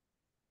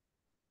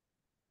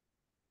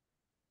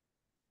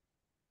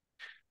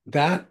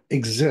 That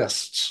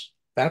exists.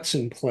 That's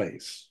in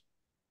place.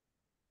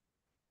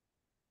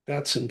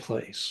 That's in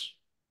place.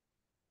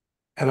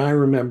 And I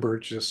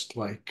remember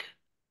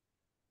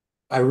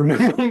I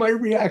remember my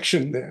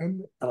reaction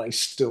then, and I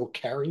still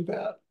carry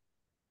that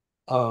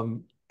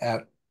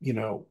at,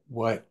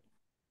 what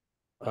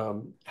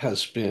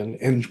has been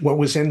and what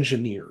was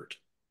engineered.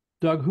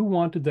 Doug, who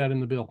wanted that in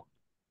the bill?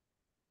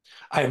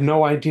 I have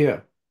no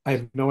idea. I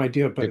have no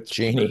idea, but Dick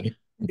Cheney.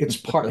 it's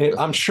part.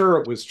 I'm sure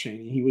it was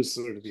Cheney. He was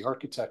sort of the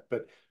architect,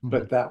 but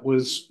that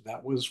was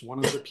one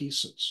of the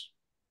pieces,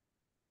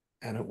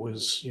 and it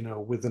was, you know,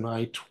 with an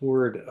eye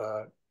toward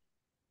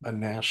a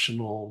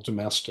national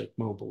domestic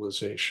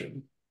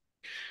mobilization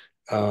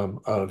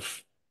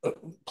of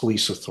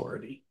police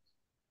authority.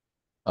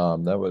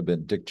 That would have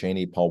been Dick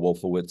Cheney, Paul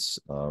Wolfowitz.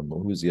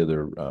 Who was the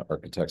other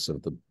architects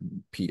of the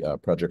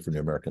Project for New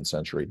American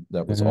Century?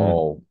 That was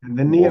all And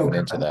the woven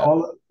into neocon, that.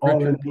 all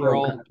the Richard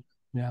Pearl. neocon.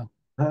 Yeah.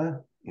 Huh?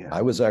 Yeah.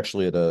 I was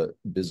actually at a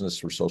Business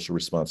for Social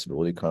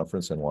Responsibility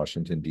conference in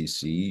Washington,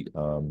 D.C.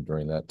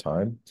 During that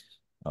time.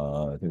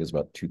 I think it was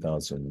about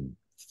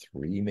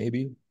 2003,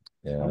 maybe.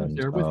 I was And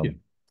there with you.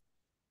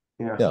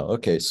 Yeah. yeah,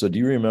 okay. So do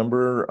you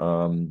remember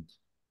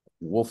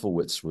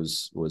Wolfowitz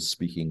was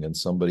speaking and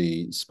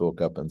somebody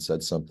spoke up and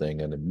said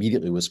something and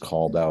immediately was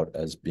called out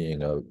as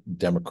being a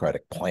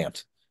Democratic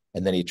plant.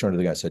 And then he turned to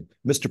the guy and said,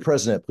 "Mr.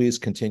 President, please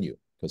continue."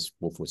 Because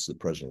Wolfowitz is the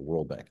president of the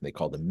World Bank, and they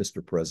called him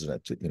Mr.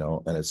 President, you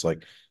know, and it's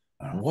like,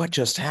 what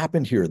just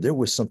happened here? There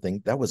was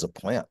something that was a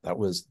plant. That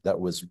was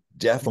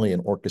definitely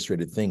an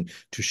orchestrated thing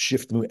to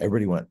shift the mood.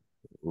 Everybody went,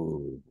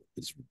 "Ooh,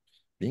 it's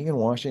being in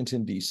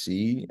Washington,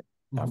 D.C.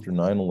 after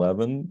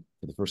 9/11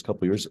 for the first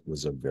couple of years, it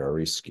was a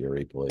very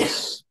scary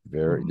place.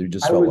 There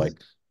just felt like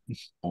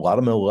a lot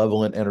of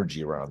malevolent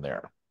energy around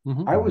there."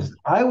 I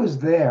was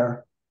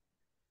there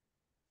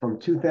from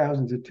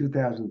 2000 to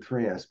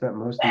 2003. I spent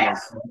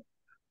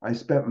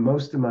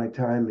most of my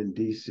time in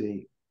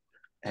DC.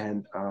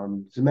 And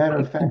as a matter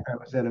of fact, I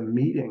was at a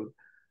meeting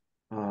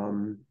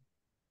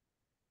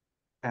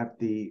at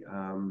the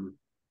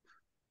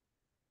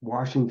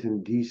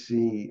Washington,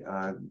 D.C.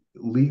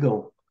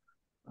 Legal.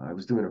 I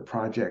was doing a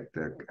project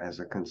as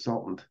a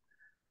consultant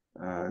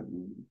uh,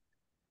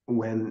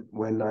 when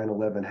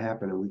 9/11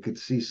 happened, and we could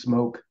see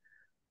smoke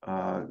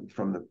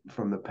from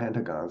the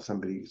Pentagon.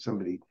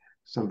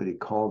 Somebody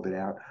called it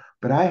out,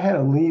 but I had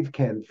to leave,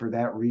 Ken, for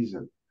that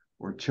reason,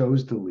 or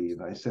chose to leave.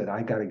 I said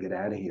I got to get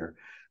out of here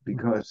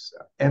because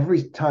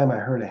every time I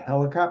heard a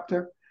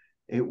helicopter,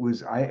 it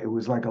was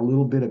like a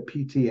little bit of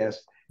PTS.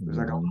 It was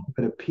like a little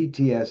bit of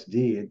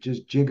PTSD. It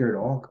just jiggered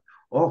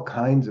all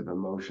kinds of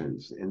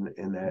emotions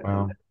in that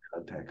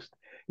context.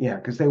 Yeah,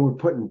 because they were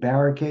putting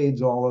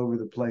barricades all over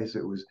the place.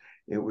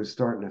 It was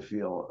starting to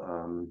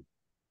feel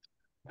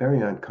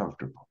very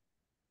uncomfortable.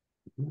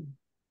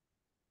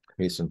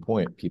 Case in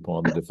point, people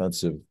on the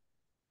defensive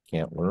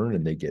can't learn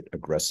and they get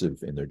aggressive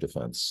in their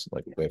defense.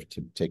 Like, we have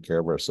to take care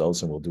of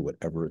ourselves and we'll do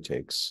whatever it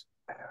takes.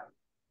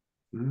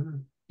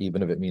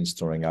 Even if it means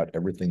throwing out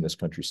everything this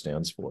country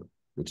stands for,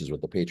 which is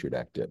what the Patriot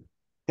Act did.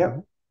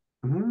 Yep.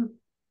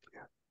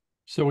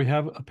 So we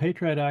have a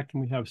Patriot Act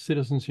and we have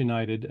Citizens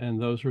United,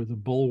 and those are the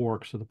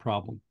bulwarks of the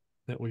problem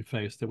that we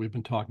face, that we've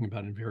been talking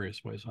about in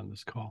various ways on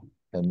this call.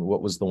 And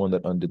what was the one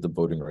that undid the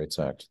Voting Rights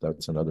Act?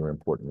 That's another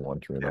important one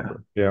to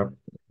remember. Yeah.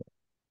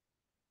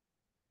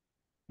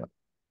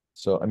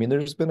 So, I mean,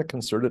 there's been a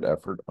concerted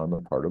effort on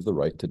the part of the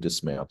right to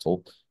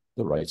dismantle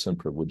the rights and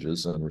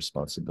privileges and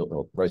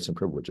rights and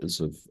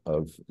privileges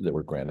of that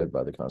were granted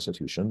by the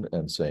Constitution,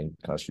 and saying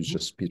the Constitution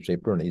is just a piece of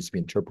paper and needs to be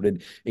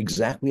interpreted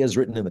exactly as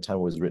written in the time it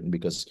was written,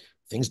 because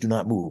things do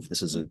not move.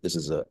 This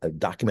is a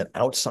document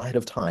outside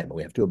of time, and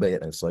we have to obey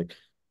it. And it's like,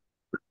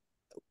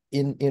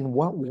 in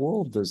what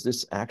world does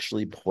this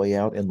actually play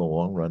out in the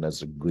long run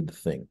as a good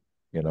thing?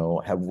 You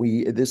know,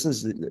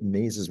 it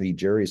amazes me.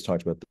 Jerry's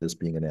talked about this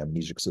being an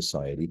amnesic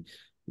society.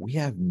 We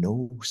have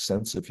no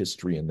sense of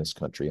history in this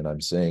country. And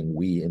I'm saying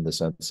we in the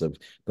sense of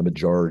the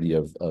majority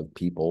of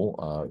people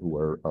who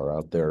are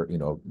out there, you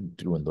know,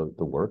 doing the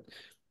work.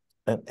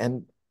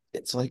 And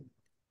it's like,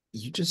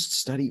 you just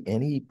study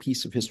any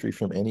piece of history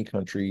from any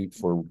country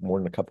for more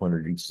than a couple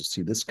hundred years to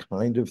see this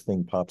kind of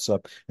thing pops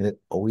up, and it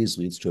always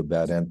leads to a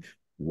bad end.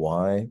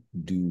 Why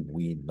do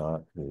we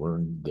not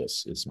learn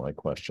this is my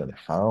question.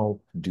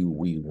 How do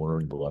we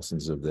learn the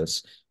lessons of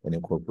this and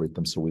incorporate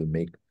them so we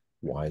make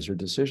wiser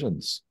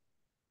decisions?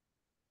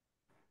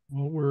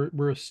 Well,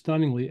 we're a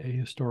stunningly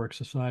ahistoric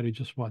society.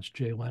 Just watch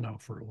Jay Leno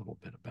for a little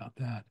bit about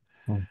that.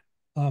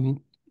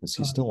 Is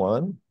he still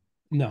on?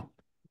 No,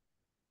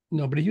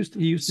 but he used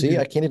to see,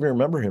 I can't even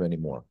remember him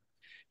anymore.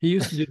 He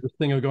used to do this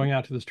thing of going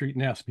out to the street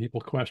and asking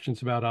people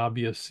questions about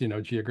obvious, you know,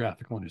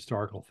 geographical and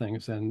historical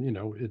things. And, you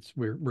know,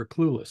 we're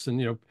clueless, and,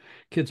 you know,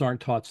 kids aren't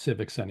taught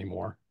civics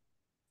anymore.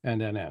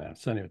 And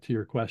so anyway, to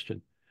your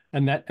question,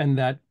 and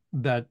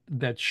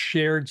that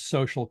shared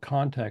social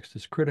context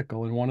is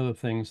critical. And one of the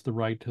things the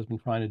right has been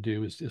trying to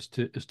do is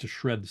to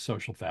shred the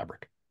social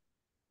fabric.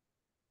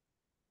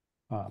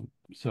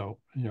 So,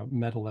 you know,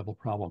 meta level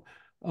problem.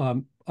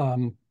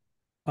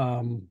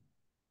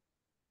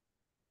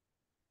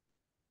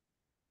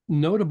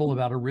 Notable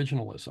about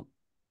originalism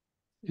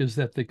is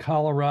that the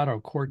Colorado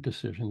court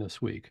decision this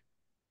week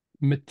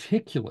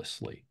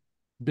meticulously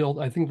built,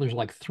 I think there's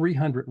like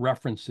 300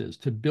 references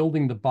to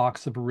building the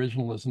box of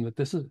originalism, that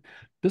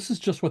this is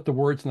just what the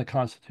words in the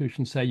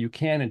Constitution say. You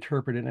can't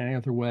interpret it in any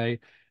other way,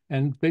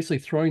 and basically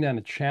throwing down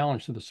a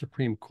challenge to the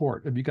Supreme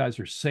Court. If you guys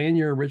are saying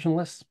you're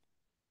originalists,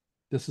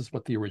 This is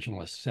what the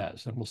originalist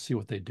says, and we'll see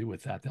what they do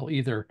with that. They'll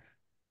either,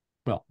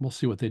 well, we'll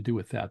see what they do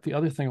with that. The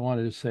other thing I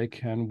wanted to say,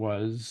 Ken,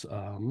 was,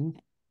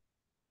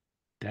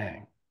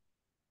 dang.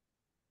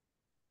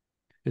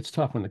 It's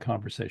tough when the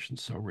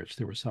conversation's so rich.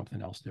 There was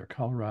something else there,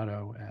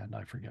 Colorado, and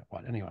I forget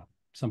what. Anyway,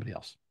 somebody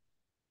else.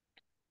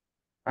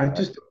 I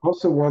just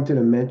also wanted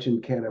to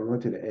mention, Ken, I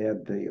wanted to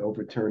add the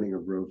overturning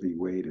of Roe v.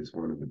 Wade is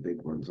one of the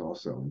big ones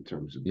also in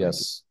terms of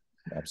Yes,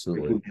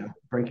 absolutely.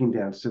 breaking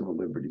down civil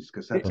liberties,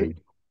 because that's a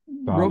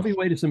Roe v.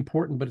 Wade is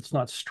important, but it's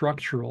not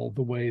structural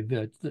the way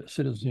that the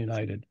Citizens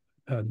United.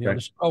 The Right.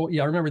 others. Oh,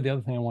 yeah, I remember the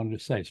other thing I wanted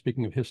to say.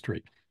 Speaking of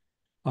history,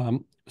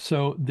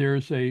 so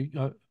there's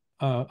a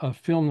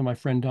film that my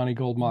friend Donnie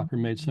Goldmacher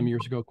made some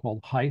years ago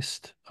called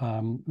Heist.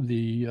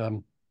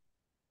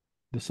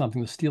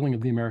 The Stealing of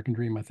the American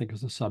Dream, I think,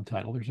 is the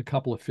subtitle. There's a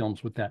couple of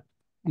films with that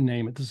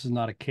name. This is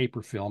not a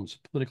caper film; it's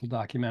a political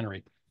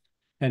documentary,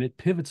 and it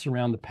pivots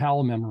around the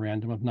Powell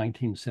Memorandum of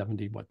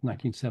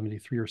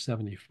 1973 or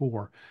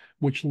 74,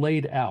 which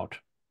laid out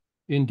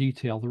in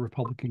detail the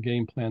Republican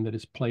game plan that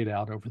is played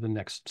out over the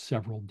next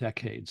several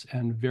decades.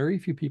 And very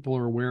few people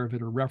are aware of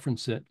it or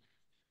reference it.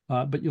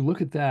 But you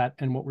look at that,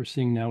 and what we're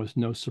seeing now is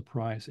no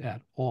surprise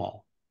at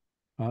all.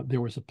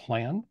 There was a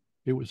plan.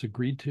 It was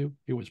agreed to.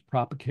 It was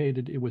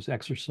propagated. It was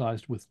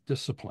exercised with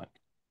discipline,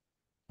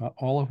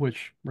 all of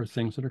which are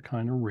things that are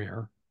kind of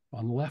rare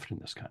on the left in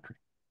this country.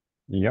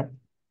 Yep.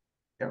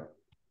 yeah.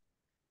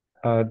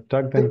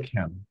 Doug, then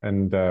Ken,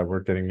 and we're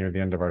getting near the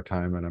end of our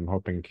time, and I'm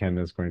hoping Ken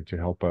is going to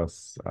help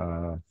us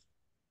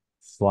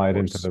slide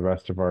into the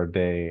rest of our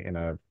day in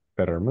a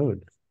better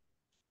mood.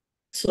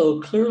 So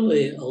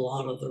clearly, a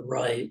lot of the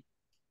right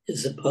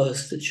is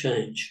opposed to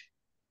change,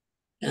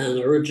 and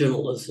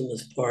originalism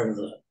is part of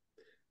that.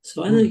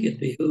 So I think it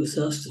behooves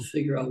us to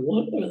figure out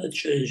what are the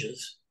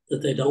changes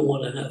that they don't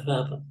want to have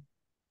happen,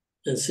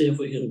 and see if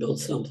we can build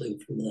something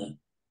from that.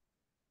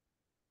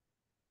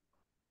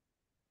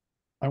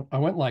 I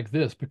went like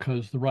this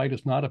because the right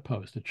is not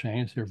opposed to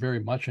change. They're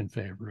very much in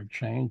favor of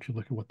change. You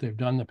look at what they've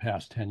done the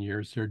past 10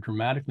 years, they're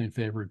dramatically in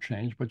favor of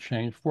change, but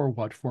change for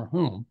what, for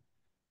whom,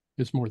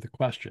 is more the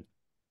question.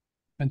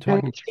 And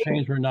talking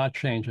change or not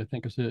change, I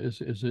think, is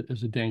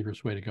a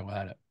dangerous way to go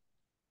at it.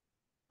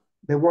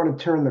 They want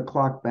to turn the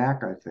clock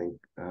back, I think,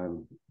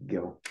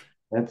 Gil.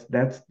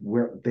 That's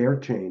where their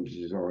change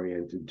is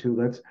oriented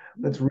to.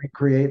 Let's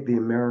recreate the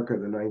America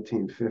of the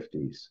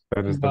 1950s.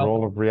 That is the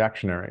role of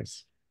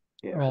reactionaries.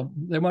 Yeah. Well,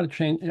 they want to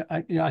change.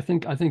 I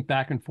think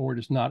back and forward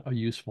is not a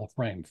useful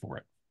frame for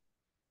it.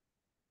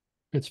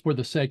 It's for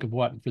the sake of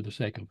what and for the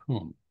sake of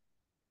whom.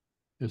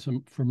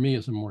 For me,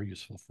 is a more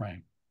useful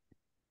frame.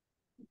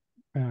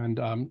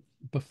 And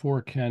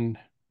before Ken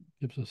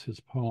gives us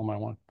his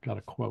poem, got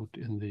a quote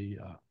in the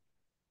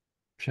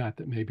chat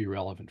that may be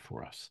relevant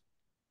for us.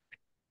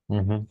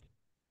 Mm-hmm.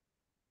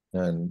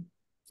 And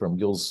from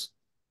Gil's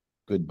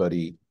good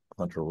buddy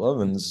Hunter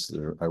Lovins,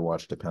 I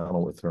watched a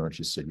panel with her, and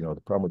she said,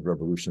 the problem with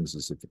revolutions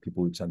is that the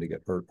people who tend to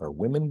get hurt are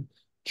women,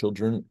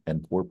 children,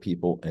 and poor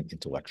people and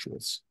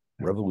intellectuals.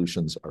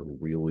 Revolutions are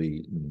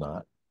really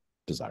not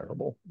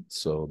desirable.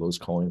 So those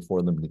calling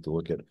for them need to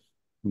look at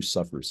who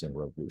suffers in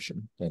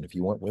revolution. And if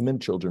you want women,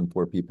 children,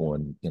 poor people,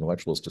 and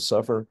intellectuals to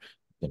suffer,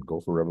 then go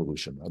for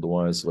revolution.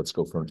 Otherwise, let's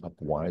go for an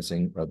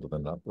uprising rather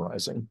than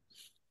uprising.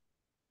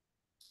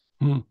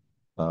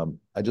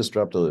 I just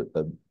dropped a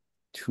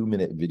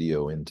 2-minute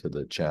video into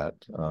the chat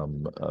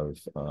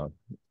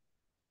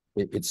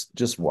it's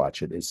just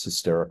watch it. It's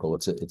hysterical.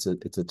 It's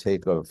a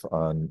take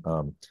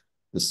on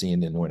the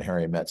scene in When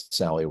Harry Met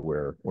Sally,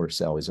 where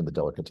Sally's in the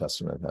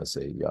delicatessen and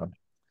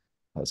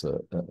has a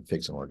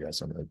fakes an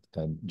orgasm,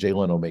 and Jay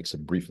Leno makes a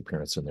brief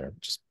appearance in there.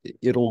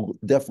 It'll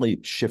definitely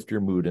shift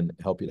your mood and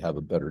help you to have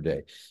a better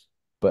day.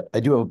 But I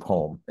do have a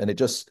poem, and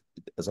as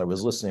I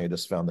was listening, I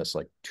just found this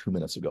like 2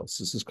 minutes ago.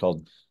 So this is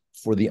called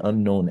For the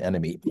Unknown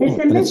Enemy.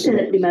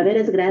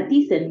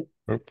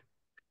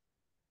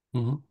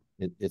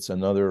 It's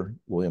another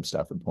William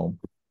Stafford poem.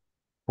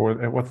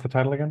 What's the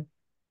title again?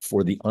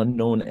 For the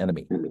Unknown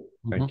Enemy.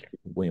 Thank you.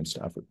 William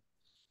Stafford.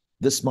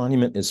 This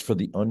monument is for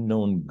the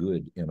unknown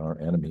good in our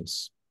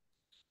enemies.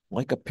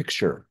 Like a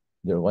picture,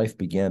 their life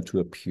began to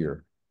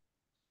appear.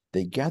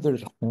 They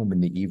gathered at home in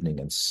the evening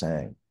and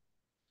sang.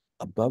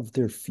 Above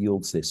their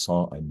fields, they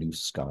saw a new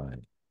sky.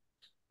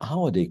 A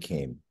holiday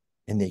came,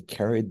 and they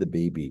carried the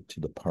baby to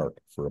the park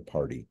for a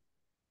party.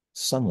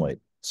 Sunlight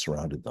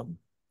surrounded them.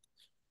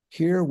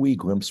 Here we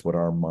glimpse what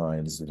our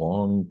minds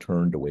long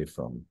turned away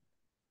from.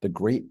 The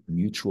great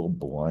mutual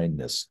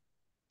blindness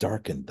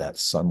darkened that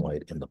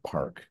sunlight in the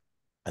park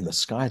and the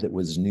sky that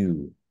was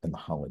new in the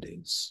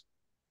holidays.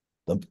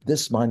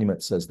 This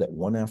monument says that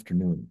one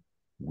afternoon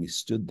we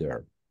stood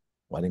there,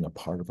 letting a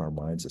part of our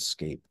minds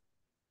escape.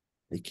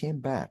 They came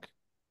back,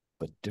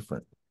 but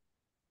different.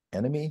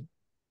 Enemy,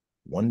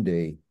 one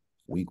day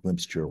we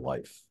glimpsed your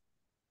life.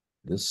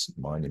 This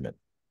monument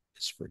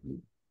is for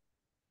you.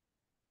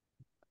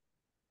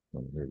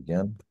 Want to hear it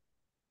again?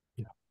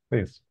 Yeah,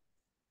 please.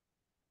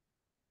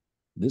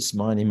 This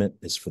monument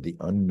is for the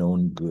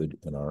unknown good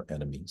in our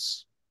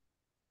enemies.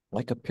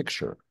 Like a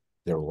picture,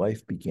 Their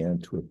life began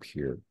to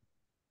appear.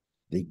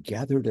 They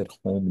gathered at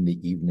home in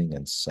the evening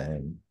and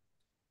sang.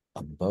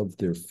 Above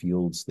their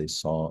fields, they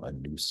saw a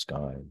new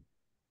sky.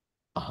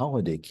 A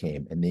holiday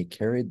came, and they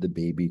carried the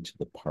baby to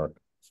the park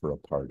for a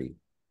party.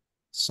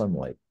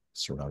 Sunlight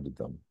surrounded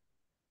them.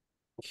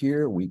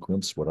 Here we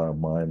glimpse what our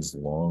minds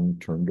long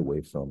turned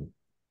away from.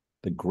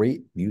 The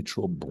great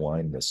mutual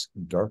blindness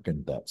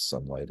darkened that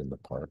sunlight in the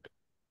park,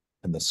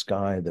 and the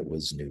sky that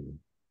was new,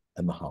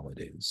 and the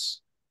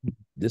holidays.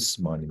 This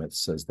monument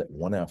says that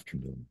one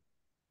afternoon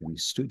we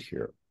stood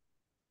here,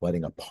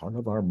 letting a part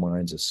of our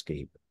minds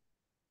escape.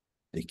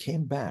 They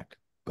came back,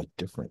 but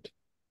different.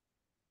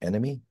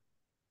 Enemy,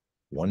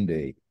 one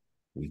day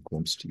we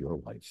glimpsed your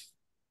life.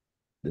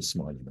 This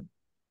monument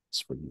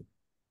is for you.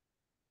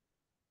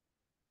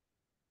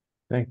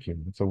 Thank you.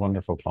 It's a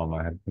wonderful poem.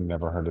 I had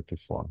never heard it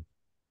before.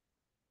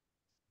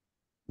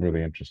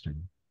 Really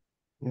interesting.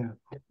 Yeah.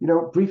 You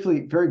know,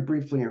 briefly, very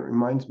briefly, it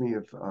reminds me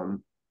of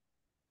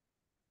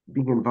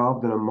being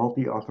involved in a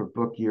multi-author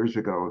book years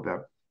ago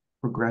that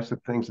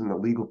progressive things in the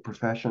legal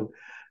profession.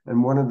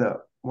 And one of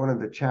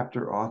the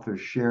chapter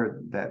authors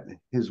shared that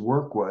his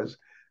work was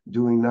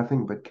doing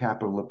nothing but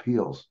capital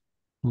appeals.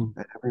 And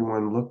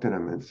everyone looked at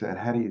him and said,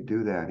 "How do you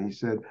do that?" He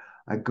said,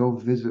 "I go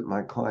visit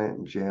my client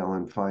in jail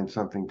and find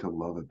something to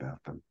love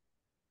about them."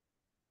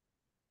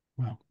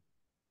 Wow.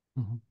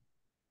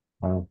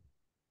 Wow.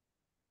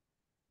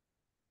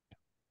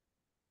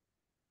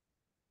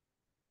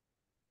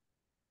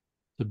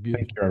 It's a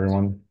beautiful, Thank you,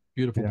 everyone.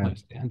 beautiful Yeah.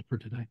 place to end for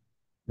today.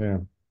 Yeah.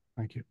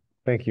 Thank you.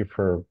 Thank you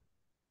for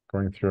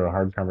going through a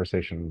hard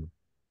conversation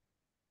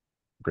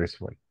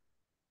gracefully.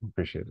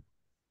 Appreciate it.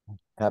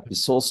 Happy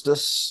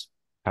solstice.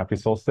 Happy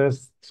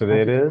solstice.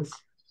 Today it is.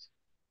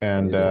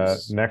 And It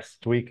is.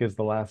 next week is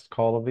the last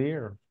call of the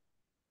year.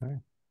 Okay.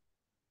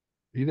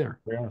 Be there.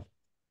 We are.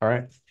 All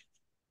right.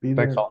 Be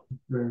Thanks there. all.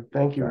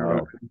 Thank you.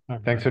 Ciao.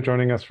 Thanks for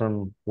joining us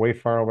from way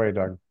far away,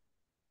 Doug.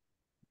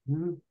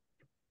 Mhm.